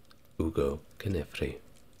Italian Ugo Canefri.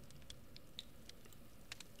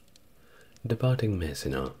 Departing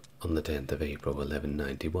Messina on the 10th of April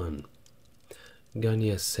 1191,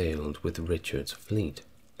 Garnier sailed with Richard's fleet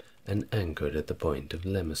and anchored at the point of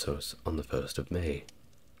Lemesos on the 1st of May.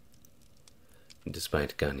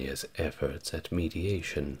 Despite Garnier's efforts at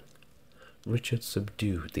mediation, Richard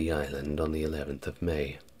subdued the island on the 11th of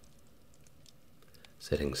May.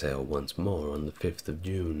 Setting sail once more on the 5th of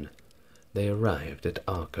June, they arrived at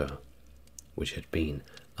Acre, which had been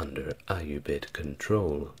under Ayyubid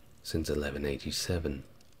control since 1187.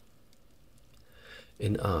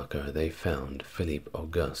 In Acre they found Philippe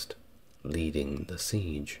Auguste leading the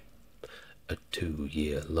siege, a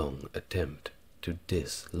 2-year-long attempt to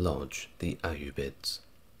dislodge the Ayyubids.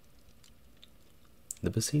 The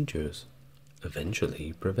besiegers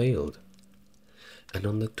eventually prevailed, and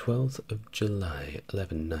on the 12th of July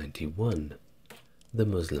 1191, the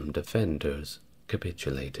Muslim defenders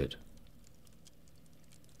capitulated.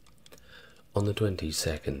 On the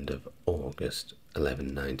 22nd of August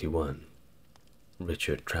 1191,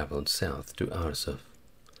 Richard travelled south to Arsuf,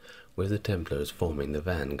 with the Templars forming the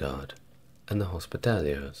vanguard and the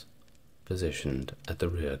Hospitallers positioned at the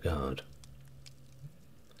rear guard.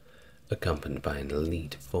 Accompanied by an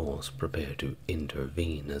elite force prepared to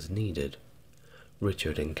intervene as needed,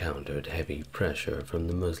 Richard encountered heavy pressure from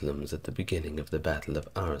the Muslims at the beginning of the Battle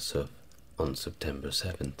of Arsuf on September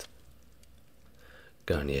 7th.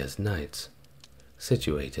 Garnier's knights,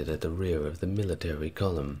 situated at the rear of the military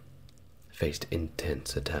column, faced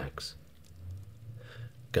intense attacks.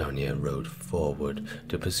 Garnier rode forward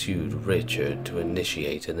to pursue Richard to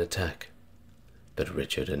initiate an attack, but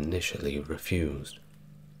Richard initially refused.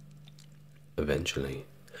 Eventually,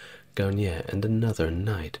 Garnier and another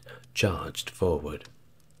knight charged forward,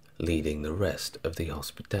 leading the rest of the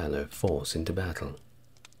Hospitaller force into battle.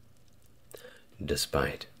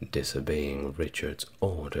 Despite disobeying Richard's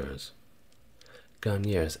orders,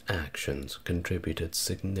 Garnier's actions contributed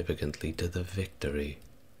significantly to the victory,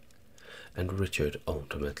 and Richard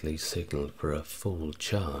ultimately signaled for a full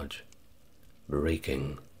charge,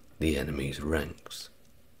 breaking the enemy's ranks.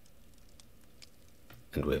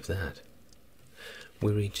 And with that,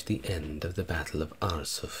 we reach the end of the Battle of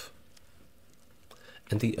Arsuf,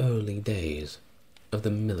 and the early days of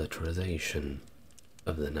the militarization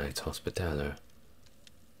of the Knights Hospitaller.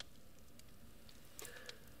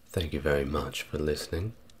 Thank you very much for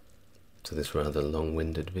listening to this rather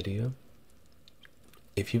long-winded video.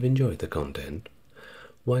 If you've enjoyed the content,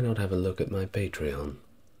 why not have a look at my Patreon,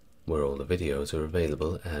 where all the videos are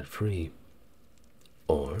available ad-free.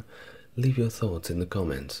 Or leave your thoughts in the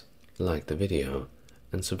comments, like the video,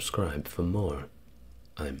 and subscribe for more.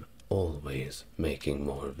 I'm always making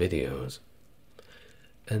more videos,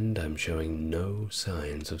 and I'm showing no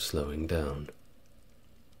signs of slowing down.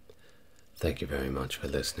 Thank you very much for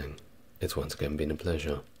listening. It's once again been a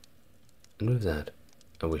pleasure. And with that,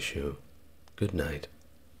 I wish you good night.